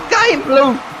is that guy in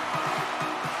blue?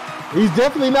 He's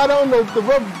definitely not on the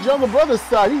Jungle Brothers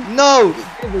side. No.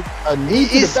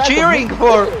 He's cheering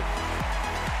for...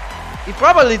 He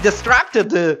probably distracted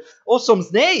the Awesome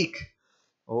Snake.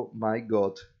 Oh my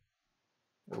god.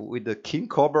 With the King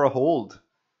Cobra hold.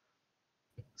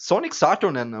 Sonic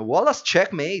Saturn and Wallace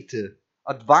Checkmate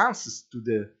advances to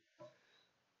the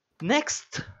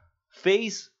next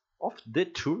phase of the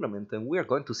tournament. And we are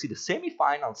going to see the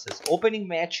semi-finals as opening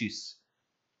matches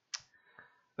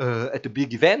at the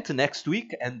big event next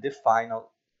week. And the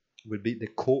final will be the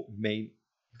co-main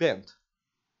event.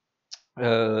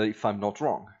 If I'm not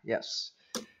wrong, yes.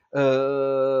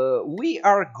 We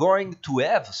are going to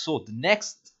have, so the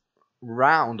next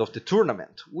round of the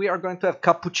tournament, we are going to have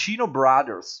Cappuccino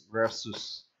Brothers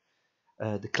versus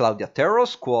the Claudia Terror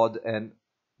Squad and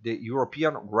the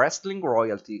European Wrestling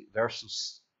Royalty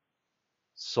versus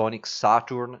Sonic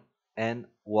Saturn and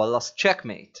Wallace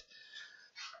Checkmate.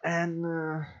 And,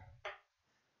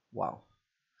 wow.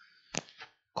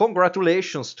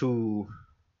 Congratulations to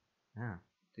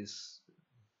this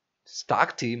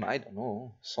tag team. I don't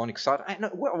know, Sonic Saturn. I know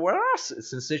where are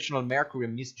Sensational Mercury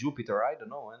and Miss Jupiter? I don't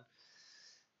know, and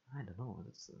I don't know.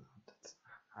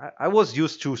 I was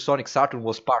used to Sonic Saturn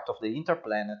was part of the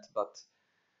Interplanet, but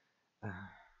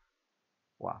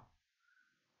wow,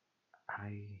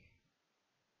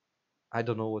 I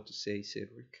don't know what to say,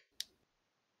 Cedric.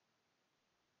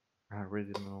 I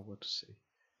really don't know what to say.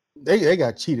 They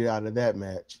got cheated out of that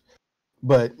match,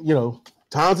 but you know,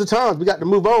 times are times. We got to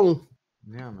move on.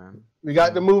 Yeah, man. We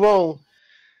got to move on.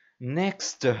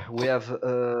 Next, we have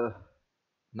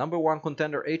number one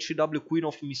contender HTW Queen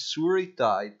of Missouri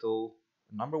title.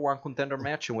 Number one contender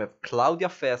match, and we have Claudia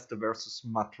Festa versus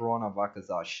Matrona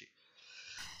Wakazashi.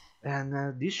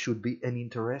 And this should be an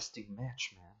interesting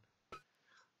match, man.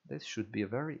 This should be a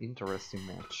very interesting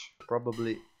match.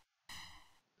 Probably,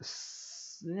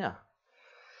 yeah.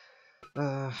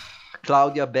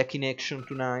 Claudia back in action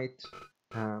tonight.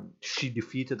 She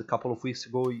defeated a couple of weeks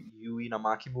ago Yuina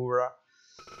Makimura.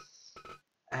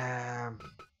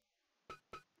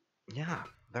 Yeah,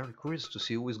 very curious to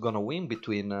see who is gonna win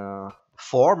between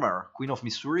former Queen of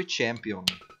Missouri champion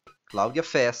Claudia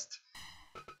Fest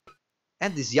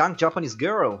and this young Japanese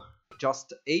girl,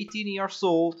 just 18 years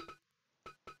old,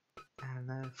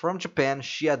 and from Japan.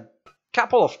 She had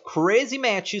couple of crazy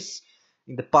matches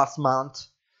in the past month,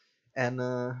 and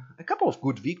a couple of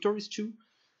good victories too.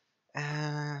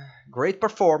 Great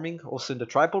performing also in the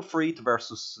triple threat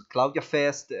versus Claudia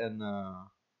Fest and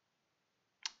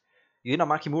Yuina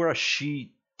Makimura.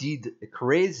 She did a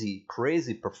crazy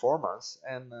performance,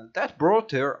 and that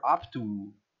brought her up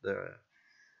to the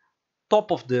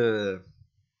top of the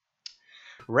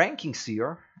rankings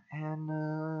here.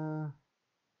 And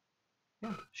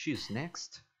yeah, she's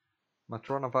next.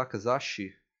 Matrona Wakazashi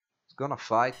is gonna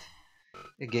fight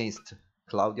against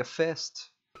Claudia Fest.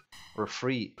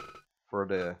 Referee for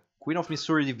the Queen of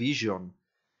Missouri division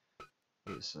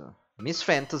is Miss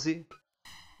Fantasy.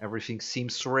 Everything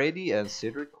seems ready, and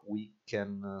Cedric, we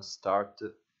can start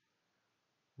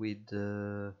with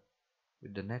the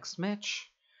next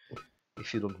match,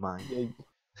 if you don't mind.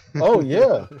 Oh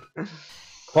yeah,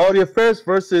 Claudia Fest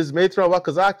versus Matrona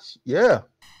Wakazashi. Yeah,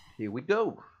 here we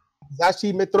go.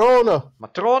 Wakazashi Matrona.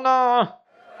 Matrona.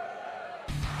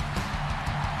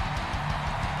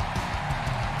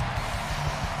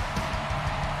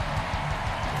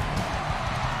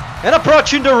 And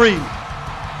approaching the ring,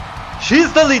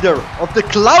 she's the leader of the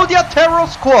Claudia Terror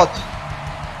Squad.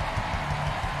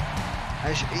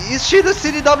 Is she the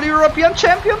CDW European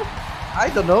Champion? I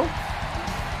don't know.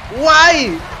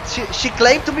 Why? She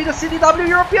claimed to be the CDW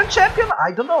European Champion?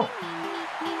 I don't know.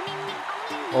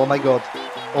 Oh my god.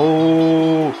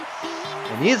 Oh.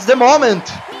 And it's the moment.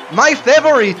 My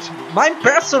favorite. My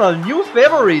personal new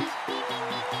favorite.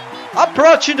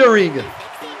 Approaching the ring.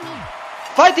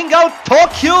 Fighting out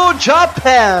Tokyo,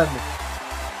 Japan.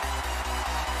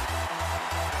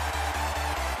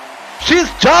 She's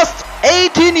just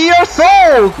 18 years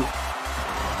old.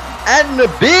 And a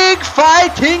big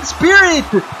fighting spirit.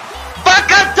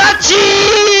 Wakazashi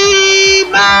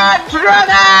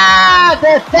Matrona,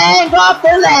 the thing of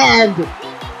the land.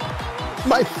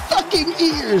 My fucking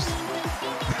ears.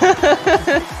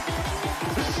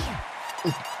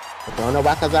 Matrona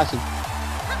Wakazashi.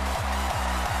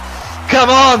 Come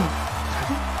on!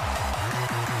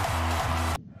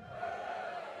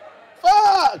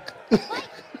 Fuck!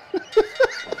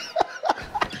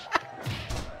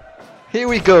 Here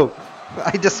we go.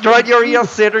 I destroyed your ear,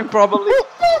 Cedric, probably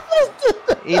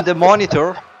in the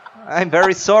monitor. I'm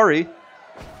very sorry.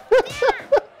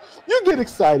 You get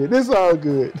excited. It's all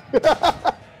good.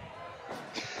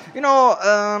 You know,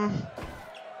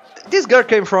 this girl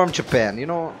came from Japan. You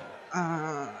know,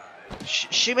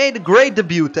 she made a great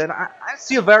debut, and I'm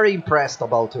still very impressed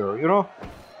about her. You know,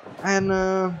 and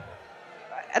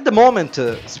at the moment,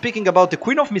 speaking about the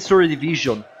Queen of Missouri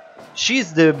division,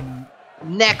 she's the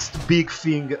next big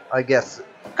thing, I guess.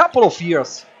 A couple of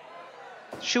years,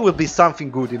 she will be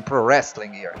something good in pro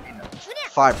wrestling here, in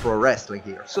Fire Pro Wrestling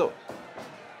here. So,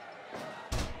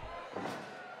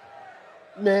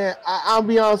 man, I'll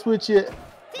be honest with you.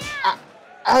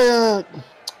 I'm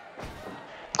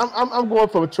going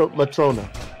for Matrona.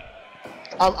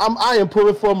 I am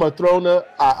pulling for Matrona.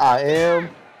 I am.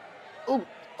 Ooh.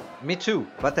 Me too,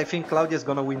 but I think Claudia's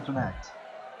gonna win tonight.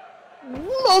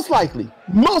 Most likely,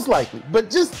 but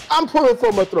just I'm pulling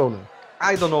for Matrona.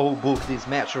 I don't know who booked this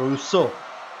match or who saw,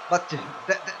 but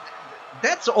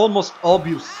that's almost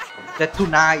obvious that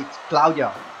tonight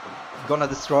Claudia gonna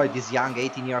destroy this young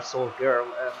 18 years old girl.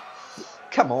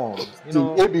 Come on, you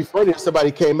know. It'd be funny if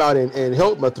somebody came out and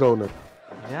helped Matrona.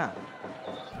 Yeah,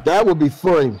 that would be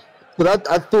funny. But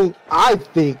I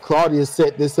think Claudia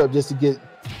set this up just to get,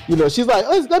 you know, she's like,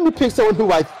 let me pick someone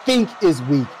who I think is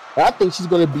weak. I think she's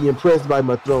going to be impressed by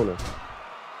Matrona.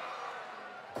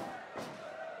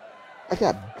 I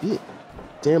got bit.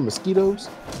 Damn mosquitoes.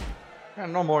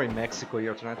 No more in Mexico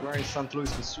here tonight. We're in St.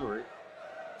 Louis, Missouri.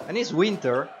 And it's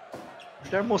winter.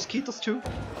 There are mosquitoes too.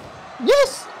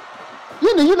 Yes!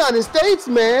 You're in the United States,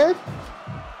 man.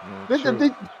 Yeah,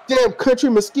 the damn country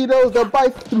mosquitoes, they'll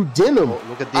bite through denim. Oh,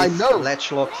 look at this. I know.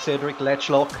 Latch lock, Cedric, latch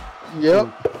lock. Yep.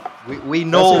 We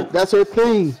know. That's her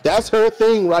thing. That's her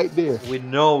thing right there. We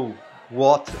know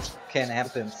what can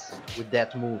happen with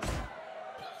that move.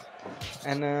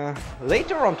 And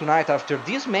later on tonight, after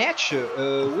this match,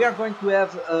 we are going to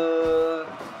have a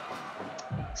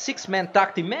 6-man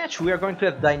tag team match. We are going to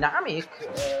have Dynamic.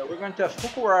 We're going to have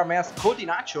Fukuwara mask, Kodin,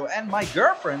 Acho, and my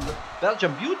girlfriend,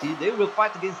 Belgian Beauty. They will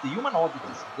fight against the Human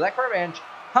Oddities, Black Revenge,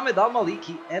 Ahmed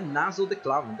Maliiki, and Naso the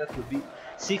Clown. That will be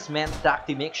 6-man tag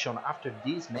team action after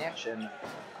this match, and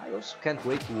I also can't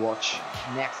wait to watch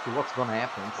next what's gonna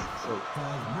happen. So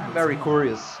I'm very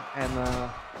curious. And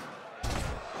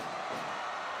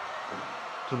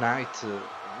tonight, you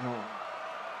know,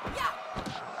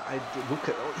 I look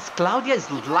at Claudia is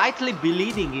slightly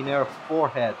bleeding in her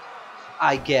forehead,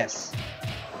 I guess.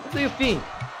 What do you think?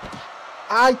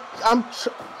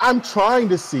 I'm trying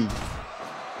to see.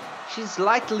 She's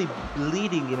slightly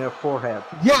bleeding in her forehead.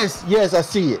 Yes, yes, I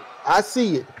see it. I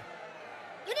see it.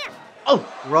 Oh,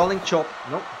 rolling chop.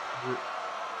 Nope.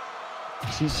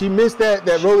 She missed that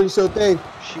rolling show thing.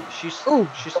 She's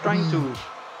trying to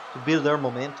build her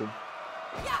momentum.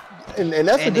 And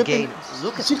that's And a good again, thing.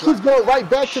 look at She keeps going right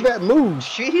back to that move.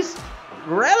 She's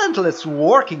relentless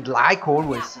working like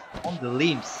always on the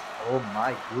limbs. Oh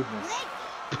my goodness.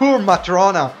 Poor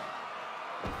Matrona.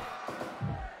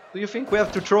 Do you think we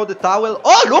have to throw the towel?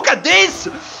 Oh, look at this!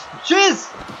 She's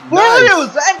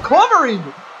furious and covering.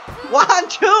 1,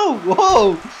 2.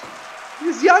 Whoa.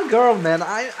 This young girl, man,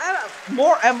 I'm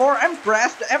more and more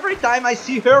impressed every time I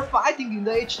see her fighting in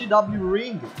the HTW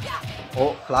ring.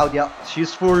 Oh, Claudia,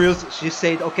 she's furious. She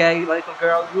said, okay, little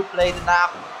girl, you played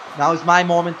enough. Now is my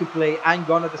moment to play. I'm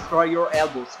gonna destroy your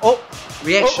elbows. Oh,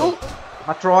 reaction.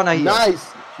 Matrona here.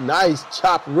 Nice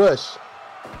chop rush.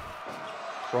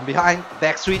 From behind,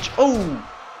 back switch. Oh,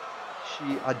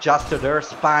 she adjusted her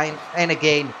spine. And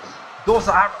again, those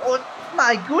are, oh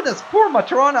my goodness, poor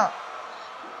Matrona.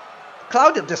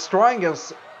 Claudia destroying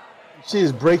us. She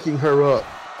is breaking her up.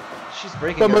 She's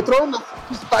breaking but her. Matrona,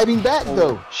 she's fighting back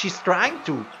though. She's trying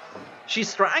to.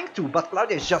 She's trying to, but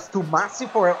Claudia is just too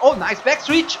massive for her. Oh, nice back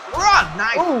switch. Run,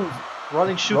 nice. Oh.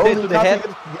 Rolling shoot into the head.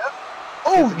 Yep.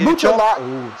 Oh, Lucha lock.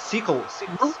 Oh, sickle.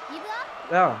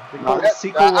 Yeah, they No, call it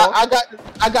sickle lock.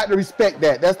 I got to respect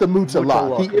that. That's the Muta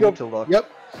lock. Muta lock. Yep.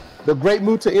 The great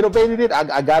Muta innovated it.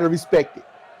 I got to respect it.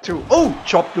 True. Oh,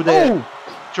 chop to the head.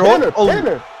 Pinner,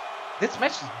 pinner. This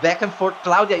match is back and forth.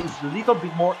 Claudia is a little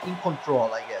bit more in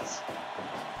control, I guess.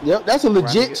 Yep, that's a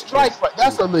legit strike. Yes.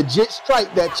 That's a legit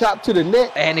strike. That chop to the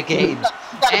neck. And again, you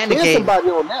gotta pin somebody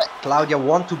on that. Claudia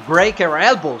want to break her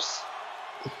elbows.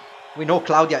 We know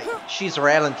Claudia. She's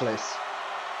relentless.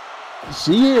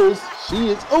 She is. She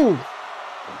is. Oh.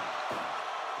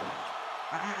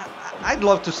 I'd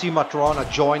love to see Matrona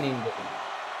joining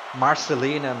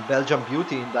Marceline and Belgian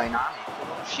Beauty in Dynamic.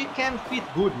 She can fit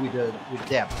good with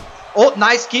them. Oh,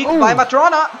 nice kick by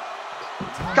Matrona.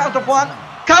 Count of 1,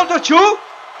 count of 2,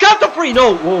 count of 3.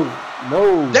 No, whoa,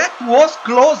 no. That was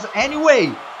close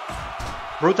anyway.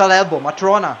 Brutal elbow,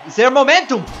 Matrona. Is there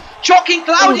momentum? Choking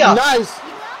Claudia. Oh, nice.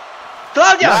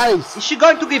 Claudia, nice. Is she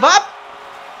going to give up?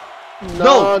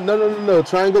 No.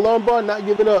 Triangle armbar, not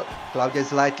giving up. Claudia is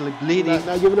slightly bleeding.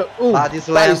 Not giving up. Ooh, body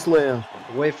slam.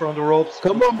 Away from the ropes.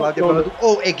 Come on, Claudia gonna do,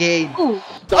 oh, again. Ooh,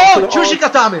 oh, Juji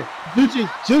Katame.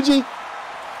 Juji.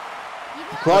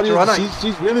 Claudia,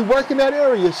 she's really working that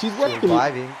area. She's working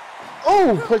surviving. It.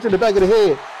 Oh, punch in the back of the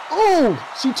head. Oh,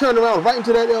 she turned around right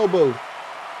into that elbow.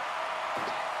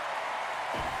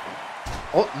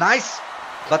 Oh, nice.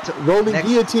 But rolling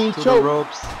guillotine choke. The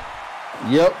ropes.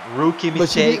 Yep. Rookie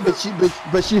mistake.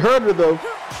 But she hurt her though.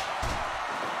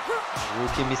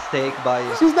 Rookie mistake by.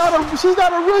 She's not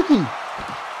a rookie.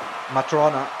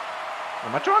 Matrona.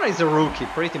 Matrona is a rookie,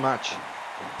 pretty much.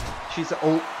 She's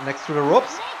next to the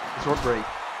ropes. It's rope break.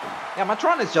 Yeah,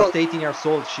 Matrona is just 18 years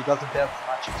old. She doesn't have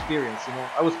much experience, you know.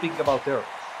 I was speaking about her.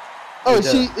 Oh,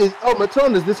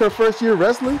 Matrona, is this her first year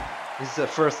wrestling? This is her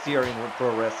first year in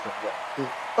pro wrestling. Yeah.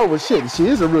 Oh well, shit, she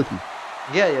is a rookie.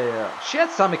 Yeah. She had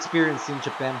some experience in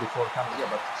Japan before coming here,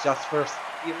 but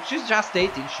she's just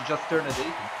 18. She just turned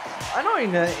 18. I know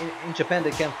in Japan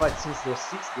they can fight since they're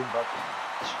 16, but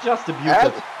she's just a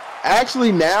beauty.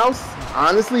 Actually,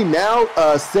 honestly,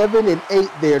 7 and 8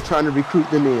 they're trying to recruit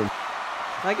them in.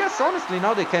 I guess honestly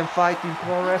now they can fight in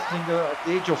pro wrestling at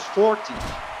the age of 40.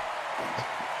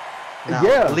 Now,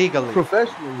 yeah, legally.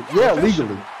 Professionally. Yeah,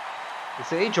 legally. It's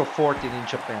the age of 14 in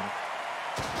Japan.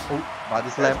 Oh, body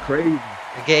slam. That's crazy.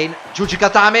 Again, Juji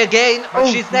Katame again,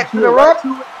 but she's next to the rope.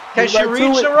 Can she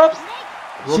reach the ropes?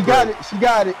 She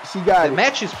got it. The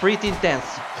match is pretty intense.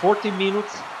 40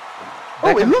 minutes.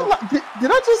 Oh, it looked like.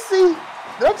 Did I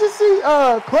just see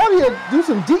Claudia do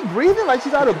some deep breathing, like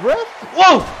she's out of breath?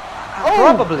 Whoa!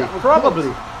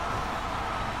 Probably.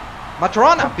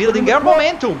 Matrona building her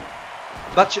momentum,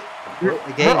 but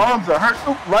again, her arms are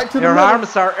hurt. Right to the middle. Her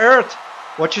arms are hurt.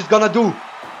 What she's gonna do?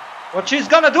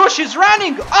 She's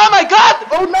running! Oh my god!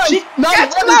 Oh, nice! She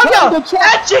gets Claudia! And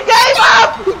she gave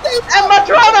up! And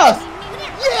Matrona!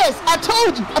 Yes! I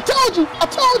told you!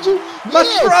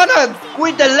 Matrona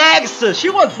with the legs! She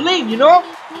was lame, you know?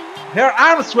 Her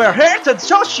arms were hurt, and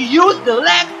so she used the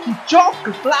leg to choke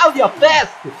Claudia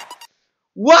fast!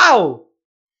 Wow!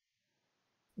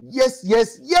 Yes.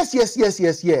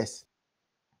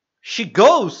 She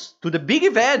goes to the big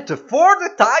event for the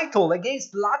title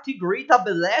against La Tigrita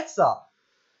Bellezza.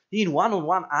 In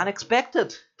one-on-one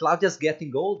unexpected. Claudia's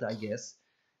getting old, I guess.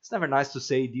 It's never nice to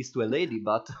say this to a lady,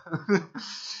 but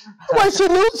Wait, she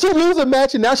lose a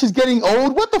match and now she's getting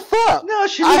old. What the fuck? no,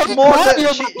 she lose more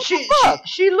Claudia, than what the fuck?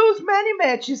 she lose many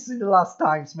matches in the last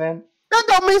times, man. That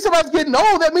don't mean somebody's getting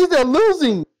old. That means they're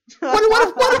losing. What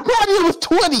if Claudia was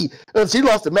 20? She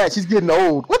lost a match. She's getting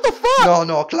old. What the fuck?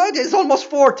 No, Claudia is almost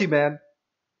 40, man.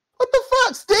 What the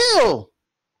fuck? Still.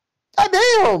 God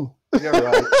damn. You're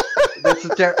right.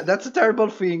 That's a terrible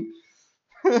thing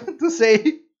to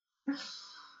say.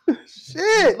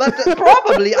 Shit. But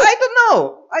probably, I don't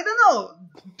know.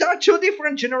 They're two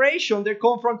different generations. They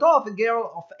come from off. A girl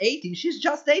of 18, she's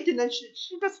just 18, and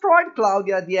she destroyed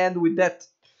Claudia at the end with that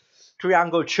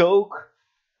triangle choke.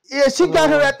 Yeah, she got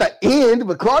her at the end,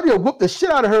 but Claudia whooped the shit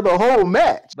out of her the whole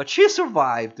match. But she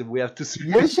survived, we have to say.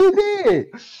 Yes, she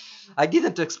did. I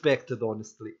didn't expect it,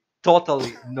 honestly.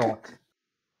 Totally not.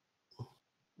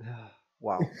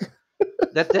 Wow.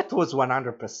 That was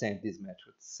 100% this match.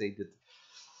 Let's say that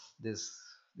this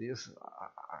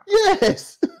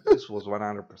Yes. this was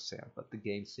 100%, but the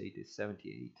game said it's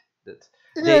 78. That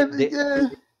Yeah.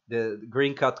 the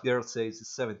green cut girl says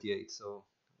it's 78, so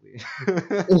we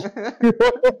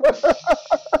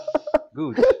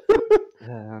good.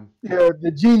 Yeah,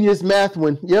 the genius math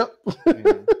one. Yep.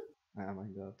 Yeah. Oh my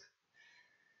god.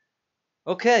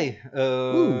 Okay.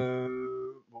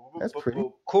 That's pretty.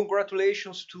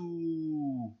 Congratulations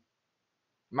to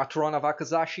Matrona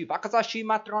Wakazashi. Wakazashi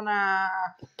Matrona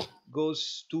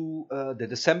goes to the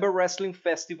December Wrestling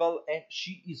Festival, and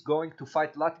she is going to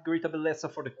fight Latigrita Bellezza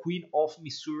for the Queen of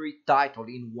Missouri title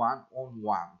in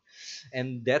 1-on-1.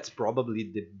 And that's probably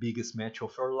the biggest match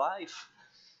of her life.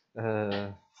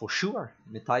 For sure.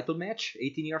 In a title match,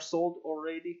 18 years old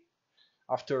already.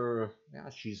 After,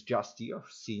 she's just here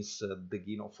since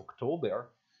beginning of October.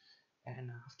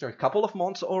 And after a couple of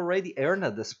months already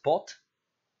earned the spot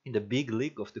in the big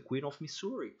league of the Queen of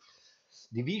Missouri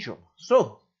division.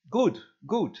 So, good.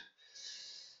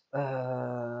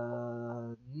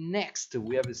 Next,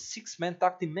 we have a 6-man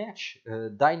tag team match.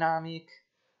 Dynamic,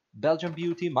 Belgian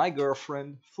Beauty, My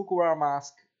Girlfriend, Fukuwara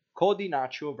Mask, Kodin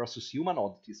Acho versus Human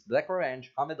Oddities, Black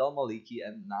Revenge, Ahmed Maliiki,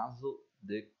 and Naso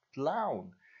the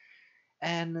Clown.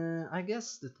 And I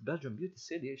guess that Belgian Beauty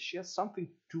said she has something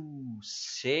to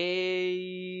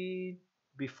say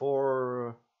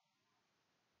before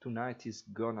tonight is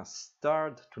gonna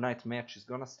start. Tonight's match is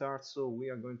gonna start, so we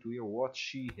are going to hear what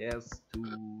she has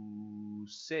to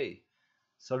say.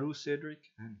 Salut,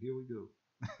 Cedric, and here we go.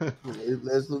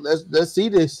 Let's see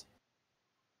this.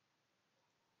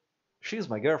 She's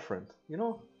my girlfriend,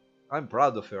 I'm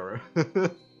proud of her.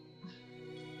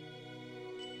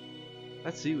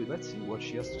 Let's see what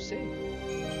she has to say.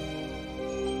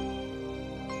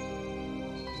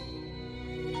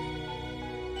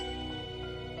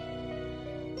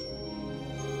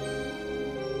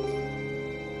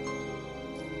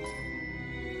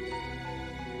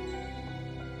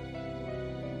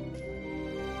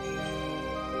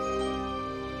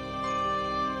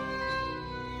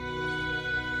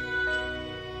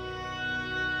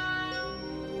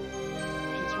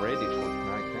 She's ready for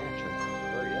tonight's match. I'm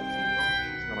very happy.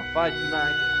 She's gonna fight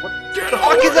tonight. What the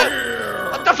fuck is that?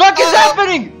 What the fuck is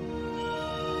happening?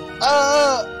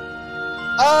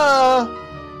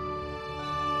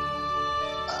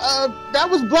 That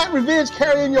was Black Revenge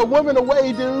carrying your woman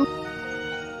away, dude.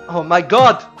 Oh my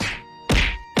god.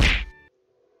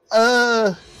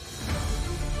 I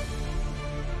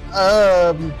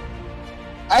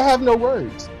have no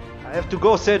words. I have to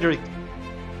go, Cedric.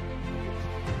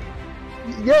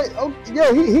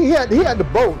 Yeah, he had the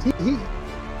boat.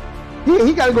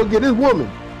 He got to go get his woman.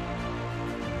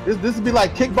 This would be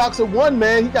like Kickboxer 1,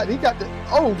 man. He got the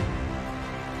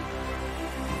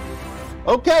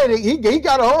Okay, he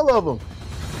got a hold of him.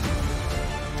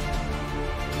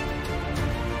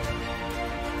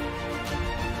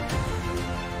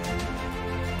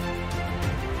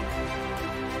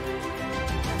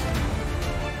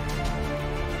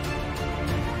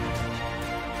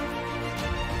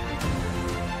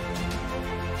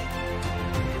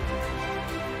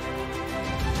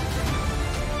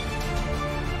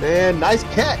 Man, nice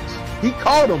catch. He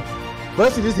caught him.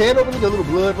 Busted his hand over the little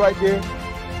blood right there.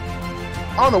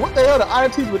 I don't know what the hell the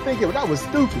IMTs were thinking, but that was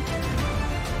stupid.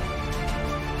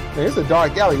 Man, it's a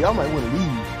dark alley. Y'all might want to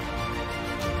leave.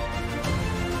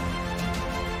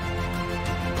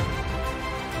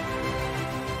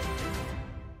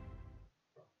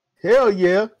 Hell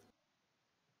yeah.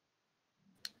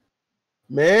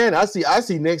 Man, I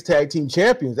see next tag team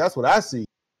champions. That's what I see.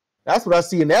 That's what I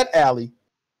see in that alley.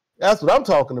 That's what I'm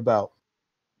talking about.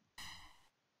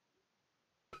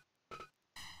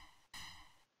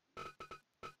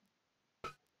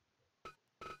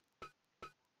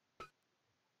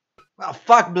 Oh,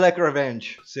 fuck Black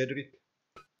Revenge, Cedric.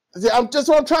 I'm just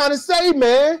what I'm trying to say,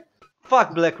 man.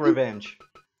 Fuck Black Revenge.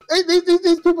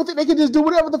 These people think they can just do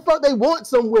whatever the fuck they want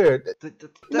somewhere.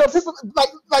 You know, people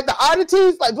like the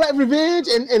Oddities, like Black Revenge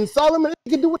and Solomon,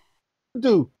 they can do what they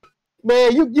do.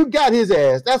 Man, you got his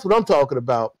ass. That's what I'm talking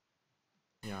about.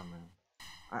 Yeah,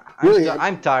 man.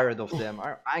 I'm tired of them.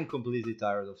 I'm completely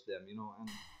tired of them, you know. And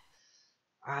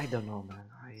I don't know, man.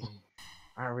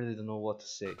 I really don't know what to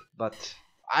say. But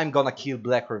I'm gonna kill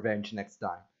Black Revenge next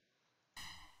time.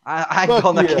 I'm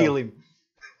gonna kill him.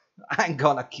 I'm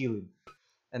gonna kill him.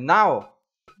 And now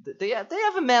they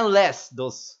have a man less,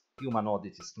 those human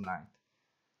oddities tonight.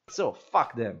 So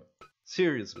fuck them.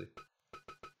 Seriously.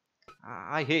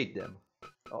 I hate them.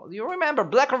 Oh, you remember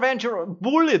Black Revenger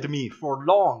bullied me for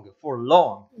long.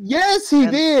 Yes, he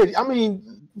did. I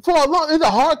mean, for a long, the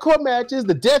hardcore matches,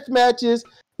 the death matches.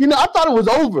 You know, I thought it was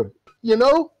over. You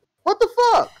know, what the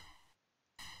fuck?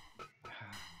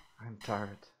 I'm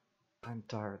tired.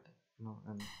 You know,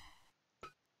 and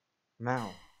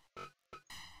now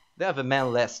they have a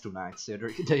man less tonight,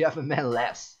 Cedric. They have a man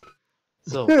less.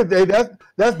 So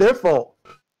that's their fault.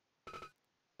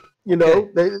 You know,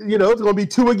 it's gonna be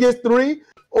 2 against 3,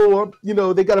 or you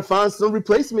know, they gotta find some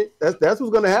replacement. That's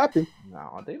what's gonna happen.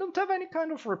 No, they don't have any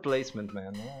kind of replacement,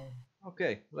 man.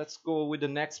 Okay, let's go with the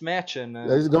next match, and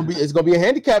it's gonna be a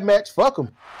handicap match. Fuck them.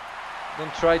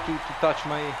 Don't try to touch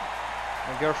my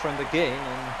girlfriend again.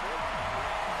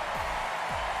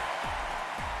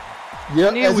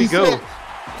 And here we go.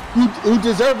 Who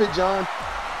deserve it, John?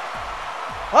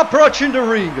 Approaching the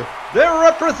ring, they're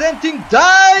representing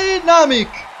Dynamic,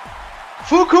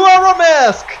 Fukuwara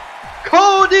Mask,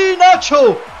 Kodin,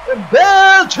 Acho, and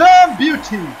Belgian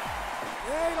Beauty.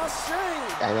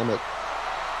 Dynamic.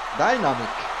 Here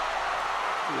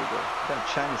we go. That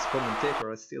Chinese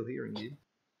commentator is still hearing you.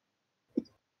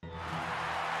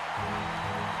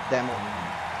 Demo.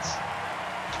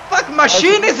 Fuck,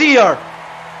 Machine is here!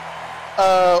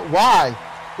 Why?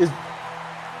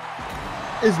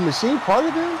 Is Machine part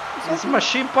of them? Is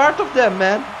Machine part of them,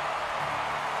 man?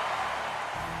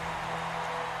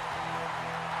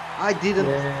 I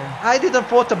didn't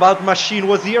thought about Machine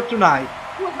was here tonight.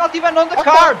 He was not even on the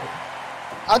card.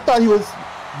 I thought he was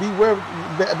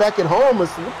back at home or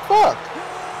something. What the fuck?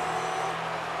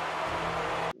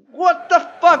 What the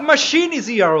fuck? Machine is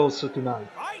here also tonight.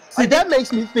 See, that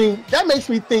makes me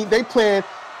think they planned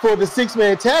for the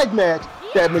 6-man tag match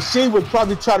that Machine would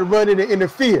probably try to run in and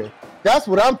interfere. That's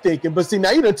what I'm thinking. But see,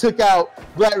 now you done took out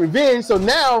Black Revenge, so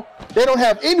now they don't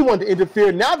have anyone to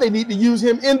interfere. Now they need to use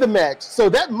him in the match. So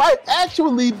that might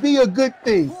actually be a good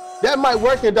thing. That might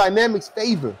work in Dynamic's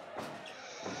favor.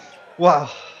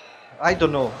 Well, I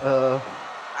don't know.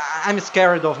 I'm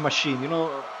scared of Machine. You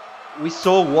know, we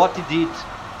saw what he did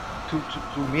to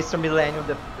Mr. Millennium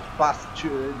the past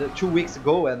 2 weeks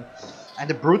ago, and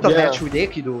the brutal match with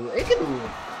Aikido.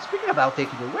 Speaking about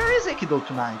Aikido, where is Aikido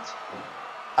tonight?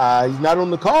 He's not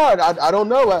on the card. I don't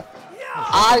know.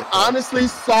 I honestly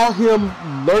saw him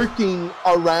lurking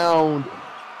around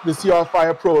the CR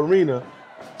Fire Pro Arena.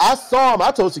 I saw him.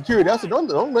 I told security, I said, don't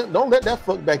let that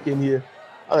fuck back in here.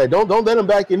 All right, don't let him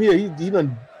back in here. He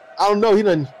done, I don't know, he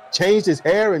done changed his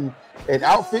hair and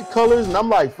outfit colors, and I'm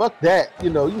like, fuck that. You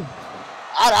know,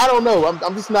 I don't know.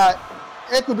 I'm just not.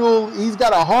 Ecuador, he's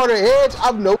got a harder edge.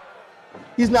 I've noticed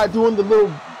he's not doing the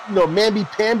little, you know,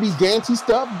 mamby-pamby dancey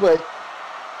stuff, but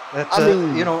I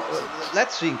mean, you know,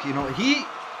 let's think. You know, he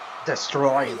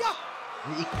destroyed.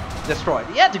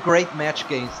 He had a great match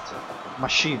against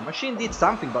Machine. Machine did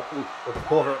something, but for the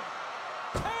cover.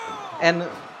 And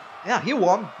yeah, he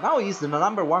won. Now he's the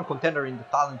 #1 contender in the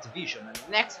talent division. And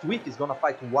next week he's gonna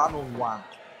fight one-on-one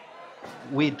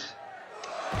with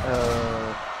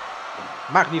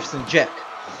Magnificent Jack.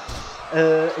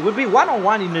 It will be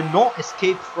one-on-one in a no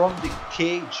escape from the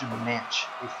cage match,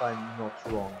 if I'm not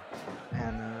wrong.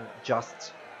 And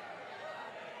just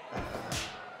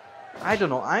I don't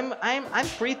know. I'm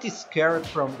pretty scared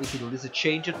from Aikido. He's a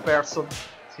changed person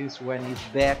since when he's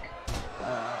back.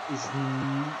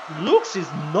 Looks is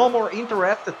no more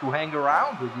interested to hang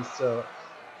around with his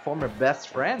former best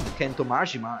friend Kento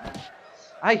Majima. And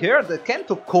I heard that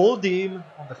Kento called him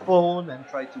on the phone and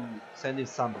tried to send him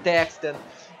some text, and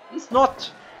he's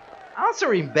not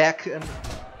answering back. And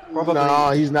probably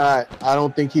no, he's not. I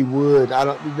don't think he would. I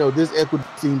don't. You know, this Ecuador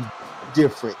seems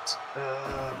different.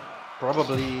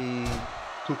 Probably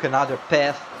took another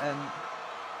path and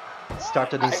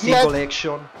started in single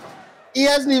action. He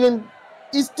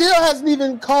still hasn't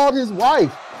even called his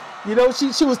wife. You know,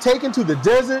 she was taken to the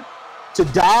desert to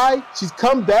die. She's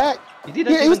come back. He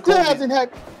didn't even he still hasn't had.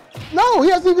 No, he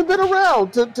hasn't even been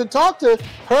around to talk to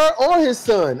her or his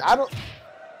son. I don't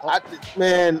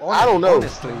know.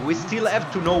 Honestly, we still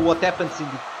have to know what happens in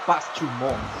the past 2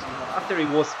 months. You know, after he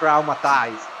was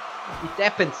traumatized, it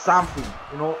happened something,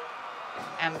 you know.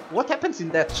 And what happens in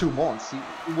that 2 months?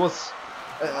 He was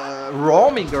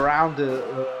roaming around the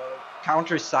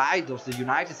countryside of the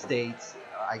United States,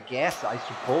 I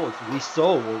suppose. We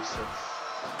saw also.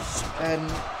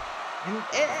 And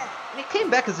he came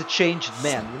back as a changed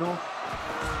man, you know.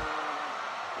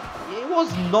 It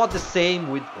was not the same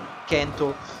with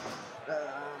Kento.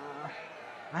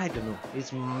 I don't know.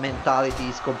 His mentality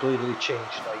is completely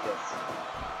changed, I guess.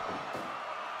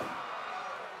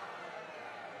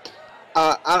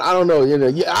 I don't know. You know,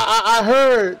 yeah, I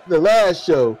heard the last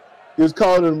show. He was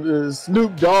calling him the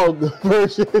Snoop Dogg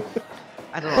version.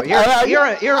 I don't know.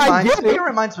 He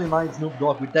reminds me of Snoop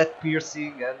Dogg with that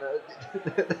piercing and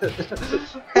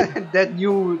that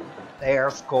new hair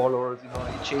color. You know,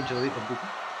 he changed a little bit.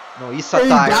 No, he's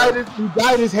satire. He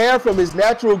dyed his hair from his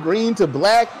natural green to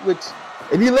black,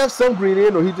 and he left some green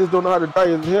in, or he just don't know how to dye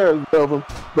his hair.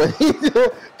 But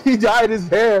he dyed his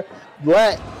hair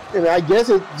black, and I guess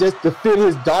it just to fit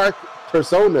his dark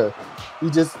persona. He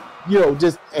just,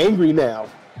 just angry now.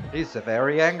 He's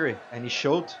very angry, and he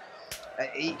showed.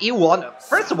 He won.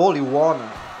 First of all, he won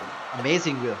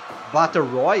amazing battle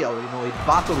royal. You know, he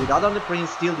battled with Adam the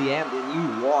Prince till the end, and he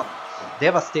won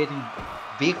devastating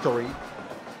victory.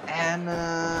 And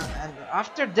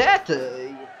after that,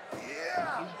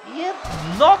 he had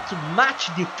not much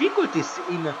difficulties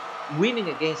in winning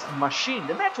against Machine.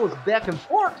 The match was back and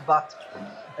forth, but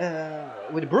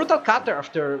with a brutal cutter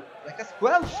after like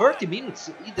 12-30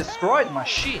 minutes, he destroyed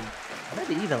Machine.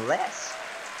 Maybe even less.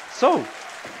 So,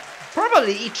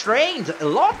 probably he trained a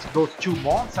lot those 2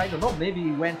 months. I don't know, maybe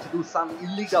he went to do some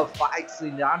illegal fights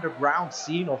in the underground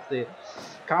scene of the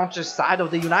countryside of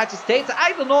the United States.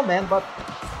 I don't know, man, but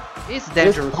he's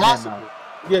dangerous man now.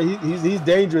 Yeah, he's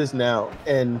dangerous now,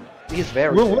 and he's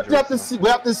very dangerous. We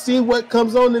have to see what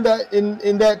comes on in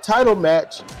that title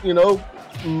match.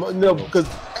 Because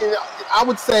I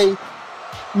would say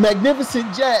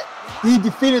Magnificent Jack, he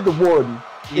defeated the Warden.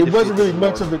 It wasn't really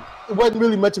much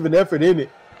of an effort in it.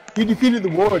 He defeated the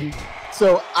Warden.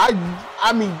 So I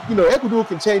mean, Ecuador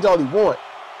can change all he wants,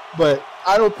 but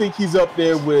I don't think he's up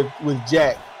there with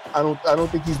Jack. I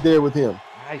don't think he's there with him.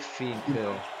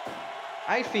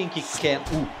 I think he can.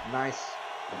 Ooh, nice.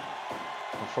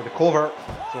 For the cover,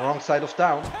 the wrong side of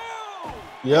town.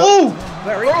 Yeah. Ooh,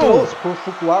 very close for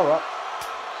Fukuwara.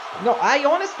 No, I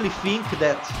honestly think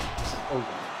that. Oh,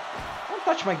 don't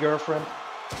touch my girlfriend.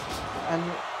 And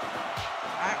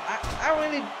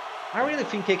I really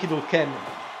think Aikido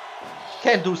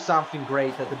can do something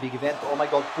great at the big event. Oh my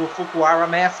god, poor Fukuwara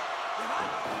mask.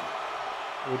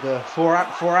 With the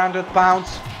 400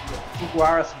 pounds,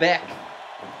 Fukuwara's back.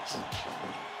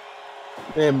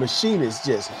 And Machine is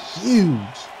just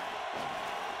huge.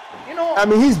 I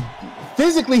mean,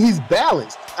 he's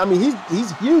balanced. I mean,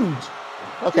 he's huge.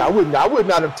 Okay, I would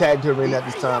not have tagged him in at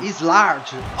this time. He's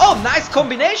large. Oh, nice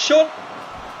combination.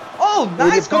 Oh,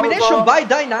 nice combination by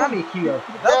Dynamic here.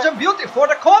 Belgian Beauty for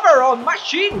the cover on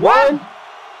Machine. 1,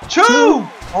 2.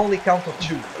 Only count of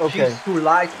 2. Okay. She's too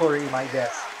light for him, I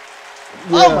guess.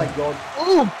 Yeah. Oh my god.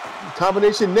 Ooh,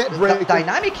 combination net break.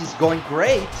 Dynamic is going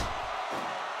great.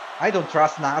 I don't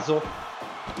trust Naso.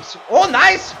 Oh,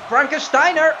 nice!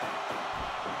 Frankensteiner.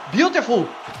 Beautiful.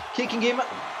 Kicking him.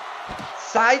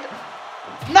 Side.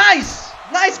 Nice!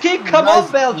 Nice kick. Come on,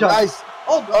 Belgium. Nice.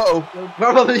 Oh,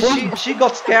 probably she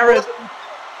got scared.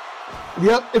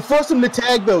 Yep, it forced him to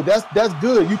tag though. That's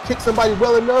good. You kick somebody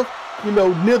well enough,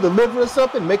 near the liver or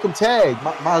something, make them tag.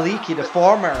 Maliiki, the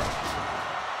former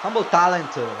humble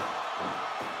talent,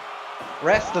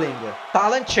 wrestling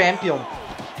talent champion.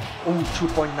 Oh,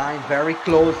 2.9, very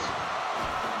close.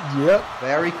 Yep.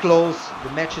 Very close. The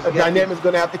match is Dynamic's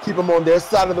gonna have to keep him on their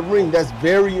side of the ring. That's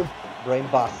very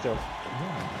important. Brainbuster.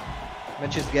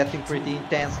 Match is getting pretty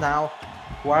intense now.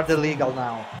 Who are the legal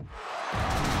now?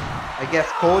 I guess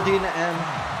Kodin and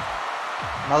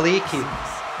Maliiki.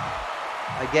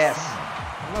 I guess.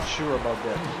 I'm not sure about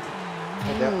that.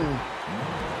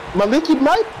 Maliiki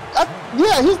might.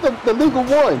 Yeah, he's the legal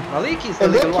one. Maliiki is the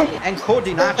legal one. And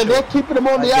Kodin Acho. And they're keeping him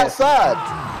on the outside.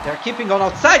 They're keeping on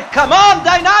outside. Come on,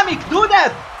 Dynamic, do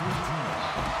that!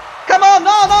 Come on,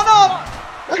 no! No.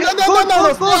 Oh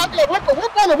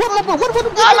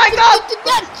my god!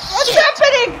 What's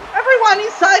happening? Everyone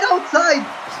inside, outside.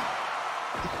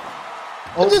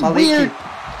 Oh, Maliiki. Weird.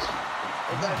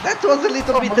 That was a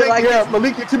little bit like... Yeah,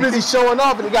 Maliiki too busy showing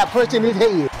off and he got punched in his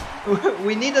head.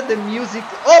 We needed the music.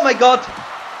 Oh my god!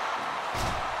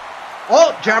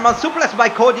 Oh, German suplex by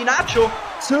Kodin Acho.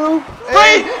 2, Three,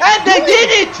 and they did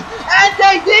it! And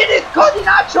they did it! Kodin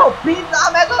Acho beat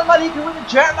Ahmed and Maliiki with a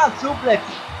German suplex.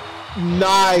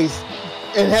 Nice.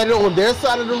 And had it on their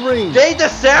side of the ring. They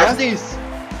deserve this.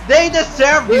 They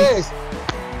deserve this. Yes.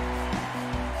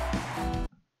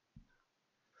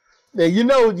 Yeah, you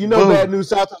know, Boom. Bad News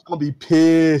South is gonna be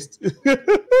pissed.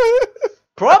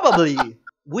 Probably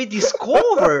we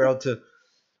discovered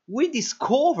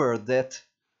that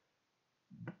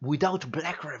without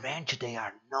Black Revenge they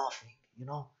are nothing, you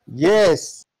know.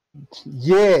 Yes.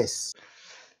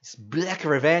 Black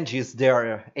Revenge is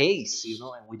their ace, you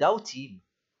know, and without him,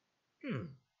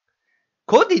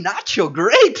 Kodin Acho,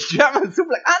 great German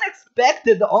suplex,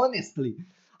 unexpected. Honestly,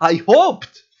 I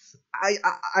hoped.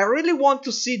 I really want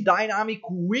to see Dynamic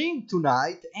win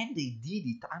tonight, and they did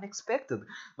it, unexpected.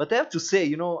 But I have to say,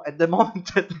 you know, at the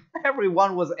moment that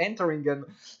everyone was entering the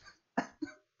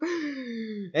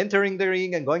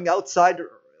ring and going outside.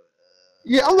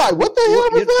 Yeah, I'm like, what the hell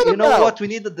was that You know about? what? We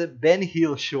needed the Ben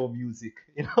Hill show music.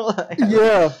 You know? Like,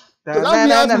 Yeah.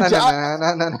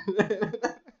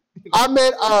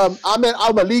 Ahmed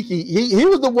Maliiki, he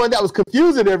was the one that was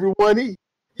confusing everyone.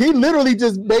 He literally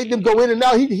just made them go in and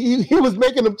out. He was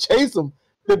making them chase him.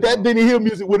 That Benny Hill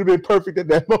music would have been perfect at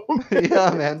that moment.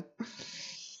 Yeah, man.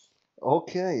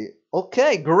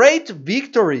 Okay, great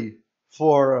victory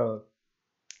for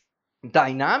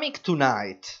Dynamic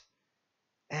tonight.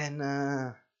 And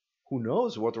who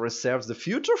knows what reserves the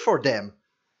future for them.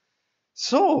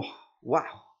 So,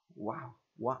 wow.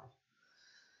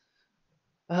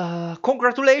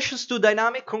 Congratulations to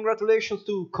Dynamic, congratulations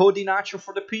to Kodin Acho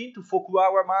for the pin, to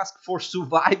Fukuwara Mask for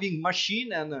surviving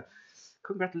Machine, and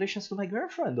congratulations to my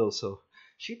girlfriend also.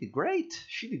 She did great.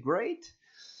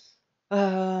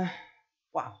 Wow,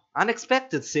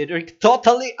 unexpected, Cedric,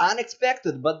 totally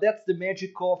unexpected, but that's the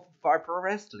magic of Fire Pro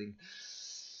Wrestling.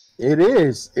 It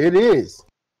is.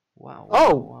 Wow.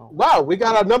 Wow, we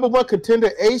got our #1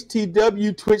 contender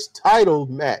HTW Twitch title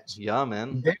match. Yeah,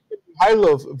 man.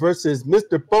 Mihailov versus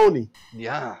Mr. Pony.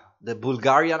 Yeah, the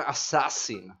Bulgarian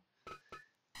assassin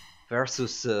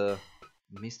versus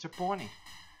Mr. Pony.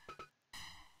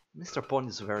 Mr. Pony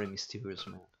is very mysterious,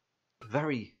 man.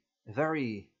 Very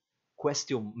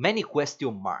many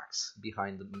question marks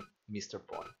behind Mr.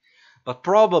 Pony. But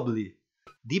probably,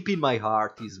 deep in my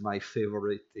heart, is my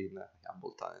favorite in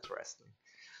Humble Talent Wrestling.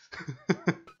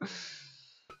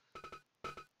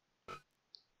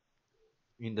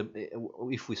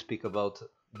 If we speak about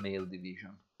male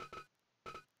division,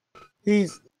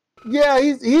 He's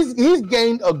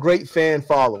gained a great fan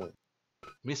following.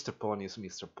 Mr. Pony is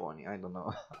Mr. Pony. I don't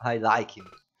know. I like him.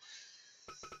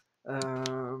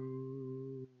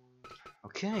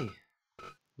 Okay,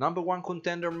 #1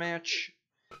 contender match.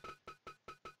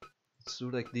 Let's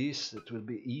do like this. It will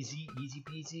be easy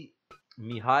peasy.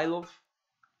 Mihailov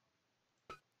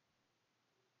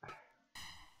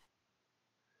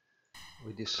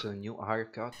with this new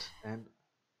haircut, and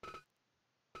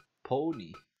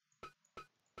Pony.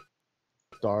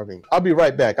 Starving. I'll be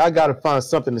right back. I gotta find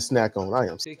something to snack on. I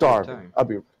am starving. I'll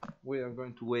be. We are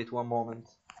going to wait one moment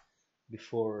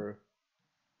before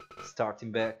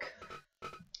starting back.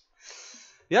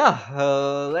 Yeah,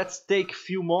 let's take a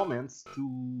few moments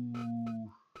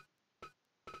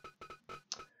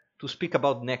to speak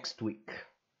about next week.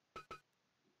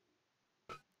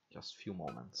 Just a few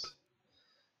moments.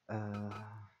 In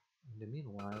the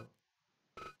meanwhile,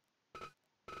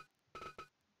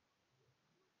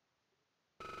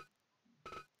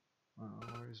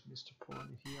 where is Mr.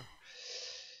 Pony here?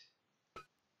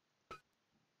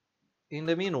 In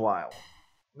the meanwhile,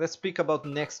 let's speak about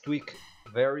next week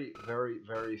very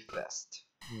fast.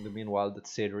 In the meanwhile, that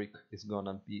Cedric is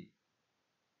gonna be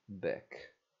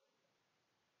back.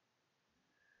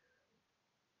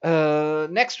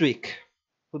 Next week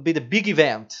will be the big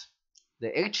event, the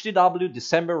HTW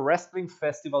December Wrestling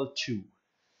Festival 2.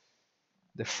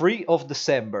 The 3 of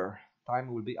December.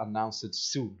 Time will be announced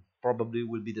soon. Probably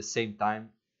will be the same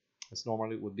time as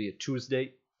normally. It would be a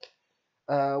Tuesday.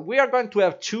 We are going to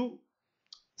have 2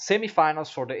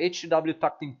 semifinals for the HTW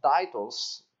Tag Team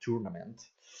Titles tournament.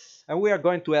 And we are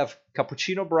going to have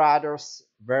Cappuccino Brothers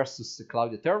versus the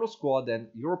Claudia Terror Squad,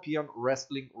 and European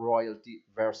Wrestling Royalty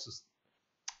versus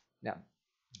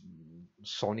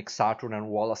Sonic Saturn and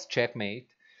Wallace Checkmate.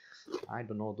 I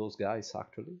don't know those guys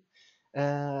actually.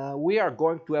 We are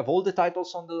going to have all the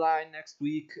titles on the line next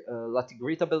week. La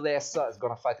Tigrita Bellezza is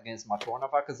going to fight against Matrona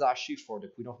Wakazashi for the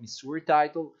Queen of Missouri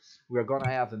title. We are going to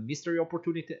have a mystery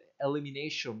opportunity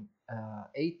elimination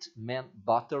 8-man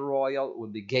battle royal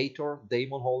with the Gator,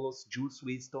 Damon Hollis, Jules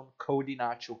Winston, Kodin,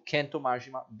 Acho, Kento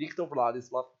Majima, Victor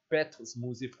Vladislav, Pet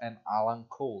Smuzif, and Alan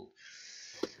Cole.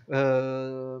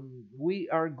 We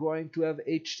are going to have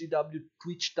HTW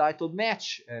Twitch title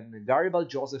match, and Garibald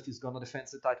Joseph is gonna defend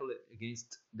the title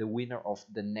against the winner of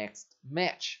the next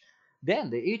match. Then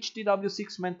the HTW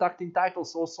 6-man tag team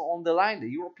titles also on the line. The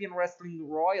European Wrestling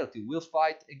Royalty will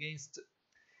fight against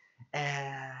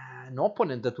an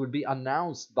opponent that will be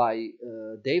announced by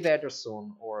Dave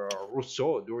Ederson or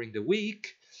Rousseau during the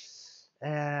week.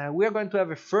 We are going to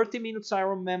have a 30 minutes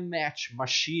Iron Man match,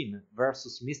 Machine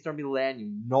versus Mr.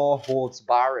 Millennium, no holds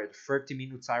barred, 30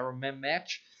 minutes Iron Man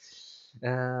match.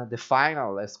 The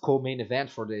final as co-main event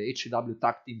for the HTW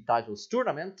Tag Team Titles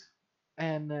Tournament.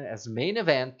 And as main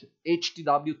event,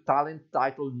 HTW Talent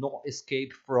Title No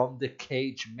Escape from the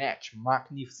Cage match.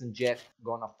 Magnificent Jack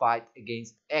gonna fight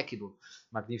against Ekidu.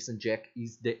 Magnificent Jack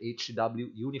is the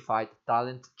HTW Unified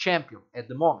Talent Champion at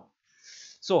the moment.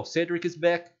 So Cedric is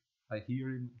back. I hear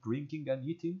him drinking and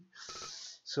eating.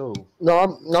 So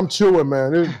no, I'm chewing,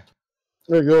 man.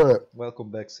 Hey, go ahead. Welcome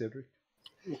back, Cedric.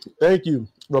 Thank you.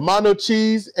 Romano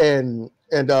cheese and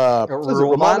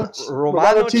Romano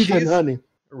cheese and honey.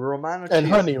 Romano and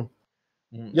cheese. Honey.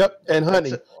 Yep, and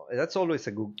honey. That's always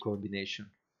a good combination.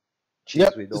 Cheese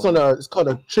Yep, it's called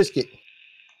a Triscuit.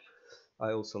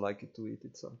 I also like it to eat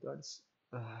it sometimes.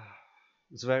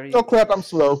 It's very. Oh crap! I'm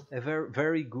slow. A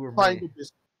very gourmet.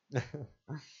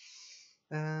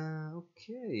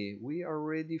 Okay, we are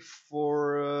ready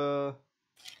for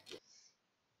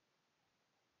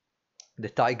the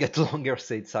tie get longer,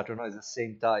 said Saturn. It's the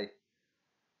same tie.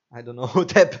 I don't know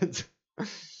what happened.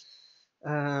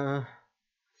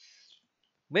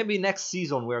 Maybe next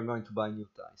season we are going to buy new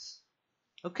ties.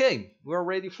 Okay, we're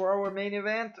ready for our main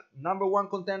event. #1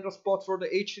 contender spot for the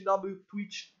HTW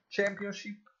Twitch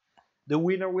Championship. The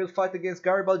winner will fight against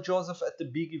Garibald Joseph at the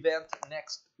big event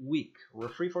next week.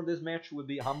 Referee for this match will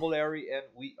be Humble Larry, and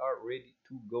we are ready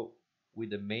to go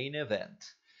with the main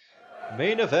event.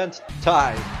 Main event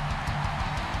time.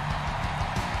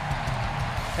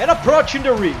 And approaching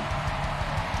the ring,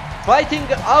 fighting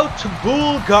out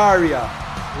Bulgaria,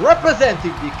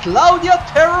 representing the Claudia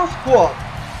Terror Squad,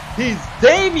 he's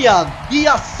Damyan, the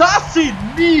Assassin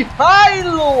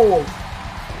Mihailov.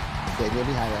 Damyan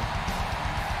Mihailov.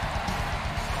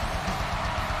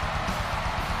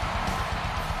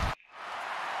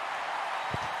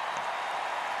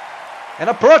 And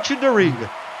approaching the ring,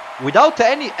 without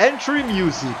any entry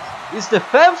music, is the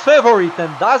fan favorite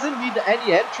and doesn't need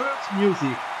any entrance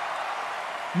music,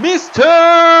 Mr.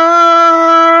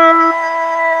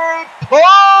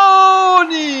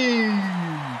 Pony!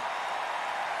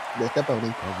 Mr.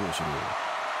 Pony.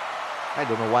 I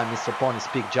don't know why Mr. Pony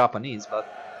speaks Japanese, but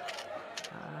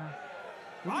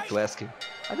we need to ask him.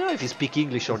 I don't know if he speaks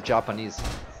English or Japanese.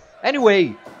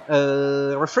 Anyway,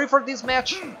 referee for this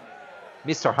match,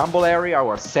 Mr. Humble Larry,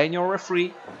 our senior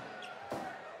referee.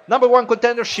 #1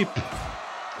 contendership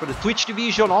for the Twitch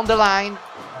division on the line.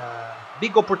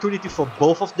 Big opportunity for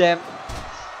both of them.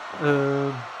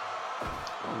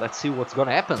 Let's see what's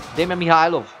gonna happen. Damyan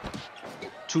Mihailov,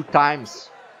 2 times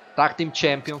tag team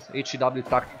champion, HTW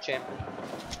tag team champion.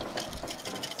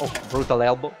 Oh, brutal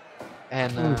elbow.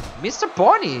 And Mr.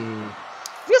 Pony.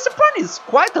 Mr. Pony is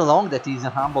quite along that he's a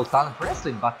Humble Talent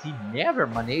Wrestling, but he never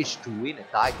managed to win a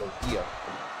title here.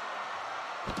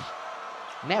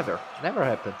 Never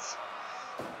happens.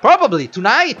 Probably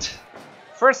tonight.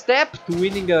 First step to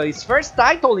winning his first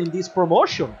title in this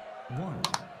promotion.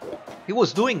 He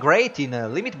was doing great in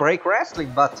Limit Break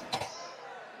Wrestling, but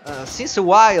since a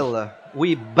while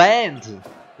we banned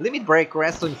Limit Break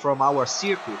Wrestling from our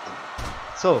circuit.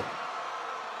 So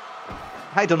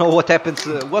I don't know what happens,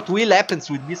 what will happen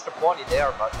with Mr. Pony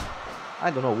there, but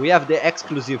I don't know. We have the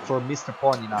exclusive for Mr.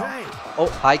 Pony now. Oh,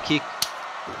 high kick.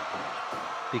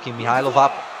 Picking Mihailov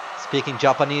up, speaking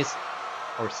Japanese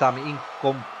or some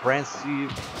incomprehensible,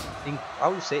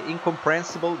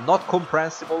 incomprehensible, not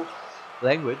comprehensible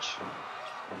language.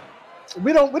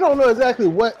 We don't know exactly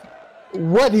what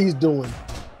he's doing.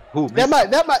 Who? Yeah,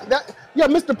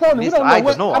 Mr. Pony. We don't know I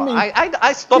don't know. I mean,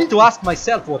 I stopped to ask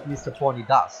myself what Mr. Pony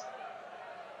does.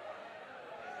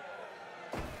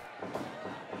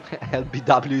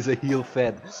 LBW is a heel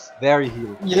fed, very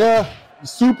heel. Yeah,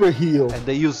 super heel. And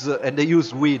they use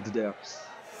weed there.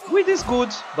 Weed is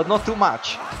good, but not too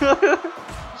much.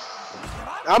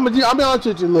 I'm honest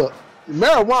with you. Look,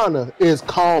 marijuana is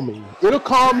calming. It'll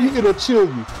calm you. It'll chill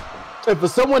you. And for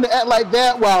someone to act like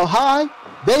that while high,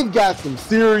 they've got some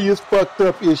serious fucked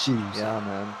up issues. Yeah,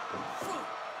 man.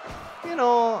 You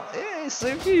know, it's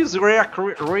his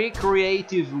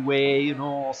recreative way, you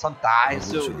know, sometimes.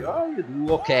 So, yeah, you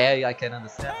do okay, I can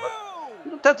understand. But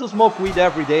you don't have to smoke weed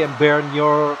every day and burn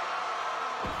your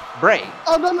brain.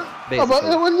 Oh, no, no. Basically.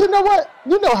 Oh, well, you know what?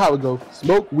 You know how it goes.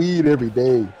 Smoke weed every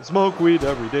day. Smoke weed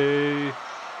every day.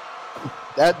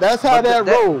 That's how that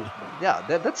rolls. Yeah,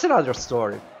 that's another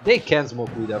story. They can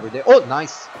smoke weed every day. Oh,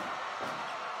 nice.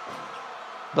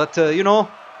 But, you know,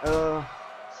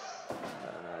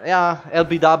 yeah,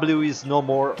 LBW is no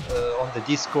more on the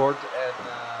Discord, and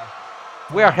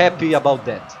we are happy about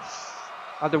that.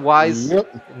 Otherwise,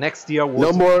 next year was...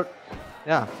 No more...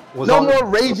 Yeah. No more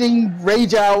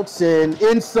rage outs and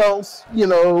insults, you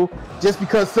know, just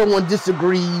because someone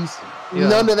disagrees. Yeah.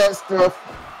 None of that stuff.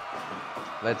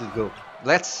 Let it go.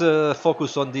 Let's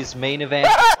focus on this main event.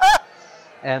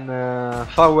 And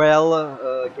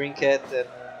farewell, Green Cat, and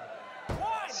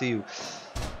see you.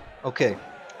 Okay,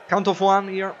 count of one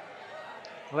here.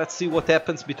 Let's see what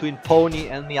happens between Pony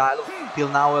and Mihailov. Till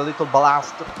now, a little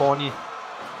blast. Pony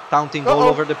taunting all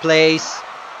over the place.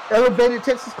 Elevated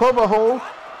Texas cover hold.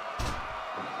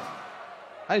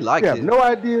 I like it. I have no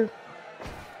idea.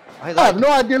 I have no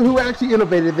idea who actually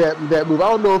innovated that move. I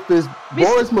don't know if it's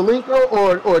Boris Malenko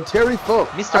or Terry Funk.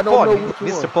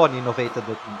 Mr. Pony innovated that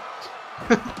move.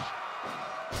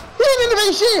 He didn't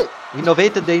innovate shit.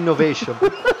 Innovated the innovation.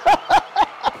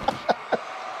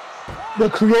 The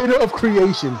creator of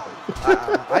creation.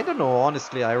 I don't know,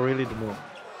 honestly, I really don't know.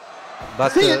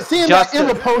 But seeing that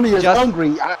Emma Pony is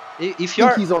hungry, if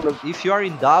you are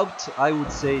in doubt, I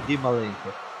would say Di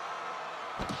Malenko.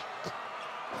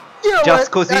 You know just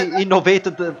because he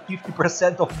innovated the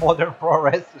 50% of modern pro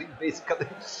wrestling, basically.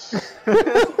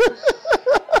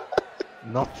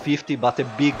 Not 50, but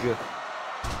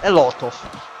a lot of.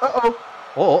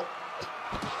 Oh,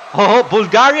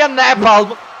 Bulgarian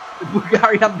napalm.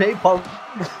 Bulgarian napalm.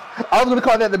 I was gonna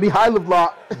call that the Mihailov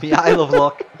lock. Mihailov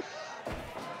lock.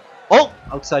 Oh,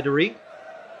 outside the ring.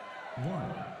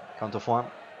 Count of one.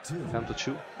 Count of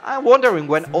two. I'm wondering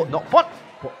when. Oh no,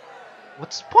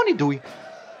 what's Pony doing?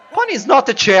 Pony is not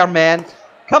a chair, man.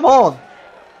 Come on.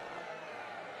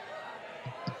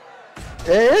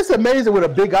 It's amazing with a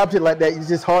big object like that. It's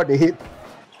just hard to hit.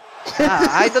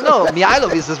 I don't know.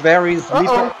 Mihailov is a very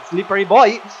slippery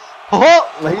boy. Oh,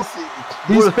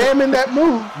 he's spamming that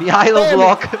move. Mihailov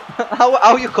lock.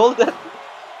 How you call that?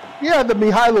 Yeah, the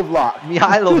Mihailov lock.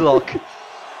 Mihailov lock.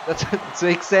 That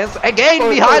makes sense. Again,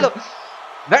 Mihailov.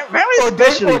 Very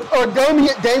especially. Or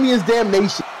Damyan's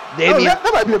damnation. Damyan.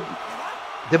 That might be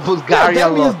the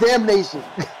Bulgarian lock. Damyan's damnation.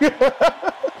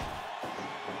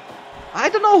 I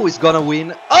don't know who is gonna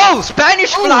win. Oh,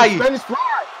 Spanish fly! Spanish fly!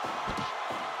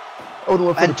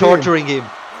 And torturing him.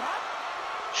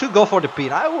 Should go for the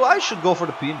pin. I should go for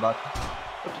the pin, but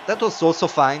that was also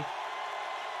fine.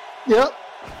 Yep.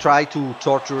 Try to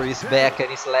torture his back and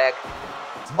his leg.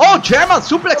 Oh, German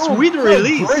suplex with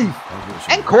release.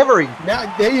 And covering.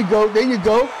 Now, there you go. There you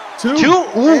go. Two.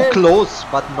 Ooh, close,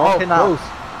 but not enough.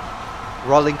 Close.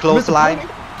 Rolling clothesline.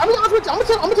 I'm gonna tell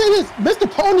you this. Mr.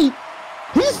 Pony,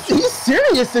 he's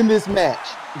serious in this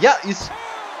match. Yeah, he's...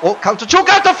 Oh, counter 2,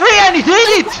 counter 3, and he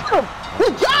did it!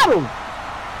 He got him!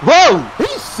 Whoa!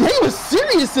 He was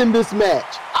serious in this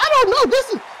match. I don't know.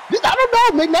 I don't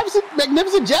know.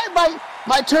 Magnificent Jack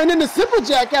might turn into Simple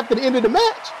Jack after the end of the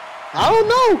match. I don't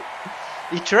know.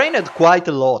 He trained quite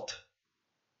a lot,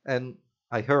 and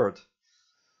I heard.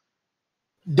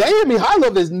 Damyan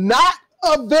Mihailov is not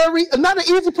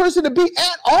an easy person to beat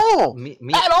at all.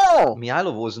 At all.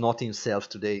 Mihailov was not himself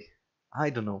today. I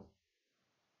don't know.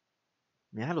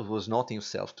 Mihailov was not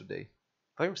himself today.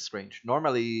 Very strange.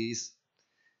 Normally he's...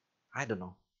 I don't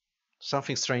know.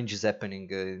 Something strange is happening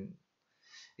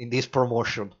in this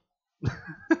promotion.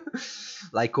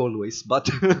 Like always. But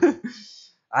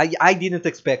I didn't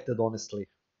expect it, honestly.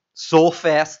 So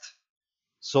fast.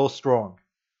 So strong.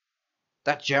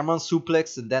 That German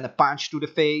suplex and then a punch to the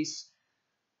face.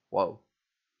 Wow.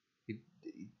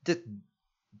 It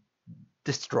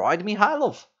destroyed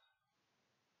Mihailov.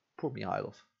 Poor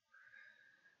Mihailov.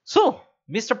 So,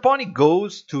 Mr. Pony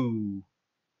goes to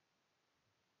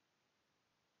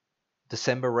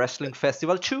December Wrestling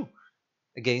Festival 2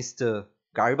 against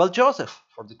Garibald Joseph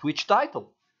for the Twitch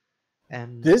title.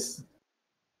 And this?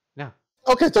 Yeah.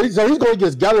 Okay, so he's going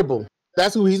against Garibald.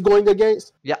 That's who he's going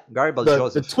against? Yeah, Garibald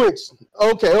Joseph. The Twitch.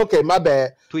 Okay, my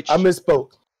bad. Twitch. I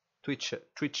misspoke. Twitch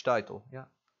title, yeah.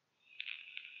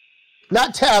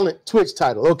 Not talent, Twitch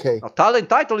title, okay. No, talent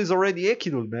title is already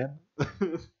Ekidul, man.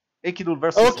 Ekidul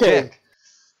versus Jack.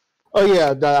 Oh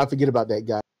yeah, I forget about that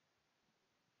guy.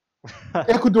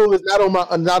 Ecuador is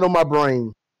not on my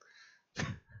brain.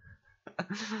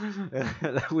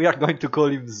 We are going to call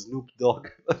him Snoop Dogg.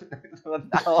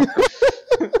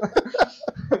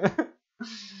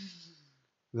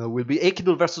 Will be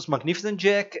Ecuador versus Magnificent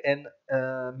Jack and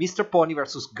Mr. Pony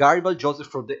versus Garibald Joseph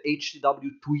for the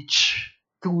HTW Twitch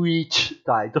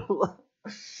title.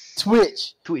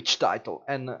 Twitch title,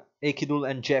 and Ecuador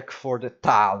and Jack for the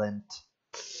talent.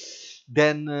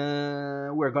 Then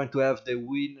we're going to have the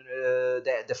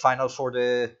the final for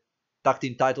the tag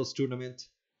team titles tournament.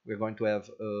 We're going to have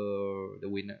the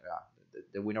winner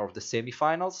of the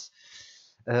semifinals.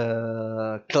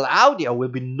 Claudia will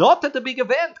be not at the big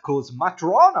event because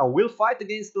Matrona will fight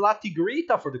against La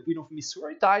Tigrita for the Queen of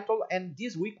Missouri title, and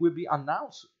this week will be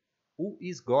announced who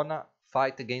is gonna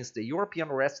fight against the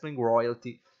European Wrestling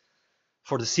Royalty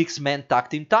for the 6-man tag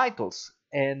team titles.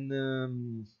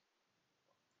 And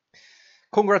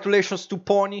congratulations to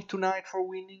Pony tonight for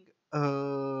winning.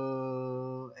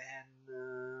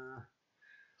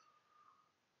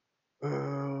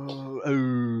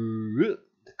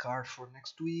 The card for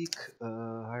next week.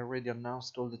 I already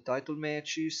announced all the title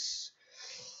matches.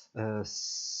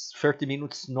 30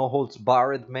 minutes no holds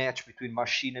barred match between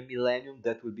Machine and Millennium.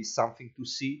 That will be something to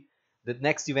see. The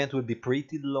next event will be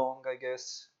pretty long, I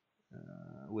guess.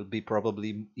 Will be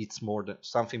probably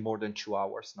something more than 2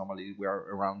 hours. Normally we are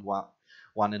around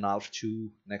 1.5,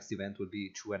 2. Next event will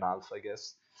be 2.5, I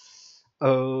guess.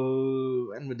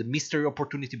 And with the Mystery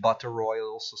Opportunity Battle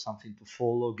Royal, also something to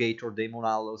follow. Gator, Damon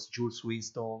Allos, Jules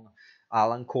Winston,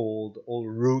 Alan Cold, all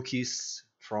rookies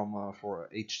from for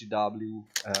HTW.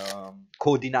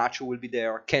 Kodin Acho will be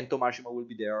there. Kento Majima will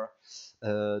be there.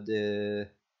 The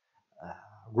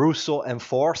Russo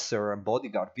Enforcer and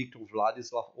Bodyguard Victor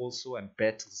Vladislav also, and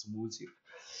Petr Smuziv.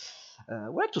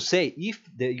 Well, to say, if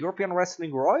the European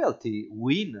Wrestling Royalty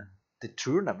win the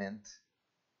tournament,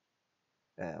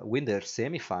 win their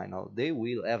semi-final, they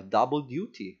will have double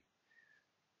duty.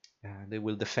 They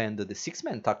will defend the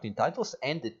 6-man tag team titles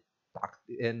and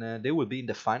they will be in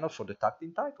the final for the tag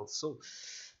team titles. So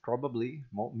probably,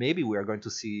 maybe we are going to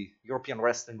see European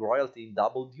Wrestling Royalty in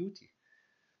double duty.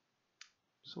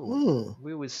 So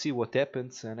we will see what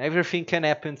happens, and everything can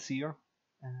happen here.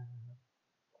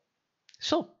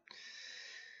 So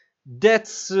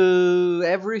that's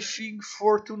everything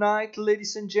for tonight,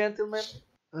 ladies and gentlemen.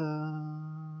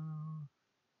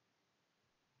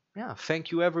 Yeah,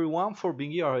 thank you everyone for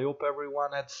being here. I hope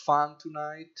everyone had fun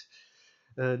tonight.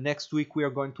 Next week we are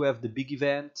going to have the big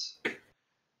event.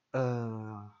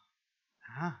 And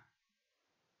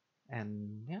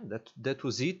yeah, that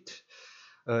was it.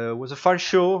 It was a fun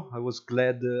show. I was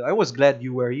glad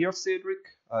you were here, Cedric.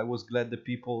 I was glad the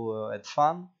people had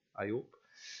fun. I hope.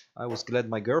 I was glad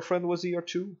my girlfriend was here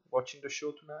too, watching the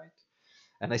show tonight.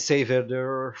 And I saved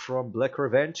her from Black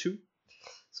Revenge too.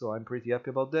 So I'm pretty happy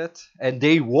about that. And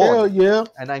they won. Hell yeah.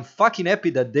 And I'm fucking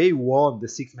happy that they won the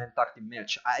 6-man tag team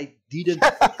match. I didn't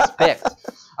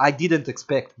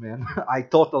expect, man. I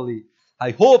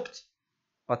hoped,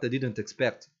 but I didn't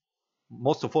expect.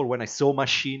 Most of all, when I saw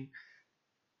Machine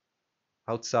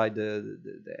outside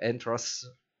the entrance.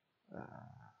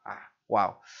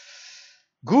 Wow.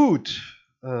 Good.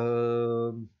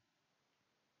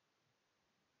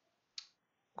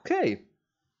 Okay.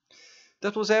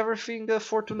 That was everything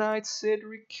for tonight.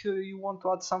 Cedric, you want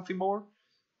to add something more?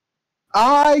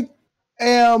 I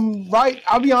am right.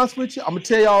 I'll be honest with you. I'm going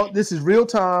to tell y'all, this is real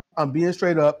time. I'm being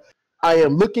straight up. I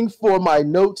am looking for my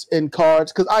notes and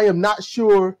cards because I am not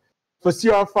sure for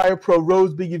CR Fire Pro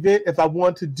Rose Big Event if I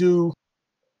want to do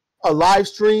a live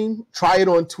stream, try it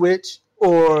on Twitch,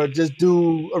 or just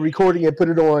do a recording and put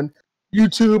it on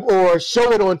YouTube, or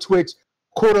show it on Twitch,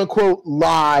 quote unquote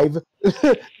live.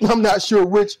 I'm not sure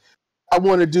which I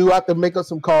want to do. I have to make up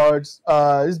some cards.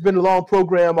 It's been a long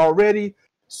program already,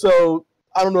 so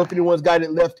I don't know if anyone's got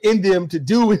it left in them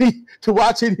to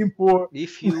watch anymore.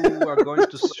 If you are going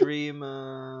to stream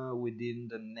within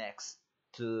the next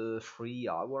 3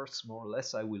 hours, more or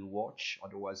less, I will watch.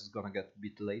 Otherwise, it's gonna get a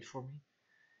bit late for me.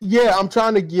 Yeah, I'm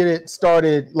trying to get it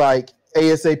started like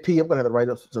ASAP. I'm gonna have to write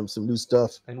up some new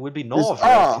stuff. And will be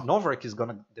Novrek. Novrek is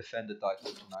gonna defend the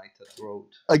title tonight at Road.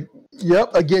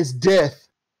 Yep, against Death.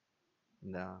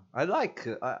 No, I like.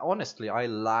 Honestly, I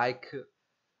like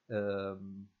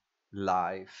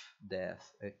Life,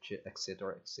 Death,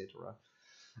 etc., etc.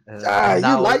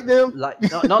 You like them?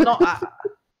 No.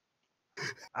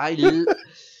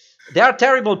 They are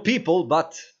terrible people,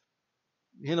 but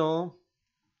you know,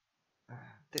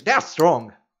 they are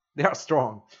strong. They are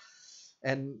strong,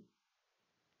 and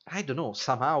I don't know.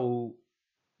 Somehow,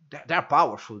 they are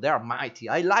powerful. They are mighty.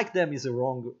 I like them is a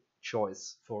wrong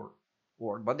choice for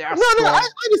word, but they are No, strong. I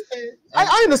understand. And-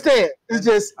 I understand. It's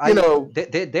just, you know.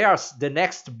 They are the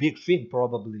next big thing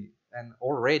probably. And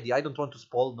already, I don't want to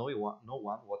spoil no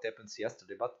one what happens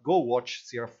yesterday, but go watch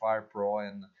CR5 Pro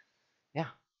and yeah,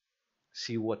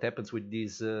 see what happens with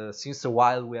these. Since a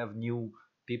while, we have new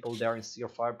people there in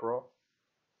CR5 Pro.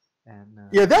 And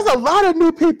Yeah, there's a lot of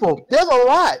new people. There's a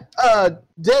lot.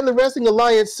 Deadly Wrestling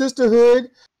Alliance,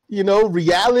 Sisterhood, you know,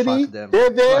 Reality. fuck them. They're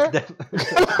there. Fuck them.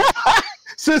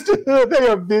 Sisterhood, they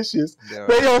are vicious.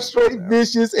 They are straight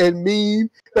vicious and mean.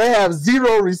 They have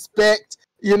zero respect,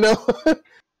 you know.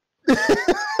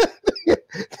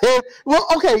 Well,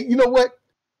 okay, you know what?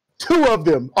 2 of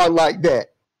them are like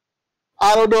that.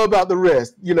 I don't know about the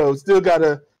rest. You know, still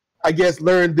gotta, I guess,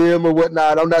 learn them or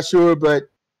whatnot. I'm not sure, but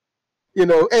you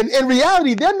know, and in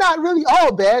reality, they're not really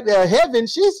all bad. Heaven,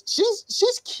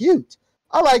 she's cute.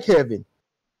 I like Heaven.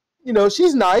 You know,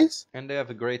 she's nice. And they have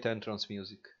a great entrance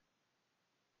music.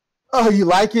 Oh, you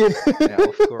like it? Yeah,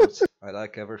 of course. I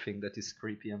like everything that is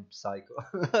creepy and psycho.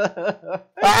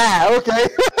 Okay.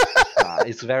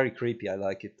 It's very creepy. I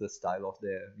like it, the style of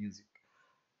the music.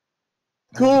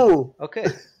 Cool. Okay.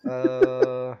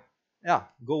 Yeah,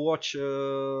 go watch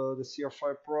the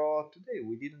CR5 Pro today.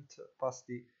 We didn't pass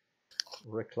the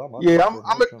reclama. Yeah,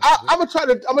 I'm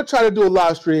gonna try to do a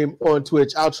live stream on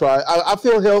Twitch. I'll try. I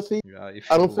feel healthy. Yeah,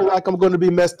 I don't feel like I'm going to be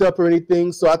messed up or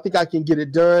anything, so I think I can get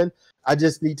it done. I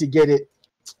just need to get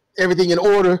everything in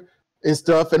order and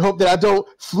stuff, and hope that I don't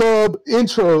flub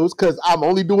intros because I'm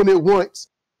only doing it once.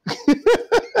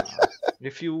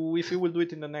 If you will do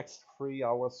it in the next 3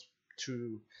 hours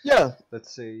to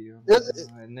let's say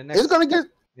in the next, it's gonna get.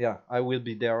 Yeah, I will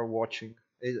be there watching.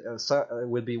 It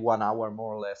will be 1 hour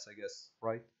more or less, I guess,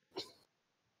 right?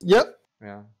 Yep.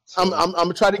 Yeah. So, I'm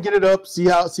gonna try to get it up. See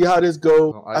how this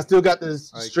go. No, I still got the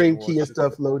stream key and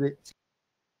stuff loaded.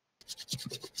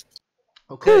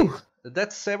 Okay,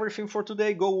 that's everything for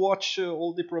today. Go watch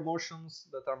all the promotions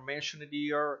that are mentioned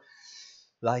here,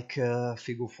 like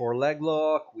Figure 4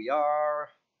 Leglock, We Are,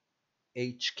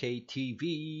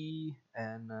 HKTV,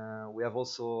 and we have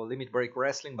also Limit Break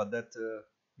Wrestling, but that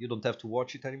you don't have to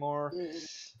watch it anymore.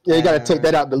 Yeah, you gotta take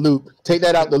that out the loop. Take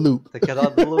that out the loop. Take it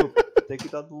out the loop. Take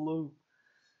it out the loop.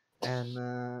 And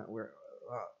where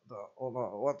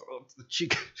the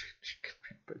chicken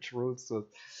patch roads. So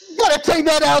you gotta take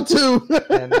that out too.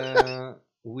 And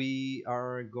we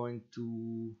are going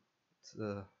to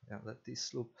let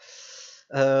this loop.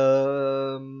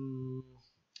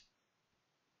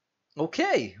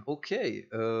 Okay.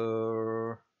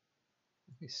 Let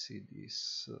me see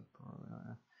this.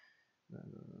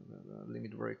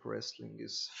 Limit Break Wrestling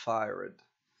is fired.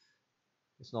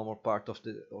 It's no more part of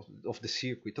the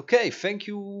circuit. Okay, thank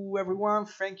you everyone.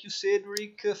 Thank you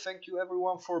Cedric. Thank you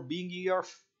everyone for being here.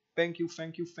 Thank you.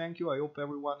 I hope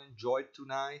everyone enjoyed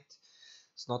tonight.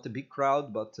 It's not a big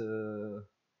crowd, but it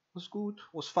was good.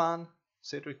 It was fun.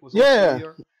 Cedric was also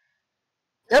here.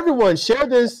 Everyone, share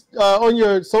this on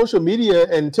your social media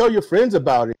and tell your friends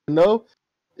about it. You know,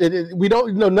 we don't.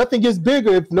 You know, nothing gets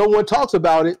bigger if no one talks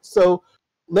about it. So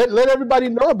let everybody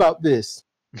know about this.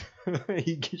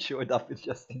 He showed up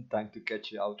just in time to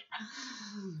catch you out.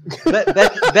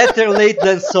 Better late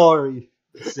than sorry.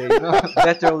 Say, no?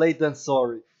 Better late than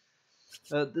sorry.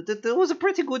 That was a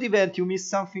pretty good event. You missed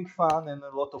something fun and a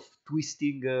lot of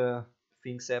twisting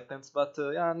things happens. But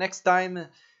yeah, next time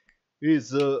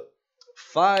is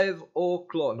 5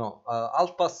 o'clock. No,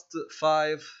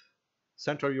 5:30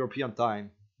 Central European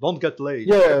time. Don't get late.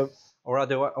 Yeah. Or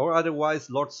otherwise,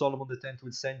 Lord Solomon X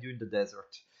will send you in the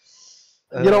desert.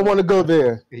 You don't want to go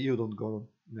there. You don't go.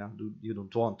 No, you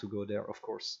don't want to go there, of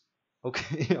course.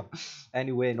 Okay.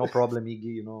 Anyway, no problem,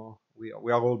 Iggy. You know, we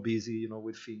are all busy, you know,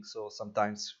 with things, so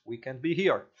sometimes we can't be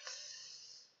here.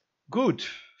 Good.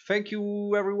 Thank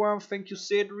you, everyone. Thank you,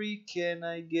 Cedric. And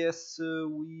I guess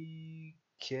we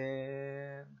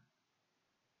can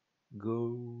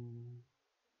go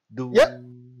do. Yep.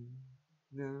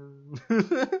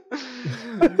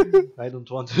 I don't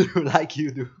want to do like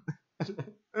you do.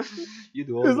 You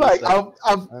do all it's like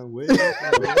I'm waiting.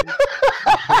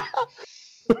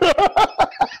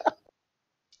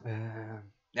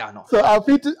 Yeah, no. So auf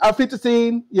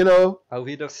Wiedersehen, you know. Auf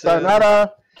Wiedersehen.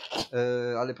 Sayonara.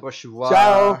 Alle prochaine fois.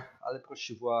 Ciao. Alle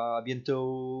prochaine fois. À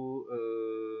bientôt.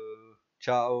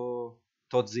 Ciao.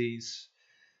 Totsies.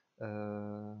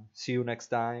 See you next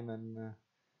time. And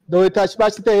Do it touch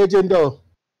much agenda.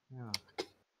 yeah.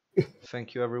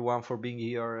 Thank you everyone for being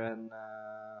here and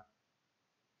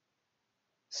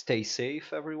stay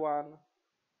safe, everyone.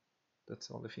 That's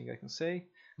the only thing I can say.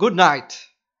 Good night.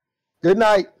 Good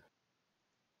night.